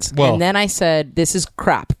instructions, Well- and then I said, "This is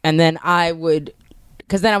crap," and then I would,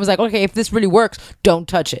 because then I was like, "Okay, if this really works, don't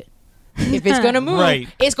touch it. If it's gonna move, Right.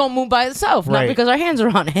 it's gonna move by itself, not Right. because our hands are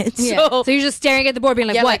on it." Yeah. So, So you're just staring at the board, being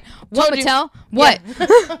like, Yeah, "What? like, What, told you- Mattel? What?"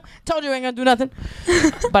 Yeah. Told you I ain't gonna do nothing.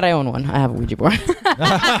 But I own one. I have a Ouija board.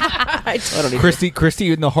 I totally. do.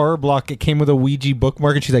 Christy in the horror block, it came with a Ouija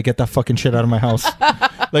bookmark, and she's like, "Get that fucking shit out of my house."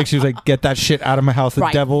 Like she was like, "Get that shit out of my house. The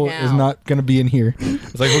Right devil now. is not gonna be in here." I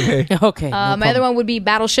was like, "Okay." Okay. My other one would be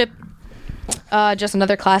Battleship. Just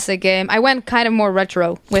another classic game. I went kind of more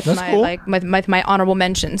retro with That's my cool. like with my honorable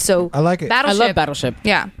mention. So I like it. I Battleship. love Battleship.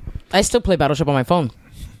 Yeah. I still play Battleship on my phone.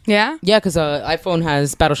 Yeah. Yeah, because iPhone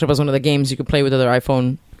has Battleship as one of the games you can play with other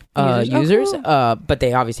iPhone users. Oh, cool. But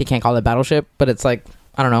they obviously can't call it Battleship. But it's like,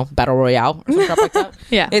 I don't know, Battle Royale or some crap like that.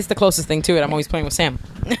 Yeah. It's the closest thing to it. I'm always playing with Sam.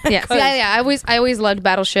 Yeah. See, I always loved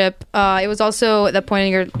Battleship. It was also the point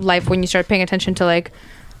in your life when you start paying attention to like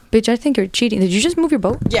bitch, I think you're cheating. Did you just move your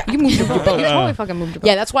boat? Yeah. You moved your boat. You totally fucking moved your boat.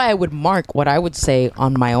 Yeah, that's why I would mark what I would say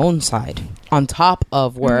on my own side, on top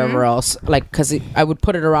of wherever else, like, because I would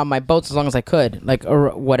put it around my boats as long as I could, like, or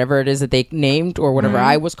whatever it is that they named or whatever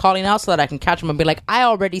I was calling out, so that I can catch them and be like, I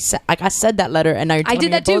already said, like, I said that letter, and now you're telling me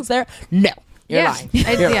did that your too. boat's there. No, you're lying.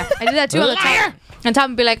 I did that too on the top. On top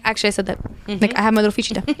and be like, actually, I said that. Like, I have my little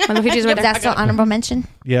fichita. My little fichita's right there. That's the honorable mention.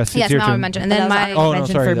 Yes, Yes, it's your now I turn. mention. And then my Oh, no,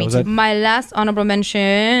 mention sorry. for That me was too. it. my last honorable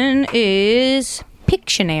mention is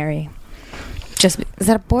Pictionary. Just Is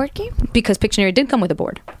that a board game? because Pictionary did come with a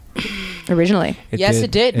board originally. Yes,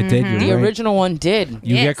 it did. It did. The You're right. original one did.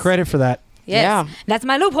 You Yes. get credit for that. Yes. Yeah. That's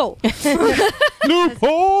my loophole.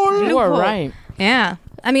 Loophole. You are right. Yeah.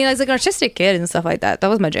 I mean, I was like an artistic kid and stuff like that. That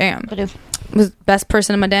was my jam. But if Was the best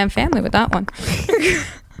person in my damn family with that one.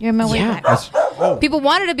 you're my way back. People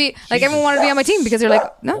wanted to be like everyone wanted to be on my team because they're like,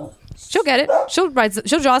 no, she'll get it. She'll write.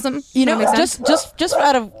 She'll draw some. You know, That makes sense. just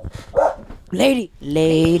out of lady.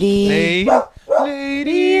 Lady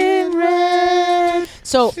in red.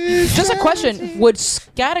 So, just a question: would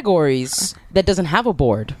categories that doesn't have a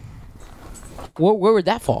board, where would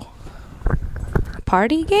that fall?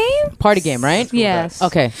 Party game. Party game, right? Yes.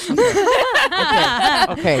 Okay.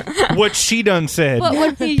 Okay. What she done said. But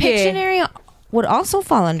would Pictionary would also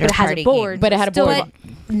fall under It has a party board, game. But it had a Still, board.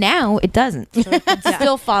 But now it doesn't. So it could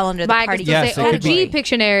still fall under the But I party could game. Yes, say it could OG be.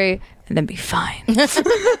 Pictionary and then be fine.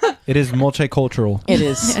 It is multicultural. It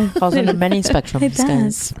is falls under many spectrums.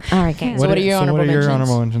 Guys. All right, guys. What are your honorable mentions?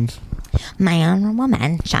 honorable mentions? My honorable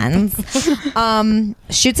mentions.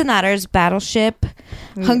 Shoots and Ladders, Battleship,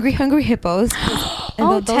 Hungry Hippos.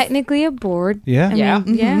 Oh, technically a board. Yeah. Yeah.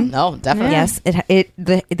 Yeah. No, definitely. Yes,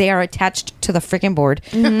 they are attached to the freaking board.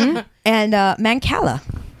 And Mancala.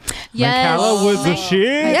 Mancala was the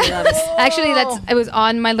shit. Actually, it was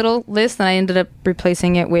on my little list, and I ended up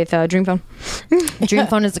replacing it with Dream Phone. Dream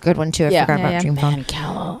Phone is a good one too. I Yeah. forgot Yeah, about yeah. Dream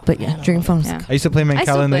Phone. But yeah, Dream Phone is Yeah. good. I used to play I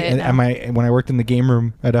still Mancala play it now. when I worked in the game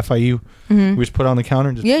room at FIU. We just put it on the counter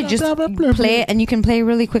and just Yeah, just play it, and you can play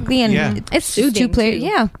really quickly, and Yeah. It's soothing, 2 player. too.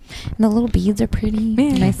 Yeah, and the little beads are pretty.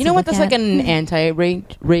 Nice You know to what? look That's like at. an anti-rage.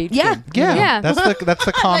 Yeah. game. yeah. Yeah. That's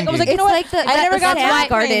the calm I was like, game. you know It's what? like the I never got to Zen play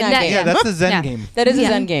garden. that game. Yeah, that's the Zen Yeah. game. That is a Yeah.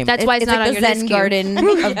 Zen game. That's why it's not like on the your Zen list. Q. garden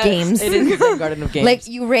of games. It is the Zen garden of games. Like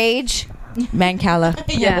you rage, Mancala.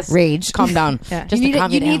 Yes. Rage. calm down. Yeah. Just you to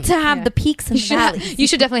calm you need down. to have Yeah. the peaks and You should, valleys. you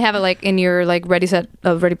should definitely have it like in your like Ready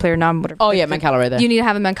Player Now. Whatever. Oh yeah, Mancala right there. You need to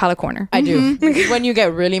have a Mancala corner. I do. When you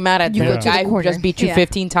get really mad at You the go to the guy who corner. just beat you Yeah.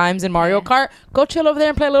 15 times in Mario Kart, go chill over there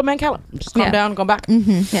and play a little Mancala. Just calm Yeah. down, come back.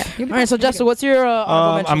 Yeah. All right, so Jessica, what's your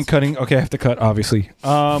honorable mentions? I'm cutting. Okay, I have to cut, obviously.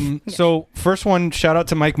 So first one, shout out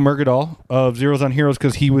to Mike Murgadal of Zeros on Heroes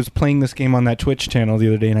because he was playing this game on that Twitch channel the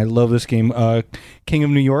other day, and I love this game. King of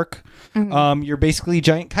New York. You're basically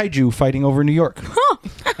giant kaiju fighting over New York,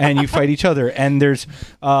 and you fight each other. And there's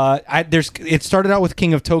it started out with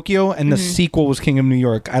King of Tokyo, and the sequel was King of New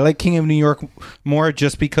York. I like King of New York more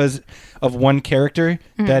just because of one character,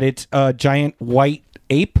 that it's a giant white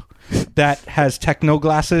ape that has techno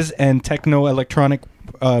glasses and techno electronic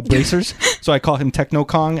bracers. So I call him Techno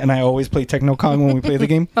Kong, and I always play Techno Kong when we play the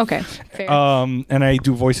game. Okay. Fair. And I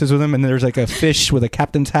do voices with him. And there's like a fish with a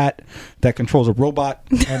captain's hat that controls a robot,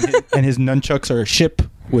 and his nunchucks are a ship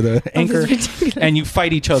with an anchor. And you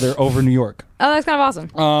fight each other over New York. Oh, that's kind of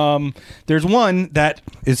awesome. There's one that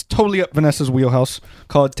is totally up Vanessa's wheelhouse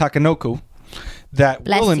called Takanoku. That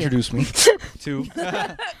Bless will you. introduce me to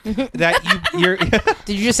that you're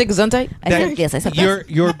Did you just say Gesundheit? I said yes. I said yes.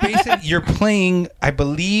 you're playing, I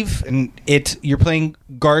believe, and you're playing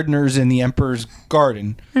gardeners in the Emperor's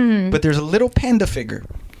Garden, but there's a little panda figure.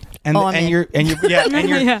 And Oh, I'm in.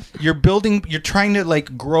 you're building, you're trying to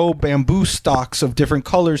like grow bamboo stalks of different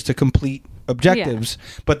colors to complete objectives,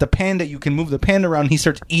 but the panda, you can move the panda around, he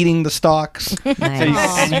starts eating the stalks. So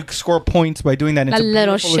and you score points by doing that. It's A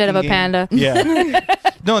little beautiful shit of a looking game. panda. Yeah.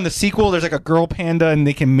 No, in the sequel, there's like a girl panda, and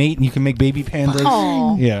they can mate, and you can make baby pandas.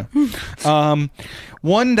 Aw. Yeah.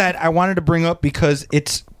 One that I wanted to bring up because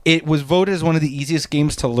it was voted as one of the easiest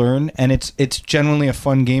games to learn, and it's genuinely a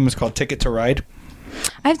fun game. It's called Ticket to Ride,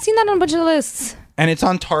 I've seen that on a bunch of lists. and it's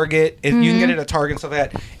on Target. You can get it at Target and stuff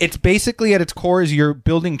like that. It's basically at its core is you're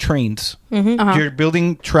building trains. You're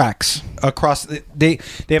building tracks across. They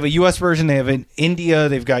have a U.S. version. They have an India.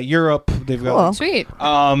 They've got Europe. They've got Cool. Sweet.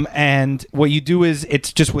 and what you do is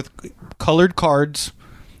it's just with colored cards,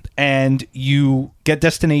 and you get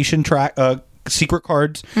destination secret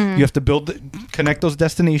cards. You have to connect those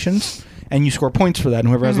destinations, and you score points for that. And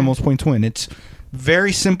whoever has the most points win. It's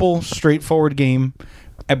very simple, straightforward game,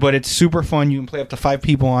 but it's super fun. You can play up to 5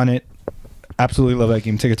 people on it. Absolutely love that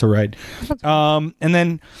game. Ticket to Ride. And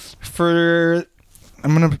then for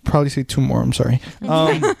I'm gonna probably say 2 more. I'm sorry,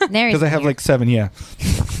 because I have like 7. Yeah,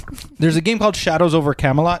 there's a game called Shadows over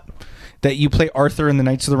Camelot that you play Arthur and the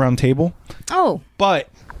Knights of the Round Table. Oh, But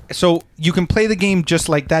so you can play the game just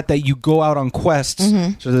like that. That you go out on quests.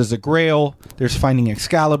 So there's a Grail, there's finding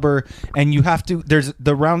Excalibur, and you have to. There's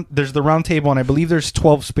the round table, and I believe there's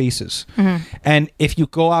 12 spaces. And if you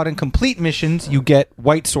go out and complete missions, you get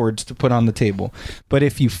white swords to put on the table. But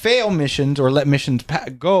if you fail missions or let missions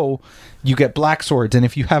go, you get black swords. And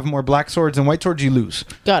if you have more black swords than white swords, you lose.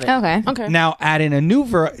 Got it. okay. Now, adding a new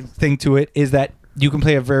thing to it is that you can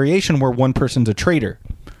play a variation where one person's a traitor.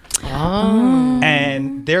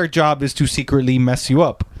 And their job is to secretly mess you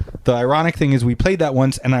up. The ironic thing is we played that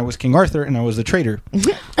once and I was King Arthur and I was the traitor.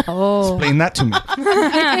 Explain that to me.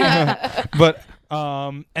 But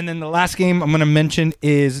and then the last game I'm going to mention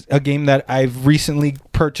is a game that I've recently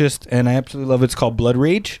purchased and I absolutely love. It's called Blood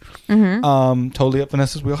Rage. Totally up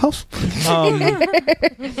Vanessa's wheelhouse.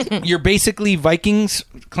 You're basically Vikings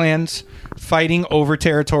clans fighting over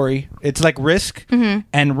territory. It's like Risk,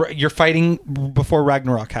 and you're fighting before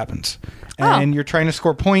Ragnarok happens. And you're trying to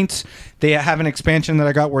score points. They have an expansion that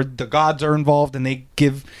I got where the gods are involved, and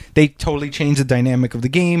they totally change the dynamic of the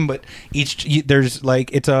game. But there's like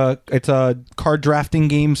it's a card drafting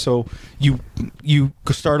game, so you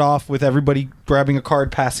start off with everybody grabbing a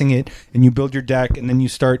card, passing it, and you build your deck, and then you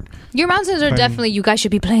start. Your mountains are definitely. You guys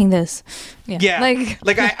should be playing this. Yeah.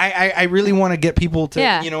 Like I really want to get people to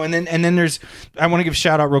and then there's I want to give a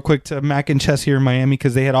shout out real quick to Mac and Chess here in Miami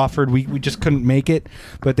because they had offered we just couldn't make it,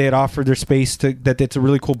 but they had offered their space that it's a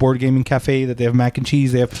really cool board gaming cafe that they have mac and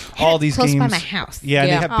cheese, they have all these close games by my house. Yeah.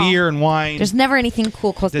 They have beer and wine. There's never anything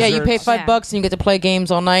cool close. Yeah, you pay $5 and you get to play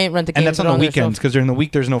games all night, rent the games, and that's on the weekends because during the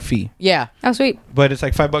week there's no fee. Yeah. Oh, sweet. But it's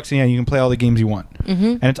like $5 and you can play all the games you want.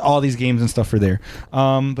 And it's all these games and stuff are there.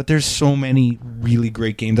 But there's so many really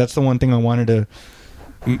great games. That's the one thing I wanted to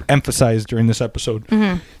emphasize during this episode.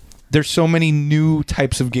 There's so many new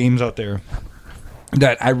types of games out there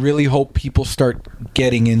that I really hope people start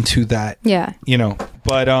getting into that. Yeah.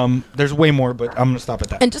 But there's way more, but I'm going to stop at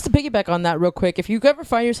that. And just to piggyback on that real quick, if you ever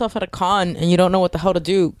find yourself at a con and you don't know what the hell to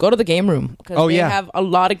do, go to the game room. Because they have a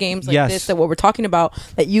lot of games like this that what we're talking about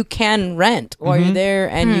that you can rent while you're there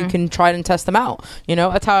and you can try and test them out.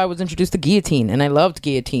 That's how I was introduced to Guillotine, and I loved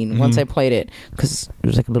Guillotine once I played it because it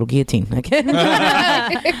was like a little guillotine. But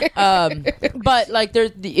like,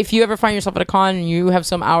 if you ever find yourself at a con and you have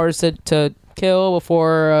some hours to kill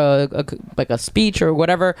before a speech or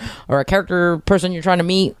whatever, or a character person you're trying to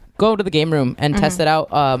meet, go to the game room and test it out.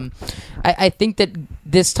 I think that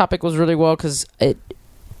this topic was really well because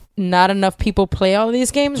not enough people play all of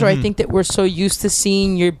these games, or I think that we're so used to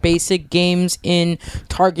seeing your basic games in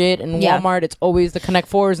Target and Walmart. It's always the Connect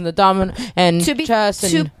Fours and the Domino and chess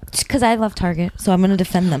and because I love Target, so I'm going to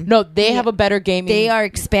defend them. No, they have a better gaming. They are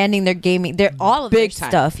expanding their gaming. They're all of big their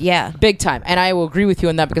time stuff. Yeah, big time. And I will agree with you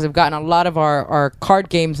on that because I've gotten a lot of our card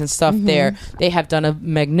games and stuff there. They have done a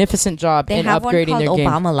magnificent job in upgrading their game.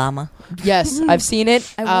 Obama Llama. Yes, I've seen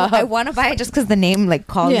it. I want to buy it just because the name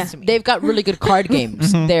calls to me. They've got really good card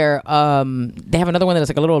games there. They have another one that's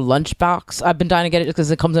like a little lunchbox. I've been dying to get it just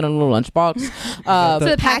because it comes in a little lunchbox. For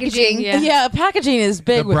the packaging. Yeah, packaging is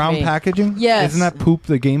big. The brown with me. packaging. Yes. Isn't that Poop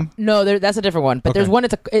the game? No, that's a different one. But there's one.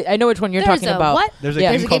 I know which one you're talking about. What? There's a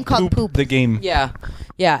game called Poop the game. Yeah.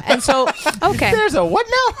 And so okay. There's a what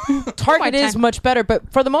now? Target is much better,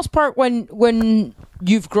 but for the most part, when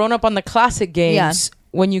you've grown up on the classic games.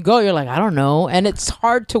 When you go, you're like, I don't know. And it's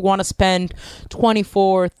hard to want to spend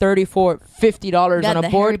 $24, $34, $50 on a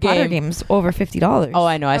board Harry Potter game. game's over $50. Oh,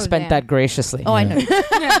 I know. I spent that graciously. Oh, I know.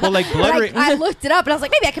 Well, like Blood Rage. I looked it up and I was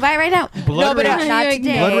like, maybe I could buy it right now. Blood Rage. Not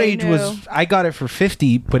today. Blood Rage was. I got it for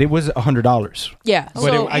 $50, but it was $100. Yeah.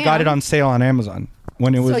 But I got it on sale on Amazon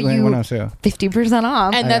when it was when I was sale. 50%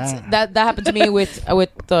 off. And that happened to me with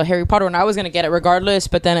the Harry Potter one. I was going to get it regardless,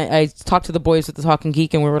 but then I talked to the boys at the Talking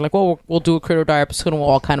Geek and we were like, well, we'll do a Crit or Die episode and we'll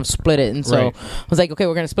all kind of split it. And so I was like, okay,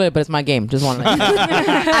 we're going to split it, but it's my game. Just want to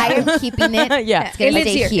I am keeping it. Yeah. It's going to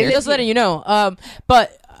stay here. Just letting you know.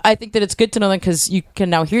 But I think that it's good to know that because you can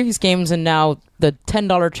now hear these games and now the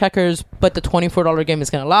 $10 checkers, but the $24 game is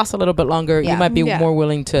going to last a little bit longer. You might be more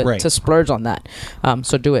willing to splurge on that.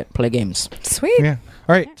 So do it. Play games. Sweet. Yeah.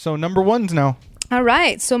 All right. So number ones now. All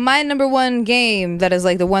right. So my number one game that is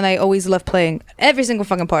like the one I always love playing every single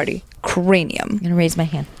fucking party, Cranium. I'm going to raise my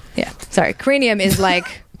hand. Yeah. Sorry. Cranium is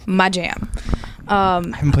like my jam. I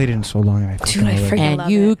haven't played it in so long. I freaking love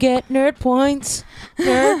and you it. get nerd points.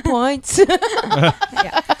 Nerd points.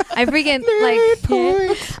 Yeah. I freaking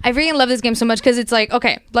I freaking love this game so much because it's like,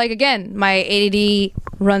 okay, like again, my ADD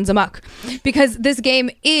runs amok because this game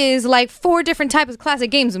is like 4 different types of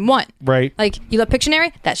classic games in one. Right. Like, you love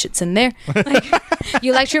Pictionary? That shit's in there. Like,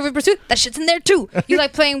 you like Trivial Pursuit? That shit's in there too. You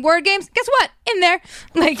like playing word games? Guess what? In there.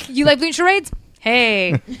 Like, you like doing charades?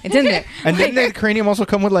 Hey, it's in there. And didn't the Cranium also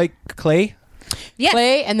come with like clay? Yes.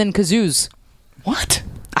 Play and then kazoos. What?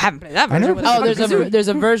 I haven't played that version. never What played the fuck is it? There's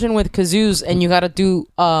a version with kazoos, and you got to do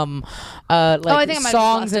like I think I might have songs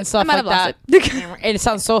lost and it. stuff I might like have that. lost And it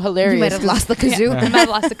sounds so hilarious. You might have lost the kazoo. I might have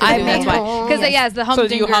lost the kazoo. I may That's why. have. Because yeah, it's the So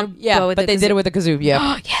do you humdinger. but they did it with a kazoo. Yeah.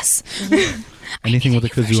 Oh yes. Anything with a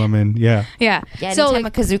kazoo, I'm in. Yeah. Yeah. Yeah, So anytime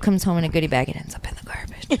like, a kazoo comes home in a goodie bag, it ends up in the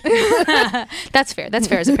garbage. that's fair. That's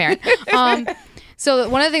fair as a parent. So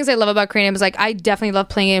one of the things I love about Cranium is like I definitely love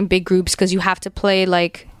playing in big groups because you have to play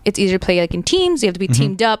like it's easier to play like in teams. You have to be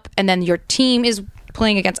teamed up, and then your team is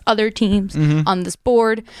playing against other teams on this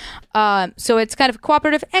board. So it's kind of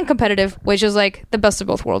cooperative and competitive, which is like the best of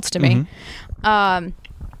both worlds to me.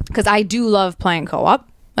 Because I do love playing co-op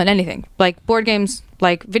on anything, like board games,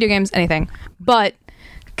 like video games, anything. But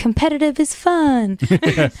competitive is fun.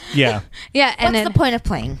 Yeah. Yeah, and What's then the point of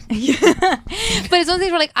playing? but it's one thing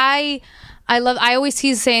where like I always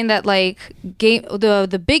see saying that like game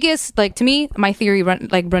the biggest, like to me my theory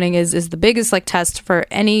running is the biggest like test for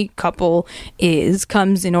any couple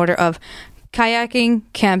comes in order of kayaking,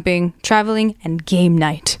 camping, traveling, and game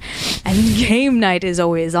night. And game night is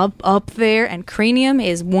always up there, and Cranium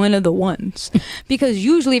is one of the ones because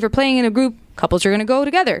usually if you're playing in a group, couples are going to go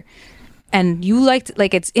together. And you like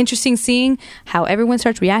it's interesting seeing how everyone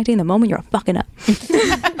starts reacting the moment you're fucking up.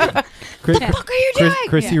 Chris, What the fuck are you doing?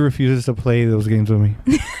 Christy refuses to play those games with me.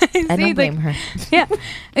 I don't blame her. Yeah,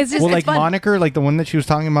 it's just Well, it's like fun. Moniker, like the one that she was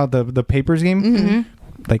talking about, the papers game.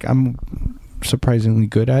 Like I'm surprisingly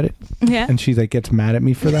good at it, Yeah, and she like gets mad at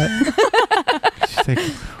me for that. She's like,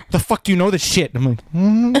 "The fuck do you know this shit?" I'm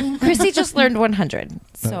like, Chrissy just learned 100.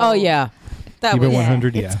 So Oh yeah. That "Keep it was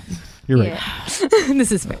 100." Yeah, you're right.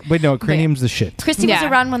 this is fair. Wait, no, Cranium's the shit. Christy Yeah.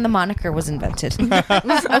 was around when the moniker was invented.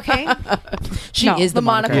 Okay, She No, is the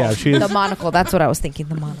monocle. Yeah, she is. The monocle. That's what I was thinking.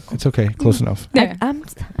 The monocle. It's okay, close enough. Yeah. I'm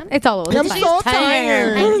It's all over. It's fine.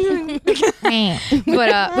 tired. But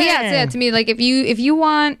yeah, so yeah, to me, like if you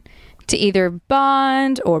want to either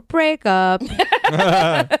bond or break up,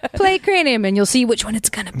 play Cranium and you'll see which one it's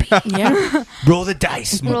gonna be. Yeah. Roll the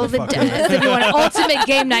dice. Roll the motherfucker. dice. If you want an ultimate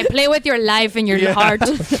game night, play with your life and your heart.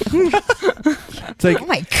 It's like, Oh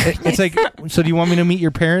my goodness. it's like. So do you want me to meet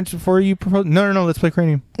your parents before you propose? No. Let's play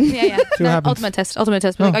Cranium. Yeah. See what happens. Ultimate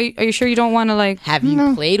test. But like, are you sure you don't want to like Have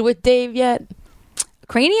you played with Dave yet?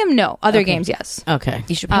 Cranium? No. Other Okay. games, yes. Okay.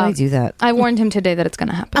 You should probably do that. I warned him today that it's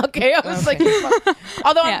gonna happen. Okay, I was like,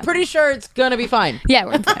 although Yeah. I'm pretty sure it's gonna be fine. Yeah,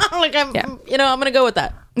 we're Like I'm, Yeah. I'm gonna go with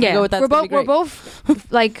that. I'm gonna yeah. go with that. We're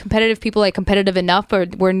both like competitive people, like competitive enough, or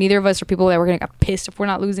where neither of us are people that we're gonna get pissed if we're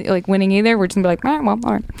not losing, like winning either. We're just gonna be like, well,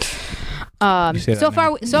 all right. You say that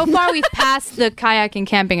So now. far we've passed the kayaking,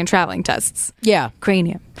 camping, and traveling tests. Yeah.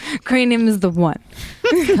 Cranium is the one.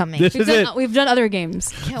 Coming. This is it. We've done other games.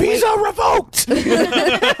 These are revoked. We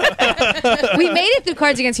made it through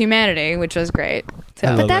Cards Against Humanity, which was great. So.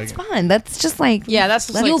 I But love that's that. fun. That's just like Yeah, that's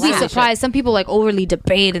just like You'll be silly surprised. Some people like overly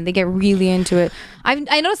debate and they get really into it. I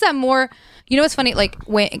noticed that more. You know what's funny? Like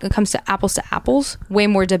when it comes to apples, way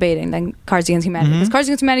more debating than Cards Against Humanity. Because Cards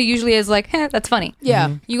Against Humanity usually is like, that's funny. shit.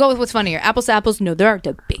 Yeah. You go with what's funnier. Apples to apples. No, there are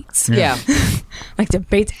debates. Yeah. Like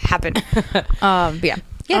debates happen. But yeah.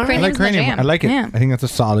 Yeah, All right. I like Cranium's the Cranium. jam. I like it. Yeah. I think that's a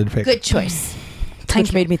solid pick. good choice.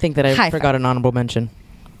 Which made me think that I High forgot an honorable mention.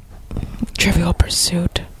 Trivial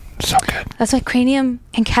Pursuit. So good. That's why Cranium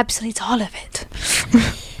encapsulates all of it.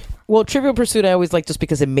 Well, Trivial Pursuit I always liked just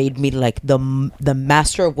because it made me like the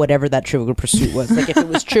master of whatever that Trivial Pursuit was. Like if it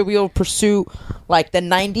was Trivial Pursuit like the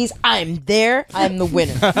 90s, I'm there. I'm the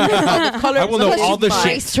winner. I will know all the shit.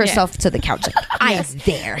 Braced herself to the couch. Like, I'm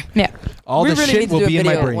there. Yeah. All We the really shit need to will do a be in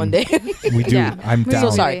my video brain. one day. We do. Yeah. I'm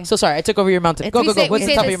So down. So sorry. I took over your mountain. Go. We say- What's we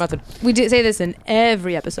the say top of your this- mountain? We do say this in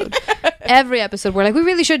every episode. Every episode, we're like, we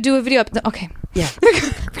really should do a video. Okay. Yeah.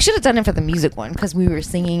 We should have done it for the music one because we were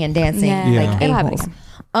singing and dancing Yeah. Yeah. like It'll happen a-holes.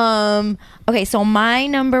 again. Okay, so my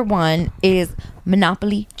number one is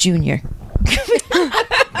Monopoly Junior.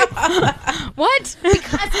 What?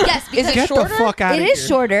 Yes, because Get the fuck out of it here. is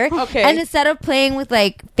shorter. Okay. And instead of playing with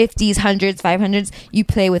like 50s, 100s, 500s, you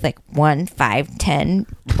play with like 1, 5, 10,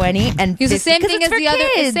 20, and It's the 50, same 'cause thing it's as for the other.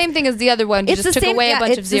 It's kids. the same thing as the other one. You It's just the took same, away a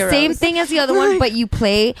bunch of it's zeros. the same thing as the other one, but you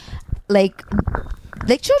play like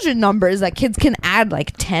children numbers that kids can add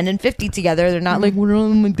like 10 and 50 together. They're not like, we're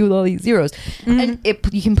only going to do all these zeros. And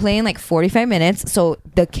you can play in like 45 minutes so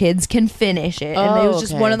the kids can finish it. And it was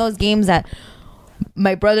just one of those games that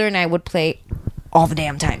my brother and I would play all the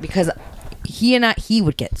damn time because he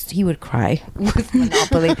would cry with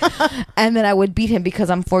Monopoly, and then I would beat him because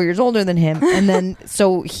I'm 4 years older than him, and then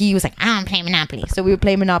so he was like, I don't play Monopoly, so we would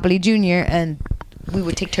play Monopoly Junior, and we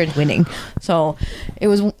would take turns winning. So it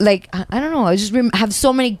was like, I don't know, I just have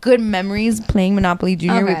so many good memories playing Monopoly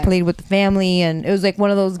Junior. We played with the family, and it was like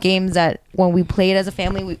one of those games that when we played as a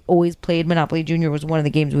family, we always played. Monopoly Junior was one of the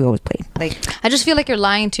games we always played. Like, I just feel like you're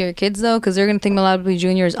lying to your kids though, because they're gonna think Monopoly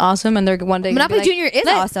Junior is awesome, and they're one day Monopoly gonna be Junior is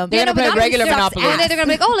awesome. They're gonna play regular Monopoly. and then they're gonna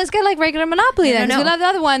be like, oh, let's get like regular Monopoly then. No. We love the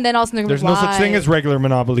other one. Then all of a sudden they're There's gonna no be such thing as regular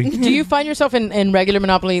Monopoly. Do you find yourself in regular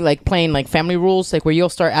Monopoly like playing like family rules, like where you'll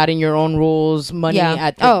start adding your own rules, money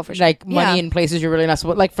at for sure. like money in places you're really not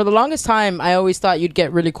supposed. Like for the longest time, I always thought you'd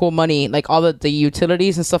get really cool money, like all the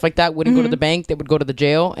utilities and stuff like that wouldn't go to the bank; they would go to the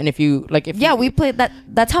jail. And if you we played that.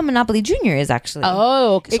 That's how Monopoly Junior is actually.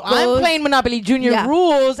 Oh, okay. So I'm playing Monopoly Junior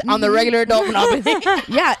rules on the regular adult Monopoly.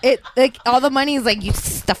 Yeah, it like all the money is like you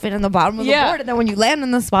stuff it in the bottom of the board, and then when you land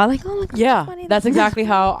in the spot, like, oh, look, yeah, money that's exactly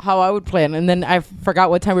how I would play it. And then I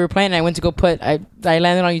forgot what time we were playing. And I went to go put. I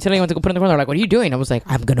landed on utility. I went to go put it in the corner. They're like, "What are you doing?" I was like,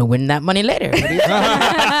 "I'm gonna win that money later."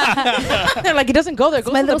 They're like, "It doesn't go there. It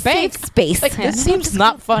goes to the bank space." Like this seems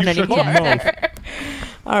not fun anymore.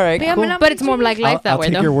 All right, Yeah, cool. But it's more like life that I'll way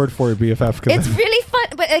take though. your word for it, BFF. 'cause It's really fun,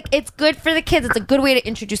 but like, it's good for the kids. It's a good way to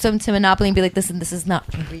introduce them to Monopoly and be like, listen, this is not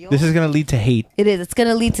real. this is gonna lead to hate. It is. It's going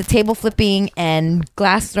to lead to table flipping and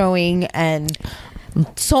glass throwing and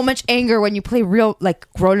so much anger when you play real, like,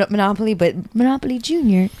 grown-up Monopoly. But Monopoly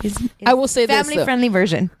Junior is I will say this, though. family-friendly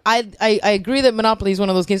version. I agree that Monopoly is one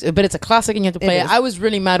of those games, but it's a classic and you have to play it. is. I was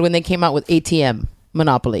really mad when they came out with ATM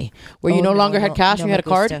Monopoly, where you no longer had cash, you had a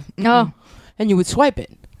card, Oh, and you would swipe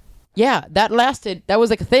it. Yeah, that lasted. That was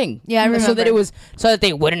like a thing. Yeah, I So remember. that it was so that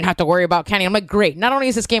they wouldn't have to worry about counting. I'm like, great. Not only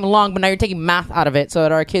is this game long, but now you're taking math out of it, so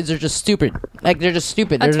that our kids are just stupid. Like they're just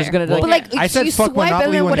stupid. That's they're just fair. gonna But like, I said you fuck swipe Monopoly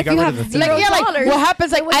and then when what they if got you rid have of the $0? thing. like, yeah, like what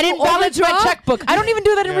happens? Like When I you didn't balance my overdraw? checkbook. I don't even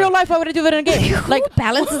do that in real life. Why would I do that in a game? Like, Like, who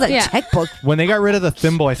balances a Yeah. checkbook? When they got rid of the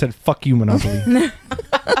thimble, I said, "Fuck you, Monopoly." I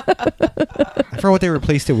forgot what they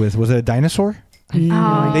replaced it with. Was it a dinosaur?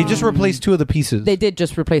 They just replaced two of the pieces. they did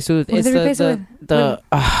just replace it. did It's they replace it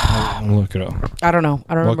I'll look it up. I don't know.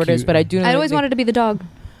 I don't remember what it is, but I do know. I always they- wanted to be the dog.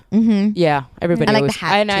 Yeah, everybody. I like always, the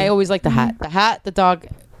hat, and I too. always like the hat. The hat, the dog,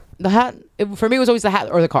 the hat. For me, it was always the hat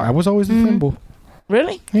or the car. I was always the thimble.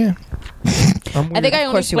 Really? Yeah. I think I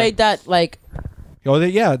only course you played that like.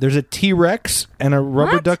 Yeah. There's a T-Rex and a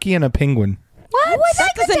rubber ducky and a penguin. What?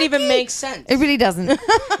 That doesn't even make sense. It really doesn't.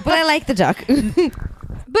 But I like the duck.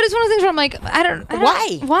 But it's one of those things where I'm like, I don't.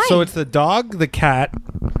 Why? Why? So it's the dog, the cat.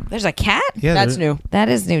 There's a cat? Yeah, That's there- new. That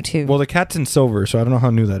is new too. Well, the cat's in silver, so I don't know how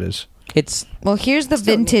new that is. It's Well, here's the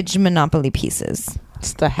vintage Monopoly pieces.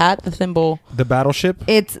 the hat, the thimble. The battleship.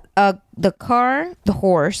 It's the car, the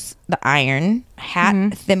horse, the iron,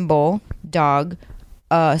 hat, thimble, dog,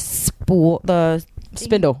 spool, the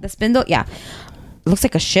Spindle. spindle. Yeah, looks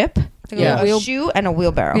like a ship. Yeah. A shoe and a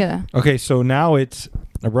wheelbarrow. yeah. Okay, so now it's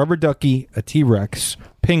a rubber ducky, a T-Rex,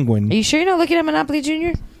 penguin. Are you sure you're not looking at Monopoly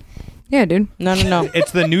Junior? Yeah, dude. No.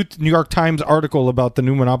 It's the New York Times article about the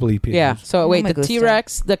new Monopoly pieces. Yeah. So wait, my the gusta.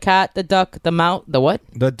 T-Rex, the cat, the duck, the mouse, the what?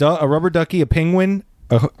 A rubber ducky, a penguin,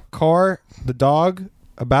 a car, the dog,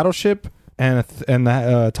 a battleship, and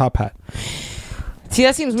the top hat. See,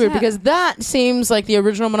 that seems weird because that seems like the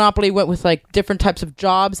original Monopoly went with like different types of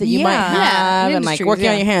jobs that you might Yeah. have and like Industries, working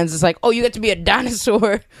on yeah. your hands. It's like, oh, you get to be a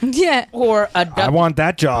dinosaur Yeah. or a duck. I want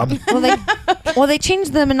that job. Well, they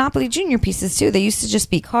changed the Monopoly Junior pieces too. They used to just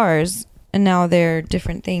be cars, and now they're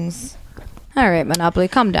different things. All right, Monopoly,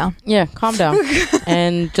 calm down. Yeah, calm down.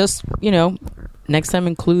 And just, next time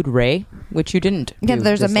include Ray, which you didn't. Yeah, do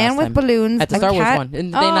there's a this man last with time. balloons. At the a Star Wars cat. one. Did they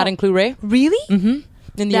not include Ray? Really? In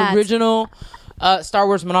the That's- original Star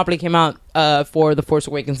Wars Monopoly came out for The Force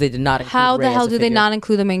Awakens, they did not include How Rey the hell as a do they figure. not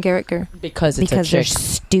include the main character? Because it's Because a they're chick.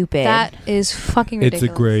 stupid. That is fucking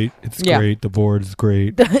ridiculous. It's Yeah. great. The board's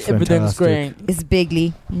great. It's Everything's fantastic. great. is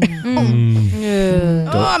bigly.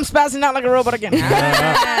 Oh, I'm spazzing out like a robot again.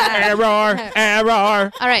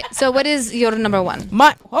 Error. All right, so what is your number one?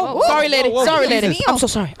 Sorry, lady. whoa, sorry, whoa. lady. Meal. I'm so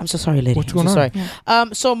sorry. I'm so sorry, lady. What's going I'm so on?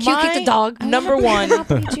 sorry. So my kicked the dog. number one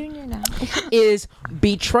Junior now. is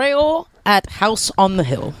Betrayal at House on the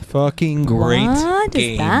Hill. Fucking great What is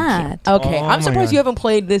game. that? Okay, Oh I'm my surprised God. you haven't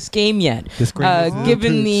played this game yet. This great game.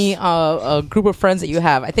 Given the group of friends that you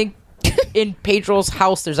have, I think in Pedro's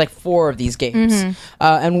house, there's like 4 of these games,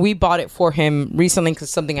 and we bought it for him recently because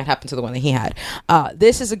something had happened to the one that he had.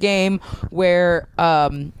 This is a game where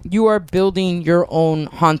you are building your own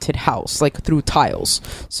haunted house, like through tiles.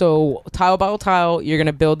 So tile by tile, you're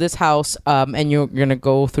gonna build this house, and you're gonna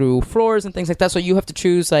go through floors and things like that. So you have to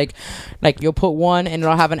choose like you'll put one, and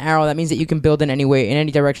it'll have an arrow. That means that you can build in any way, in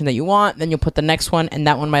any direction that you want. Then you'll put the next one, and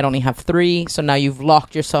that one might only have 3. So now you've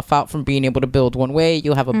locked yourself out from being able to build one way.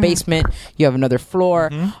 You'll have a basement, you have another floor,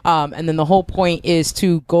 and then the whole point is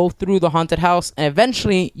to go through the haunted house, and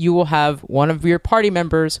eventually you will have one of your party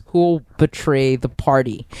members who will betray the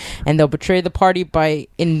party, and they'll betray the party by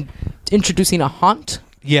introducing a haunt.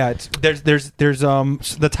 Yeah, there's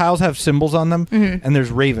the tiles have symbols on them, and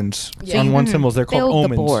there's ravens on one symbols. They're called Build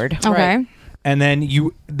omens. the board. Okay. Right. And then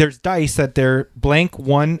there's dice that they're blank,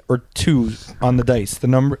 1 or 2 on the dice. The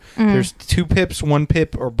number there's 2 pips, 1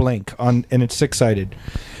 pip, or blank on, and it's 6-sided.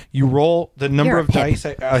 You roll the number You're a of pip. dice.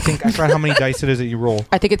 I think I forgot how many dice it is that you roll.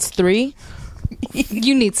 I think it's 3.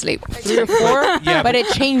 You need sleep. 3 or 4, Yeah, but it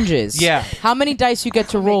changes. Yeah. How many dice you get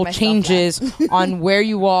to roll myself changes on where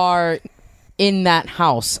you are in that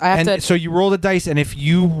house. I have And to. so you roll the dice, and if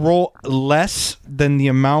you roll less than the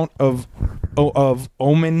amount of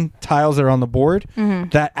omen tiles that are on the board,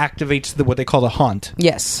 that activates what they call the haunt.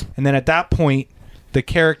 Yes. And then at that point, the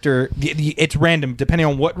character, it's random depending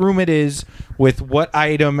on what room it is, with what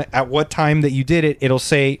item, at what time that you did it. It'll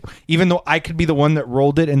say, even though I could be the one that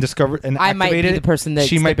rolled it and discovered and I might be activated the person that's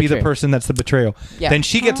she the might be the betrayer. person that's the betrayal. Yeah. Then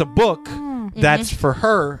she gets a book that's for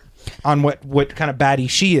her on what kind of baddie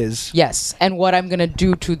she is. Yes, and what I'm gonna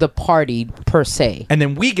do to the party per se. And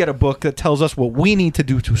then we get a book that tells us what we need to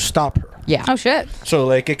do to stop her. Yeah. Oh shit.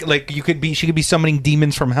 So she could be summoning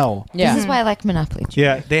demons from hell. Yeah. This is why I like Monopoly.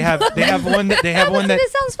 Yeah, they have one that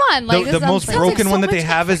This sounds fun. Like the this most sounds broken like one so that they much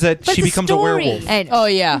have is that she becomes a werewolf. Oh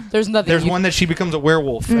yeah. There's nothing. There's one that she becomes a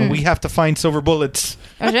werewolf, and we have to find silver bullets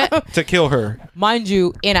Oh, shit. to kill her. Mind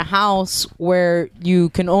you, in a house where you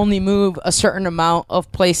can only move a certain amount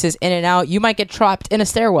of places in and out, you might get trapped in a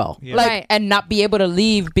stairwell, Right. and not be able to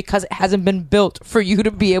leave because it hasn't been built for you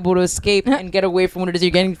to be able to escape and get away from what it is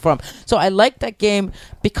you're getting from. So I like that game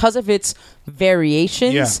because of its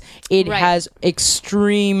variations. Yeah. It Right. has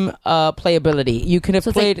extreme playability. You can have So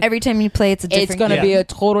it's played. like every time you play, it's a different. It's going to Yeah. be a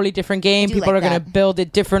totally different game. do People like are going to that. build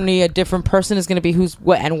it differently. A different person is going to be who's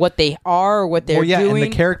what and what they are, or what they're Well, yeah, doing.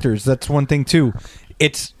 and the characters. That's one thing too.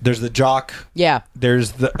 There's the jock. yeah.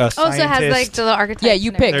 There's the Also scientist. has like the archetypes. Yeah, you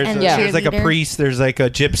and pick. everything. There's, And there's like a cheerleader. priest. There's like a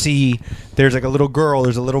gypsy. There's like a little girl.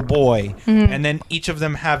 There's a little boy. And then each of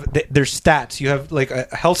them have their stats. You have like a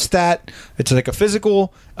health stat. It's like a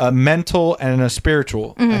physical, a mental, and a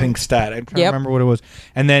spiritual. I think stat. I'm trying to Yep. remember what it was.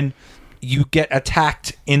 And then you get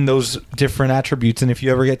attacked in those different attributes. And if you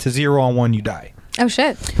ever get to 0 on one, you die. Oh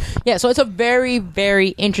shit. Yeah, so it's a very, very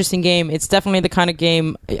interesting game. It's definitely the kind of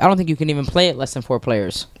game. I don't think you can even play it less than 4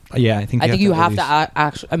 players. Yeah, I think. I think you have to at least-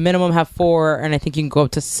 actually a minimum have 4, and I think you can go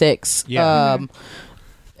up to 6. Yeah.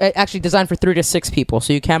 Actually, designed for 3 to 6 people,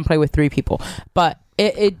 so you can play with 3 people. But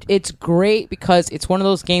it's great because it's one of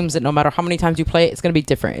those games that no matter how many times you play it, it's going to be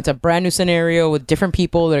different. It's a brand new scenario with different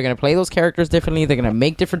people. They're going to play those characters differently. They're going to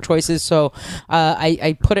make different choices. So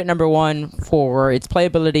I put it number 1 for its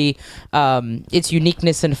playability, its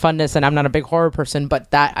uniqueness and funness. And I'm not a big horror person, but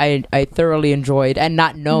that I thoroughly enjoyed, and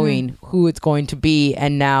not knowing who it's going to be,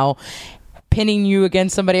 and now pinning you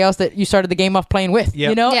against somebody else that you started the game off playing with, Yep.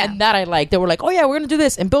 you know? Yeah. And that I like. They were like, oh yeah, we're going to do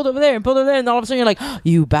this and build over there and build over there. And all of a sudden you're like,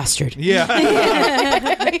 you bastard. Yeah.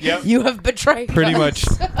 Yep. You have betrayed Pretty us.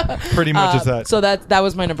 much. Pretty much is that. So that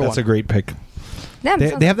was my number That's one. a great pick. Yeah,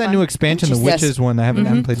 They sounds have that fun. new expansion, the Yes. Witches one. I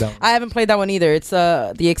haven't played that one. I haven't played that one either. It's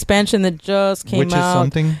the expansion that just came Witches out.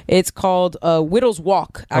 something? It's called Widow's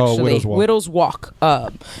Walk. Actually, Widow's Walk.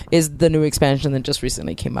 Is the new expansion that just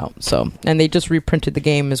recently came out. So, and they just reprinted the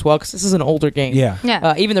game as well because this is an older game. Yeah.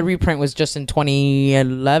 Yeah. Even the reprint was just in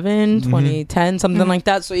 2011, 2010, something like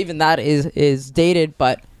that. So even that is dated,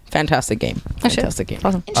 but fantastic game. shit. Fantastic game.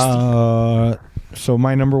 Awesome. So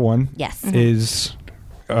my number 1 Yes. is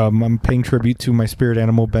I'm paying tribute to my spirit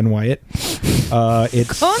animal Ben Wyatt. It's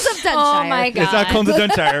Cones of Dunshire. Oh my god. it's not Cones of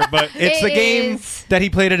Dunshire, but it's It the game is. that he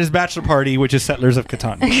played at his bachelor party, which is Settlers of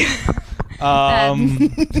Catan.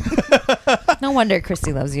 No wonder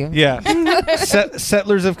Christy loves you. Yeah,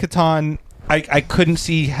 Settlers of Catan. I couldn't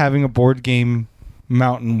see having a board game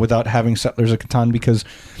mountain without having Settlers of Catan because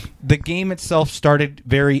the game itself started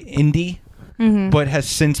very indie. But has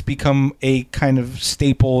since become a kind of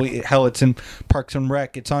staple. Hell, it's in Parks and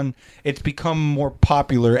Rec. It's become more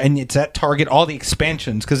popular, and it's at Target. All the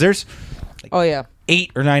expansions, because there's Oh yeah.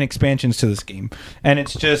 8 or 9 expansions to this game, and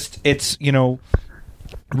it's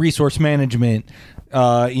resource management,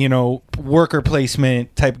 worker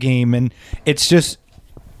placement type game, and it's just.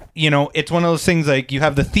 It's one of those things like you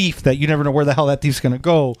have the thief that you never know where the hell that thief's going to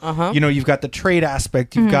go. You've got the trade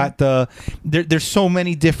aspect. You've got there's so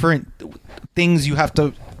many different things you have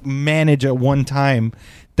to manage at one time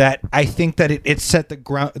that I think that it set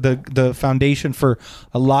the foundation for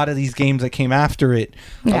a lot of these games that came after it.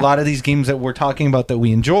 A lot of these games that we're talking about that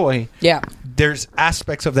we enjoy. Yeah. There's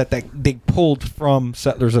aspects of that they pulled from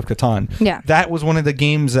Settlers of Catan. Yeah. That was one of the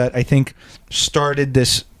games that I think started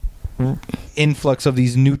this influx of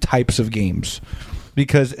these new types of games,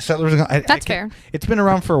 because Settlers that's fair. It's been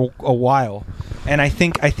around for a while, and I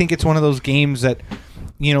think it's one of those games that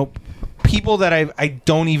people that I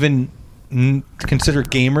don't even consider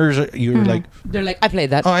gamers. You're like, they're like, I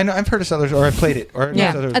played that. Oh, I know, I've heard of Settlers, or I played it, or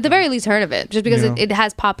at the very least heard of it, just because it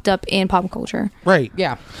has popped up in pop culture. Right.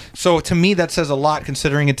 Yeah. So to me, that says a lot,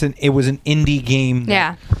 considering it was an indie game.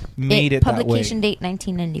 That made it that way. Publication date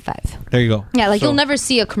 1995. There you go. Yeah, you'll never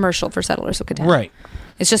see a commercial for Settlers of Catan. Right.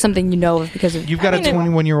 It's just something of because of. You've got a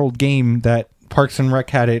 21-year-old game that Parks and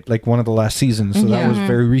Rec had it like one of the last seasons, so that was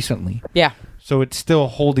very recently. Yeah. So it's still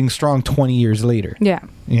holding strong 20 years later. Yeah.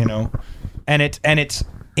 And it's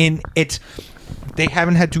they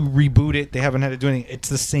haven't had to reboot it. They haven't had to do anything. It's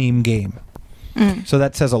the same game. So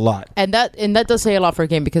that says a lot. And that does say a lot for a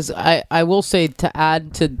game, because I will say, to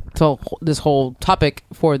add to this whole topic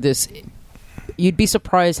for this, you'd be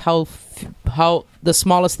surprised how the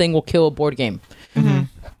smallest thing will kill a board game.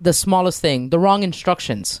 The smallest thing, the wrong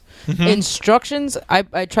instructions. Instructions.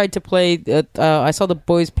 I tried to play. I saw the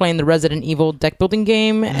boys playing the Resident Evil deck building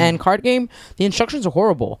game and card game. The instructions are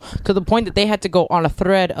horrible, to the point that they had to go on a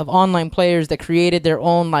thread of online players that created their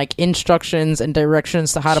own instructions and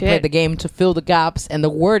directions to how to play the game, to fill the gaps and the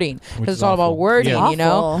wording, because it's all about wording.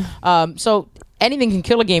 So anything can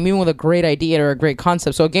kill a game, even with a great idea or a great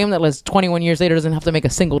concept. So a game that lasts 21 years later doesn't have to make a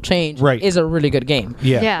single change. Right. Is a really good game.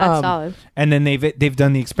 Yeah, that's solid. And then they've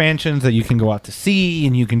done the expansions that you can go out to sea,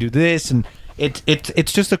 and you can do this, and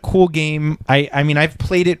it's just a cool game. I mean, I've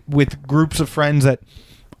played it with groups of friends that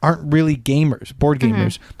aren't really gamers, board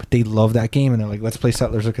gamers, but they love that game, and they're like, let's play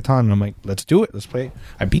Settlers of Catan. And I'm like, let's do it. Let's play it.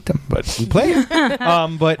 I beat them, but we play it.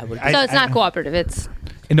 So it's not cooperative. It's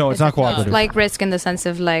not cooperative. Like Risk, in the sense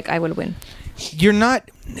of I will win. You're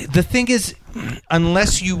not. The thing is,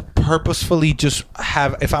 unless you purposefully just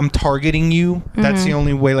if I'm targeting you, that's the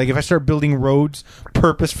only way. Like, if I start building roads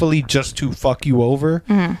purposefully just to fuck you over,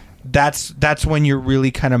 that's when you're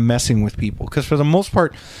really kind of messing with people. Because for the most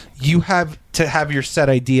part, you have to have your set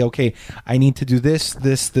idea. Okay, I need to do this,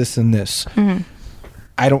 and this.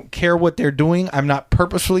 I don't care what they're doing. I'm not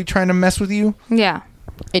purposefully trying to mess with you. Yeah.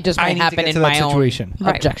 It just might happen in my situation. Own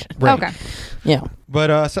objection. Right. Okay. Yeah.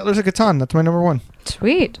 But Settlers of Catan, that's my number one.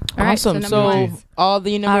 Sweet. All right, awesome. So all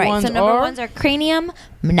the number ones so number ones are Cranium,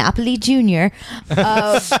 Monopoly Junior.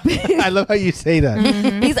 I love how you say that.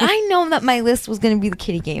 Because I know that my list was going to be the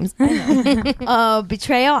kiddie games. I know.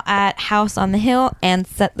 Betrayal at House on the Hill and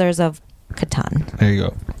Settlers of Catan. There you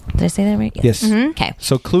go. Did I say that right? Yes. Okay.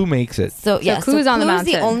 So Clue makes it. So Clue's on the Clue's mountain.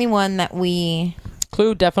 the only one that we...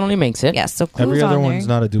 Clue definitely makes it. Yes, so Clue's Every other on there. one's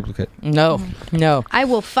not a duplicate. No. I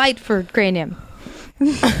will fight for Cranium.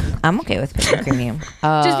 I'm okay with Cranium.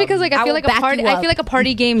 Just because I feel like a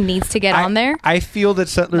party game needs to get on there. I feel that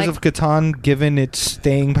Settlers of Catan, given its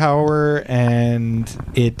staying power and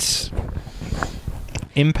its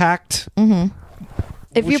impact,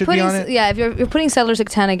 if you're putting Settlers of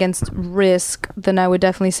Catan against Risk, then I would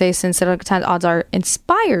definitely say, since Settlers of Catan odds are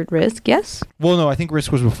inspired Risk, yes? Well, no, I think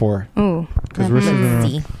Risk was before. Ooh. Because Risk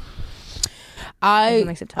is I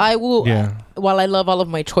will. While I love all of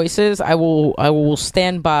my choices, I will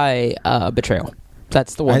stand by Betrayal.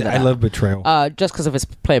 That's the one. I love Betrayal. Just because of its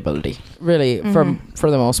playability, really,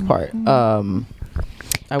 for the most part.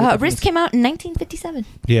 Risk came out in 1957.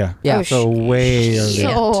 Yeah. Yeah. So way early.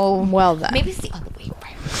 So well done. Maybe it's the other way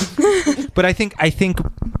around. But I think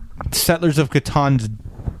Settlers of Catan's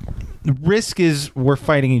Risk is we're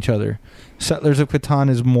fighting each other. Settlers of Catan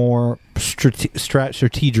is more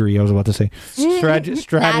strategery. I was about to say strategy.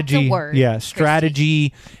 That's a word. Yeah,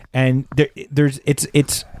 strategy, and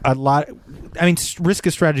it's a lot. I mean, Risk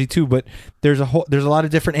is strategy too, but there's a lot of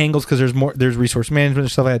different angles because there's resource management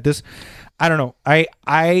and stuff like this. I don't know.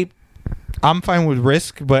 I'm fine with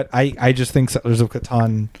Risk, but I just think Settlers of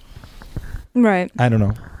Catan. Right. I don't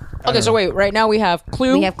know. Okay, so wait. Right now we have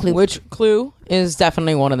Clue. We have Clue. Which Clue is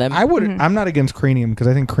definitely one of them. I'm not against Cranium because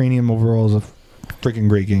I think Cranium overall is a freaking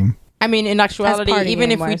great game. I mean, in actuality,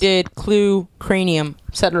 even if we did Clue, Cranium,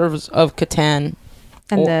 Settlers of Catan,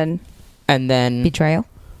 and then Betrayal.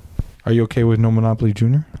 Are you okay with No Monopoly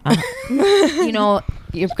Junior? You know,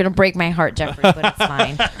 you're gonna break my heart, Jeffrey, but it's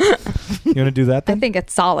fine. You want to do that I then? think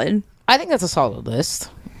it's solid. I think that's a solid list.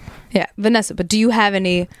 Yeah, Vanessa. But do you have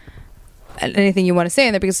anything you want to say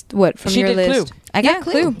in there? Because what from She your did list? Clue. I got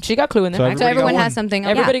Clue. She got Clue in there. So So everyone got has one. something.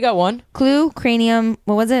 Everybody got one. Clue, Cranium.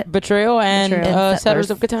 What was it? Betrayal and Betrayal. Settlers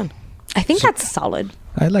of Catan. I think that's solid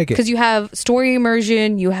I like it. because you have story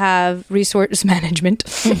immersion, you have resource management,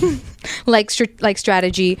 like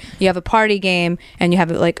strategy. You have a party game, and you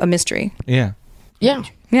have like a mystery. Yeah. Yeah,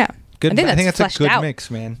 Yeah, Good. I think that's that's a good fleshed out.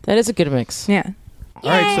 mix, man. that is a good mix. yeah. All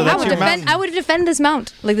right, so I that's would your defend. mountain. I would defend this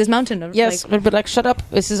mountain. Yes, Like, but like, shut up.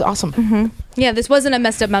 This is awesome. yeah, this wasn't a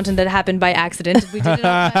messed up mountain that happened by accident. We did it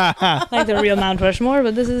on like the real Mount Rushmore,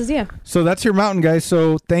 but this is So that's your mountain, guys.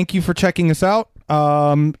 So thank you for checking us out.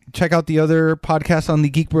 Check out the other podcasts on the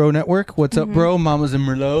Geek Bro Network. What's up, bro? Mamas and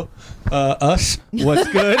Merlot. Us.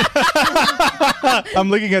 What's good? I'm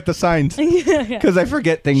looking at the signs because I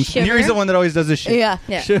forget things. Shiver. Yuri's the one that always does this shit. Yeah.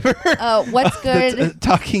 Yeah. Shiver. What's good?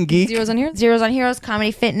 Talking Geek. Zeros on here. Zeros on Heroes,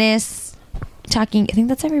 Comedy Fitness, Talking. I think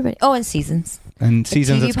that's everybody. Oh, and Seasons. And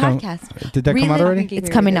seasons TV that's come. podcast. Did that come out Really? already? It's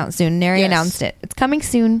coming out soon. Neri Yes. announced it. It's coming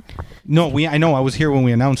soon. No, I know. I was here when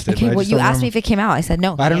we announced it. Okay, but I well, just you don't asked me if remember. it came out. I said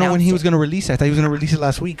no. I don't know when he announced was going to release it. I thought he was going to release it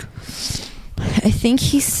last week. I think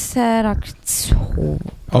he said October.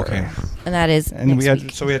 Okay. And that is And next we had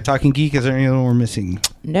week. so we had Talking Geek. Is there anyone we're missing?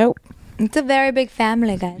 Nope. It's a very big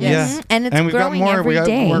family, guys. Yes. Mhm. And it's and we've got growing more. every We got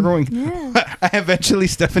day. more growing. Eventually,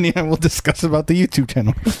 Stephanie and I will discuss about the YouTube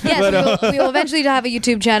channel. Yes, we will eventually have a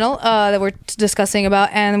YouTube channel that we're discussing about,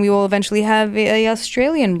 and we will eventually have a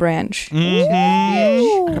Australian branch.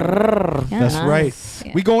 That's right.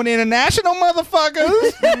 We going international,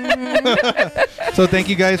 motherfuckers. So thank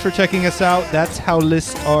you guys for checking us out. That's how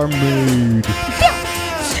lists are made.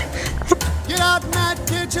 Get out in that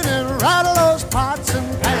kitchen and rattle those pots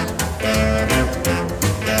and pans.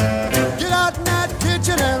 Get out in that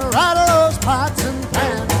kitchen and rattle those pots and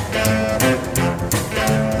pans.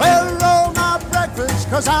 Well, roll my breakfast,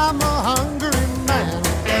 cause I'm a hungry man.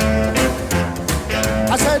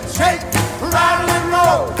 I said shake, rattle and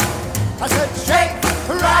roll. I said shake,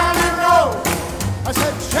 rattle and roll. I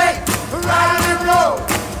said shake, rattle and roll.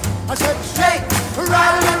 I said shake,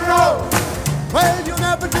 rattle and roll. Well, you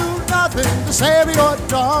never do nothing to save your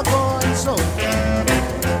doggone soul.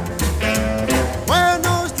 Wearing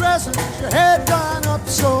those dresses, your head done up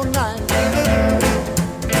so nice.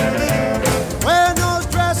 Wearing those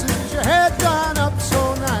dresses, your head done up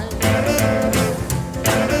so nice.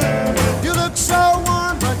 You look so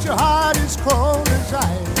warm, but your heart is cold as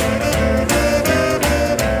ice.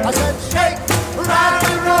 I said shake, rattle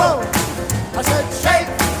and roll. I said shake,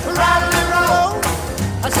 rattle and roll.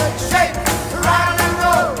 I said shake, rattle and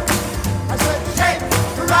roll. I said shake,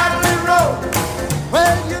 rattle and roll.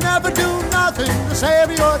 Well, you never do nothing to save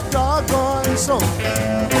your doggone soul.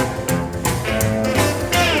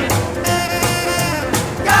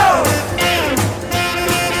 Go!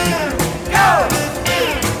 Go!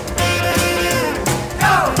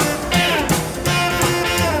 Go!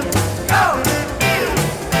 Go!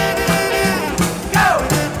 Go!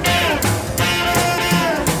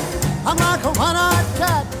 I'm like a one-eyed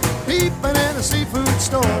cat peeping in a seafood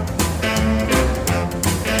store.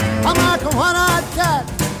 I'm like a one-eyed cat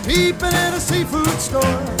peeping in a seafood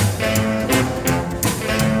store.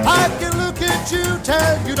 I can look at you,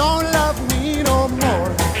 tell you don't love me no more.